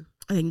support you?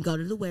 They can go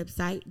to the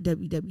website,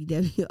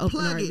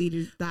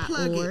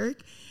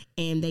 www.openheartleaders.org,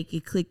 and they can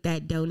click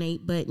that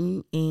donate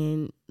button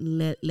and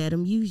let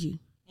them use you.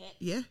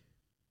 Yeah.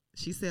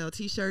 She sells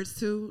T-shirts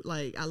too.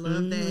 Like, I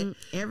love that.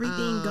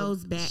 Everything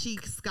goes back. She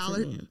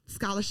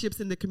scholarships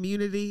in the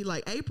community.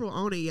 Like, April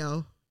on it,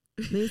 yo.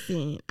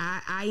 Listen,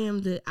 I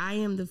am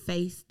the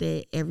face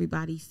that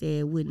everybody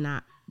said would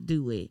not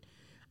do it.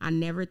 I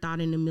never thought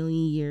in a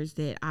million years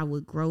that I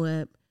would grow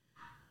up,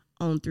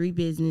 own 3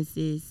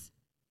 businesses,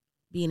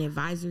 be an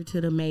advisor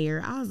to the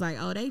mayor. I was like,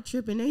 oh, they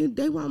tripping.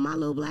 They want my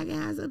little black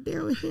ass up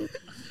there with him.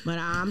 But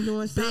I'm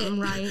doing something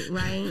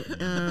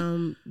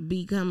right.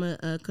 Become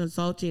a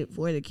consultant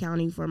for the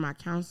county for my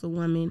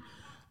councilwoman.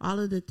 All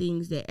of the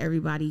things that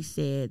everybody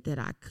said that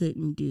I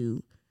couldn't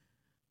do,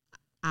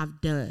 I've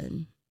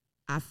done.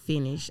 I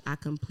finished, I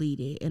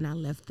completed, and I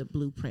left the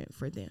blueprint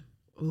for them.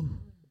 Ooh.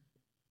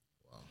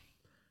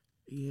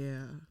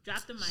 Yeah.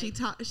 Drop the mic.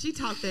 She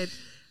talked that.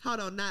 Hold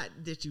on, not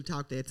that you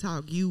talk that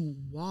talk. You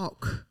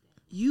walk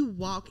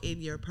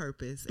in your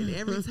purpose, and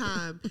every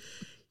time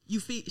she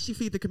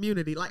feed the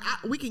community. Like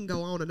we can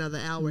go on another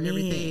hour. Man.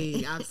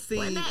 Everything I've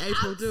seen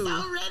April do.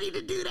 I'm so ready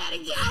to do that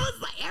again. I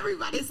was like,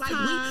 everybody's It's like,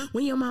 time.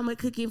 when your mama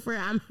cooking for?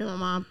 I'm my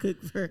mom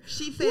cooked for.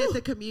 She fed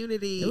the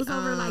community. It was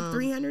over like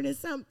 300 and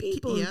some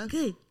people. Yeah.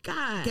 Good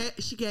God.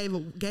 She gave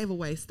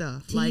away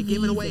stuff, TVs like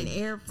giving away and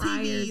air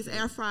fryers. TVs,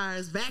 air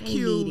fryers, They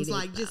vacuums, needed it,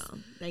 like just though.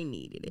 They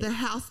needed it. the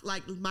house.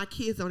 Like my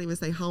kids don't even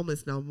say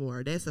homeless no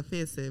more. That's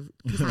offensive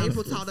because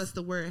April taught us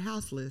the word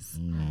houseless.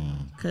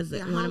 Because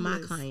Yeah, one of my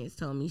homeless. clients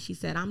told me, she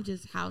said, I'm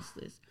just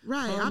houseless.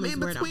 Right, Home I'm is in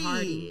where the heart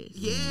between. is.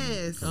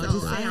 Yes, So so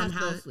just I say have I'm to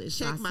houseless.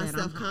 So I check said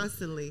myself I'm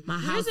constantly. My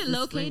Where house is it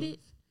located?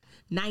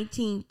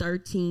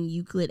 1913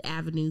 Euclid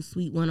Avenue,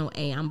 Suite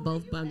 108. I'm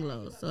both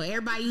bungalows. So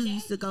everybody who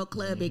used to go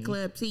club at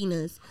Club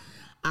Tina's,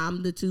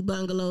 I'm the 2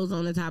 bungalows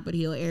on the top of the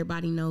hill.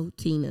 Everybody know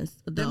Tina's.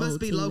 They must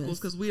be locals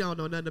because we don't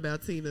know nothing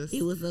about Tina's.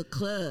 It was a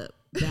club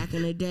back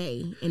in the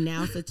day, and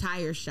now it's a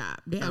tire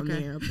shop down Okay.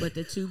 there. But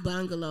the 2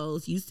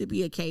 bungalows used to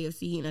be a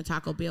KFC and a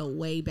Taco Bell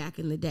way back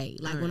in the day.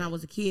 Like when I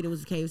was a kid, it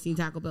was a KFC and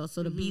Taco Bell.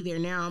 So to be there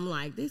now, I'm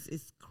like, this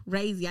is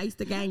crazy. I used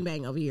to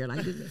gangbang over here.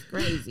 Like, this is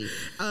crazy.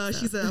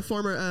 She's a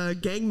former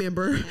gang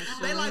member.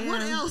 They like,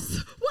 what am.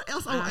 else? What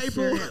else on I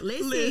April? sure am.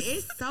 Listen, list?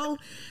 it's so.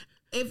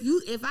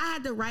 If I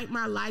had to write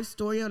my life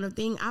story on a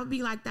thing, I would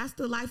be like, that's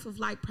the life of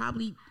like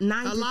probably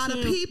 9 A to lot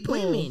of 10 people.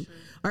 women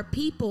or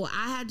people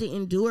I had to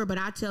endure. But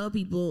I tell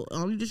people,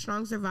 only the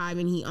strong survive,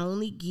 and he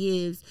only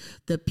gives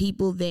the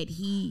people that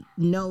he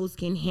knows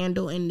can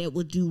handle and that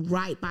will do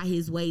right by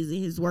his ways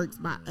and his works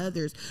by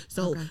others.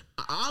 So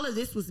all of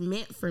this was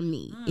meant for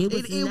me. It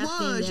was It nothing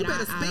was. You that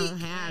better I don't speak.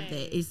 have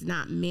that. It's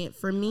not meant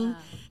for me,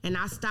 and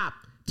I stopped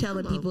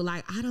telling people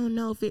like, I don't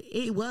know if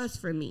it was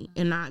for me,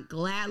 and I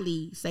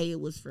gladly say it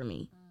was for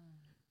me.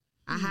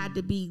 I had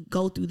to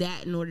go through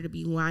that in order to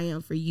be who I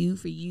am for you,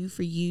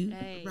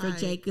 Hey. for Right.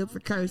 Jacob, for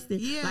Kirsten.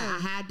 Yeah. Like, I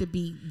had to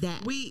be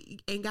that.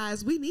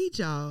 Guys, we need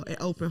y'all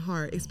at Open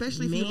Heart,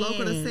 especially if you're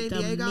local to San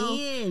the Diego.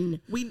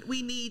 men.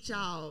 We need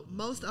y'all.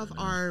 Most of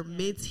our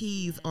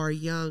mentees are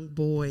young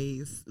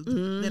boys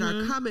that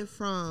are coming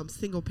from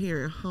single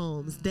parent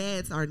homes.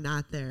 Dads are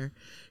not there.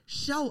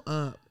 Show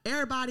up.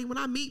 Everybody, when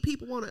I meet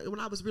people, when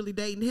I was really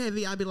dating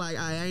heavy, I'd be like,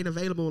 I ain't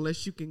available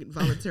unless you can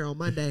volunteer on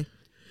Monday.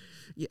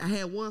 Yeah, I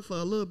had one for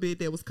a little bit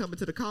that was coming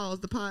to the calls,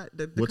 the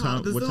What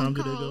time? the What Zoom time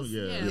did they go? calls.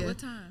 Yeah. Yeah, what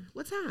time?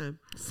 What time?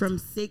 From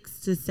 6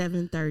 to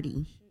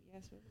 7:30.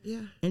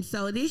 Yeah. And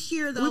so this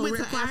year, though, We went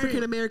to required-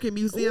 African American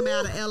Museum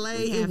out of LA.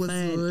 We It had was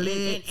fun.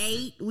 lit. And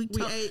ate. We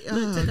We ate. took up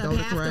Golden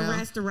half the Corral.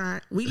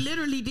 restaurant. We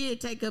literally did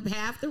take up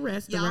half the Y'all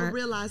restaurant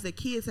realize that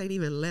kids ain't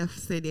even left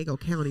San Diego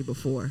County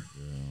before.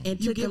 and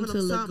you took them giving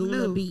to them something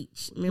Laguna new.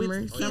 Beach.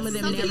 Remember, some of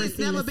them never kids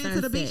seen never the been to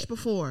the sunset. beach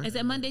before. Is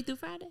that Monday through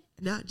Friday?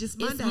 Not just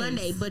It's Mondays.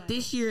 Monday, but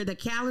this year the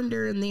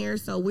calendar in there,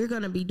 so we're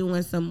gonna be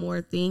doing some more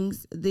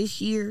things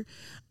this year,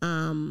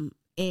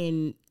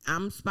 and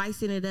I'm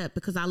spicing it up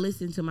because I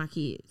listen to my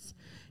kids,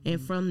 and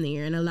from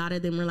there, and a lot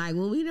of them were like,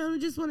 "Well, we don't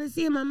just want to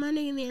see them on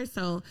Monday in there,"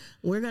 so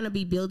we're gonna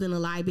be building a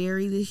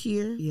library this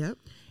year. Yep.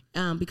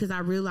 Because I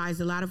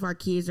realized a lot of our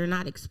kids are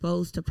not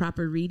exposed to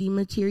proper reading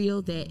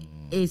material that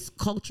is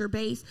culture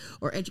based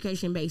or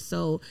education based.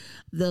 So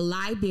the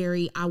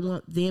library, I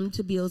want them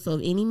to build. So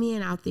if any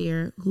men out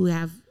there who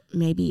have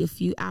maybe a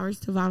few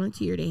hours to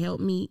volunteer to help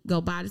me go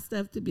buy the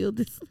stuff to build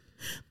this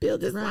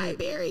Right.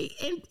 library,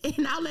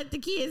 and I'll let the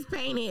kids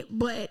paint it.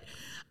 But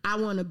I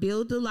want to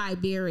build the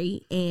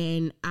library,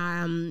 and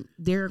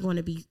there are going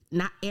to be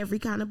not every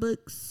kind of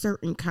book,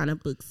 certain kind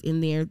of books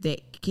in there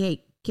that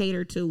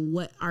cater to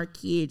what our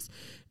kids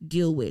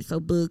deal with. So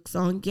books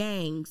on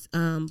gangs,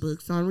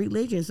 books on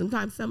religion.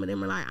 Sometimes some of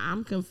them are like,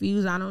 I'm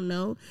confused. I don't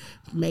know.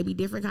 Maybe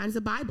different kinds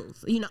of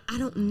Bibles. I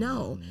don't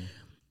know.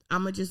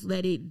 I'm going to just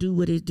let it do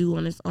what it do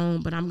on its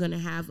own. But I'm going to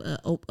have a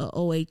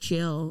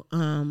OHL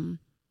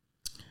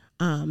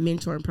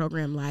mentoring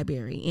program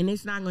library. And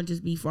it's not going to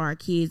just be for our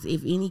kids.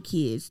 If any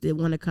kids that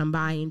want to come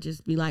by and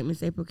just be like,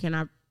 Miss April, can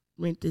I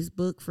rent this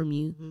book from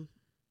you?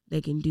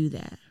 They can do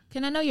that.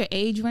 Can I know your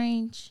age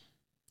range?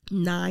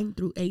 9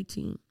 through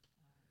 18.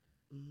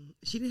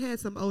 She done had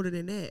some older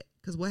than that.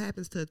 Because what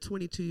happens to a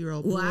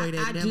 22-year-old boy Well, I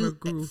that never do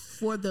grew?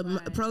 for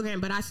the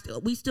program, but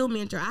we still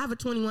mentor. I have a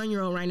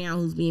 21-year-old right now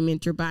who's being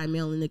mentored by a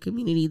male in the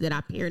community that I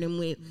paired him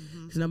with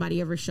because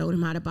nobody ever showed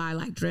him how to buy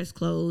like dress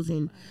clothes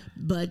and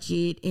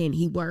budget, and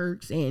he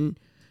works and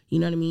you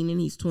know what I mean,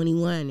 and he's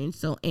 21,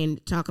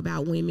 and talk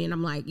about women.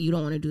 I'm like, you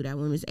don't want to do that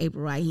with Miss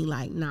April, right? He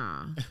like,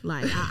 nah,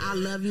 like I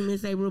love you,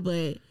 Miss April,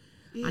 but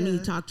I need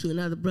to talk to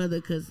another brother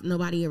because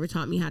nobody ever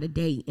taught me how to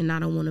date, and I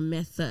don't want to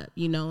mess up,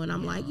 And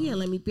I'm like, yeah,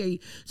 let me pair you.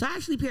 So I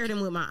actually paired him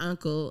with my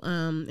uncle,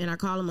 and I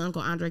call him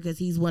Uncle Andre because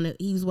he was one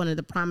of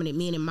the prominent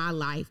men in my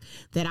life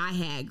that I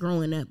had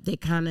growing up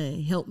that kind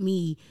of helped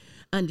me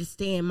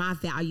understand my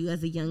value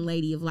as a young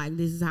lady of like,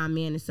 this is how a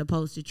man is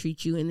supposed to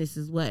treat you and this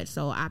is what.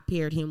 So I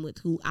paired him with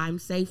who I'm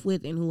safe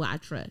with and who I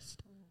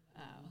trust.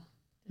 Wow.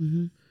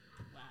 Mm-hmm.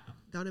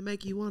 Don't it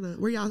make you wanna?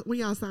 Where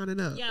y'all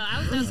signing up? Yo, I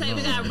was gonna say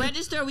we got to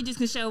register. Or we just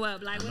can show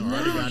up. Like, You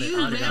gotta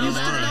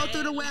go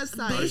through the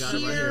website. This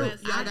year,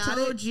 I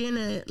told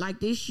Jenna, like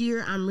this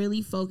year, I'm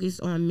really focused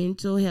on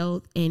mental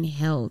health and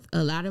health.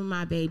 A lot of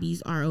my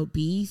babies are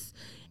obese,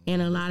 and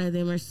a lot of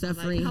them are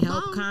suffering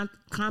health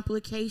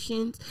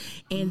complications,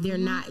 and they're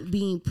not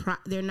being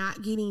they're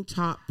not getting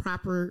taught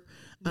proper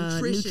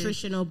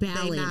nutritional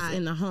balance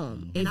in the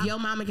home. If your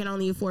mama can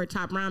only afford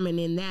top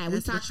ramen in that,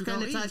 we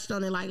kind of touched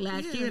on it like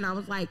last year, and I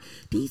was like,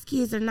 these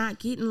kids are not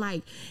getting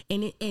like,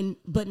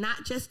 but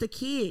not just the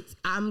kids.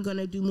 I'm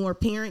gonna do more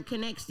parent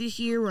connects this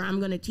year, where I'm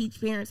gonna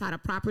teach parents how to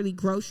properly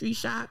grocery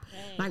shop.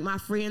 Like my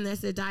friend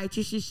that's a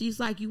dietitian, she's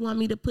like, you want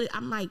me to put?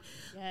 I'm like,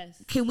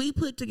 yes. Can we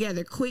put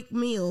together quick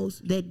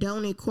meals that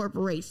don't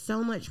incorporate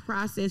so much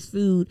processed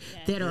food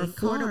that are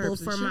affordable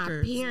for my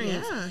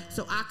parents?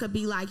 So I could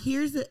be like,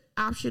 here's the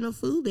optional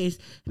food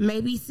list.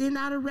 Maybe send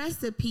out a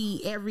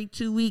recipe every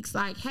 2 weeks.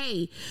 Like,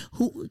 hey,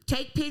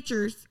 take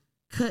pictures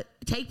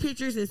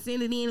and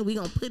send it in, and we're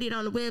gonna put it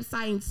on the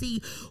website and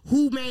see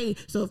who made.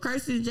 So if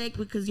Kirsten and Jake,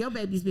 because your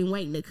baby's been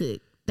waiting to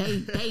cook, they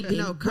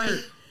been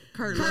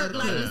Kurt,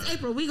 like Miss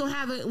April, we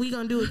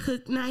gonna do a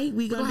cook night.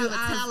 We gonna do a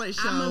talent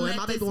show, and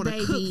my baby want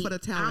to cook for the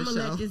talent show. I'm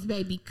gonna let this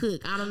baby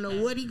cook. I don't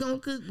know what he gonna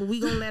cook, but we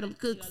gonna let him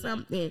cook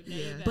something.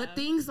 But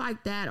things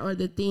like that are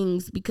the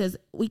things, because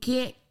we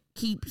can't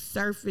keep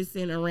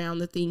surfacing around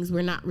the things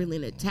we're not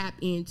willing to tap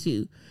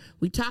into.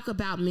 We talk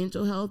about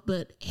mental health,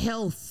 but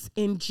health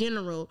in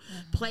general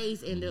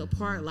plays into a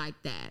part like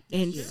that.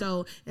 And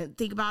so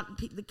think about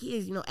the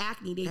kids,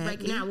 acne, they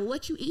breaking out. Well,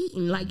 what you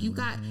eating? Like you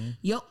got,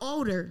 you're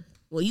older.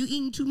 Well, you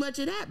eating too much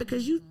of that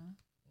because you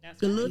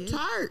a little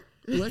tart.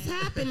 What's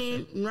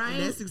happening, right?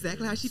 And that's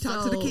exactly how she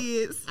talks to the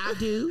kids. I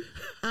do.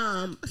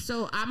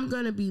 So I'm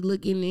going to be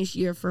looking this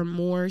year for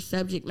more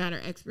subject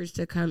matter experts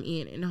to come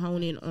in and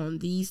hone in on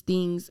these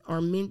things,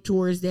 or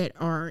mentors that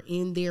are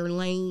in their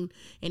lane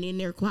and in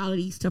their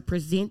qualities to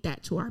present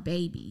that to our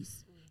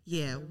babies.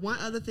 Yeah. One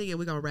other thing, and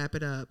we're going to wrap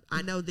it up.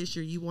 I know this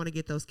year you want to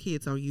get those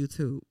kids on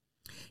YouTube.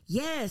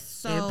 Yes,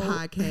 so and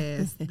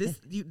podcast.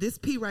 This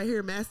P right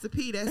here, Master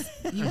P.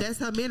 That's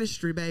her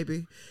ministry,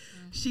 baby.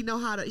 She know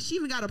how to. She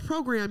even got a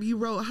program you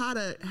wrote how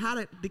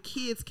to the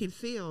kids can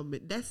film.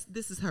 This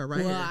is her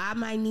right here. Well, I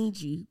might need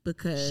you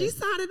because she's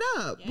signing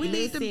up. We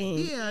need them.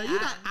 Yeah, you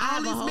got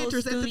all these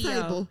mentors at the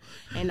table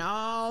and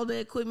all the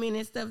equipment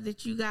and stuff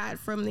that you got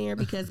from there.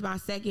 Because my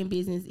second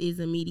business is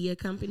a media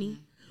company.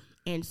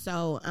 And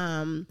so,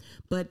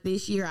 but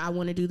this year I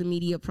want to do the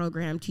media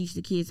program, teach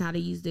the kids how to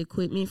use the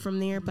equipment from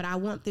there. But I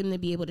want them to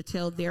be able to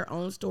tell their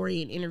own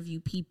story and interview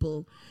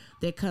people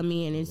that come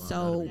in. And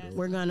so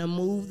we're going to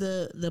move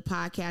the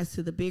podcast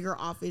to the bigger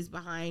office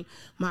behind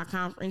my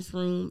conference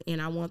room.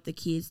 And I want the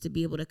kids to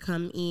be able to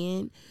come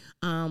in.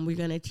 We're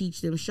going to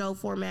teach them show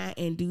format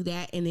and do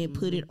that, and then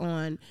put it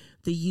on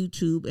the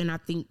YouTube. And I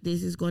think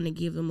this is going to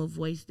give them a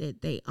voice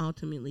that they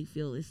ultimately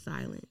feel is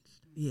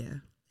silenced. Yeah.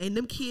 And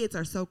them kids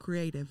are so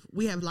creative.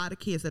 We have a lot of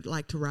kids that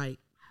like to write.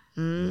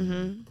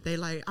 Mm-hmm. They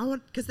like,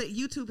 because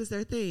YouTube is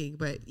their thing.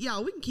 But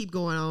y'all, we can keep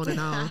going on and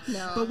on.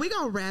 But we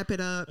gonna wrap it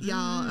up,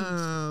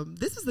 y'all.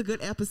 This was a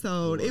good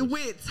episode. It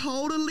went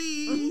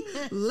totally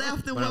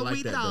left than what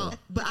we thought.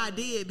 But I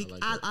did.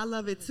 I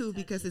love it too,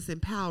 because it's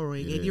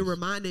empowering, and you're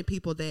reminding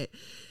people that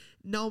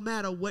no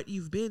matter what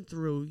you've been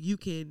through, you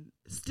can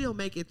still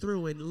make it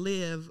through and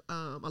live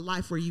a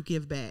life where you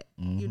give back.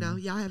 Mm-hmm.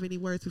 Y'all have any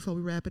words before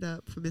we wrap it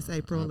up for Miss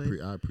April?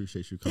 I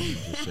appreciate you coming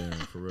and sharing,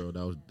 for real.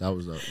 That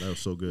was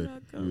so good.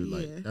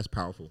 That's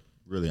powerful.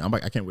 Really,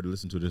 I can't wait to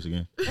listen to this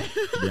again.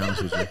 To be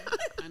honest with you.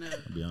 I know.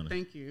 To be honest.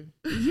 Thank you.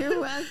 You're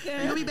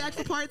welcome. You'll be back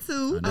for part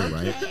 2. I know,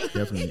 right?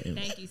 Definitely.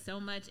 Thank you so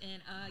much,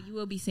 and you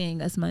will be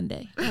seeing us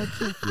Monday.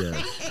 Okay.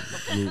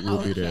 Yes,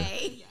 we'll be there.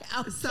 Okay.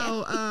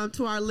 So,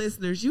 to our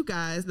listeners, you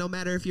guys, no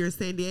matter if you're in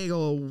San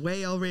Diego or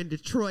way over in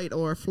Detroit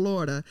or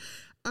Florida,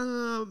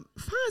 find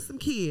some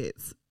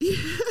kids.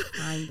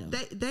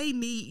 They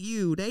need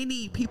you. They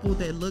need people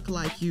that look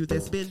like you,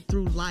 that's been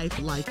through life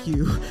like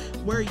you,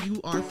 where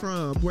you are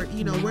from, where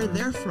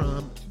they're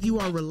from. You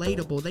are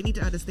relatable. They need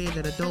to understand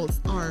that adults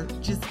are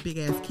just big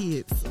ass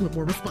kids with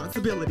more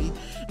responsibility,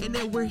 and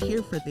that we're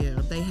here for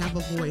them. They have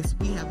a voice.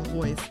 We have a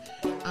voice.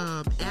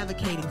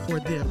 Advocating for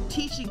them,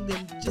 teaching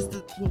them just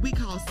what we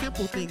call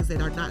simple things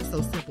that are not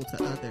so simple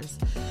to others.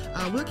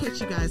 We'll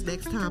catch you guys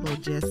next time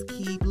on Just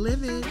Keep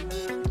Living.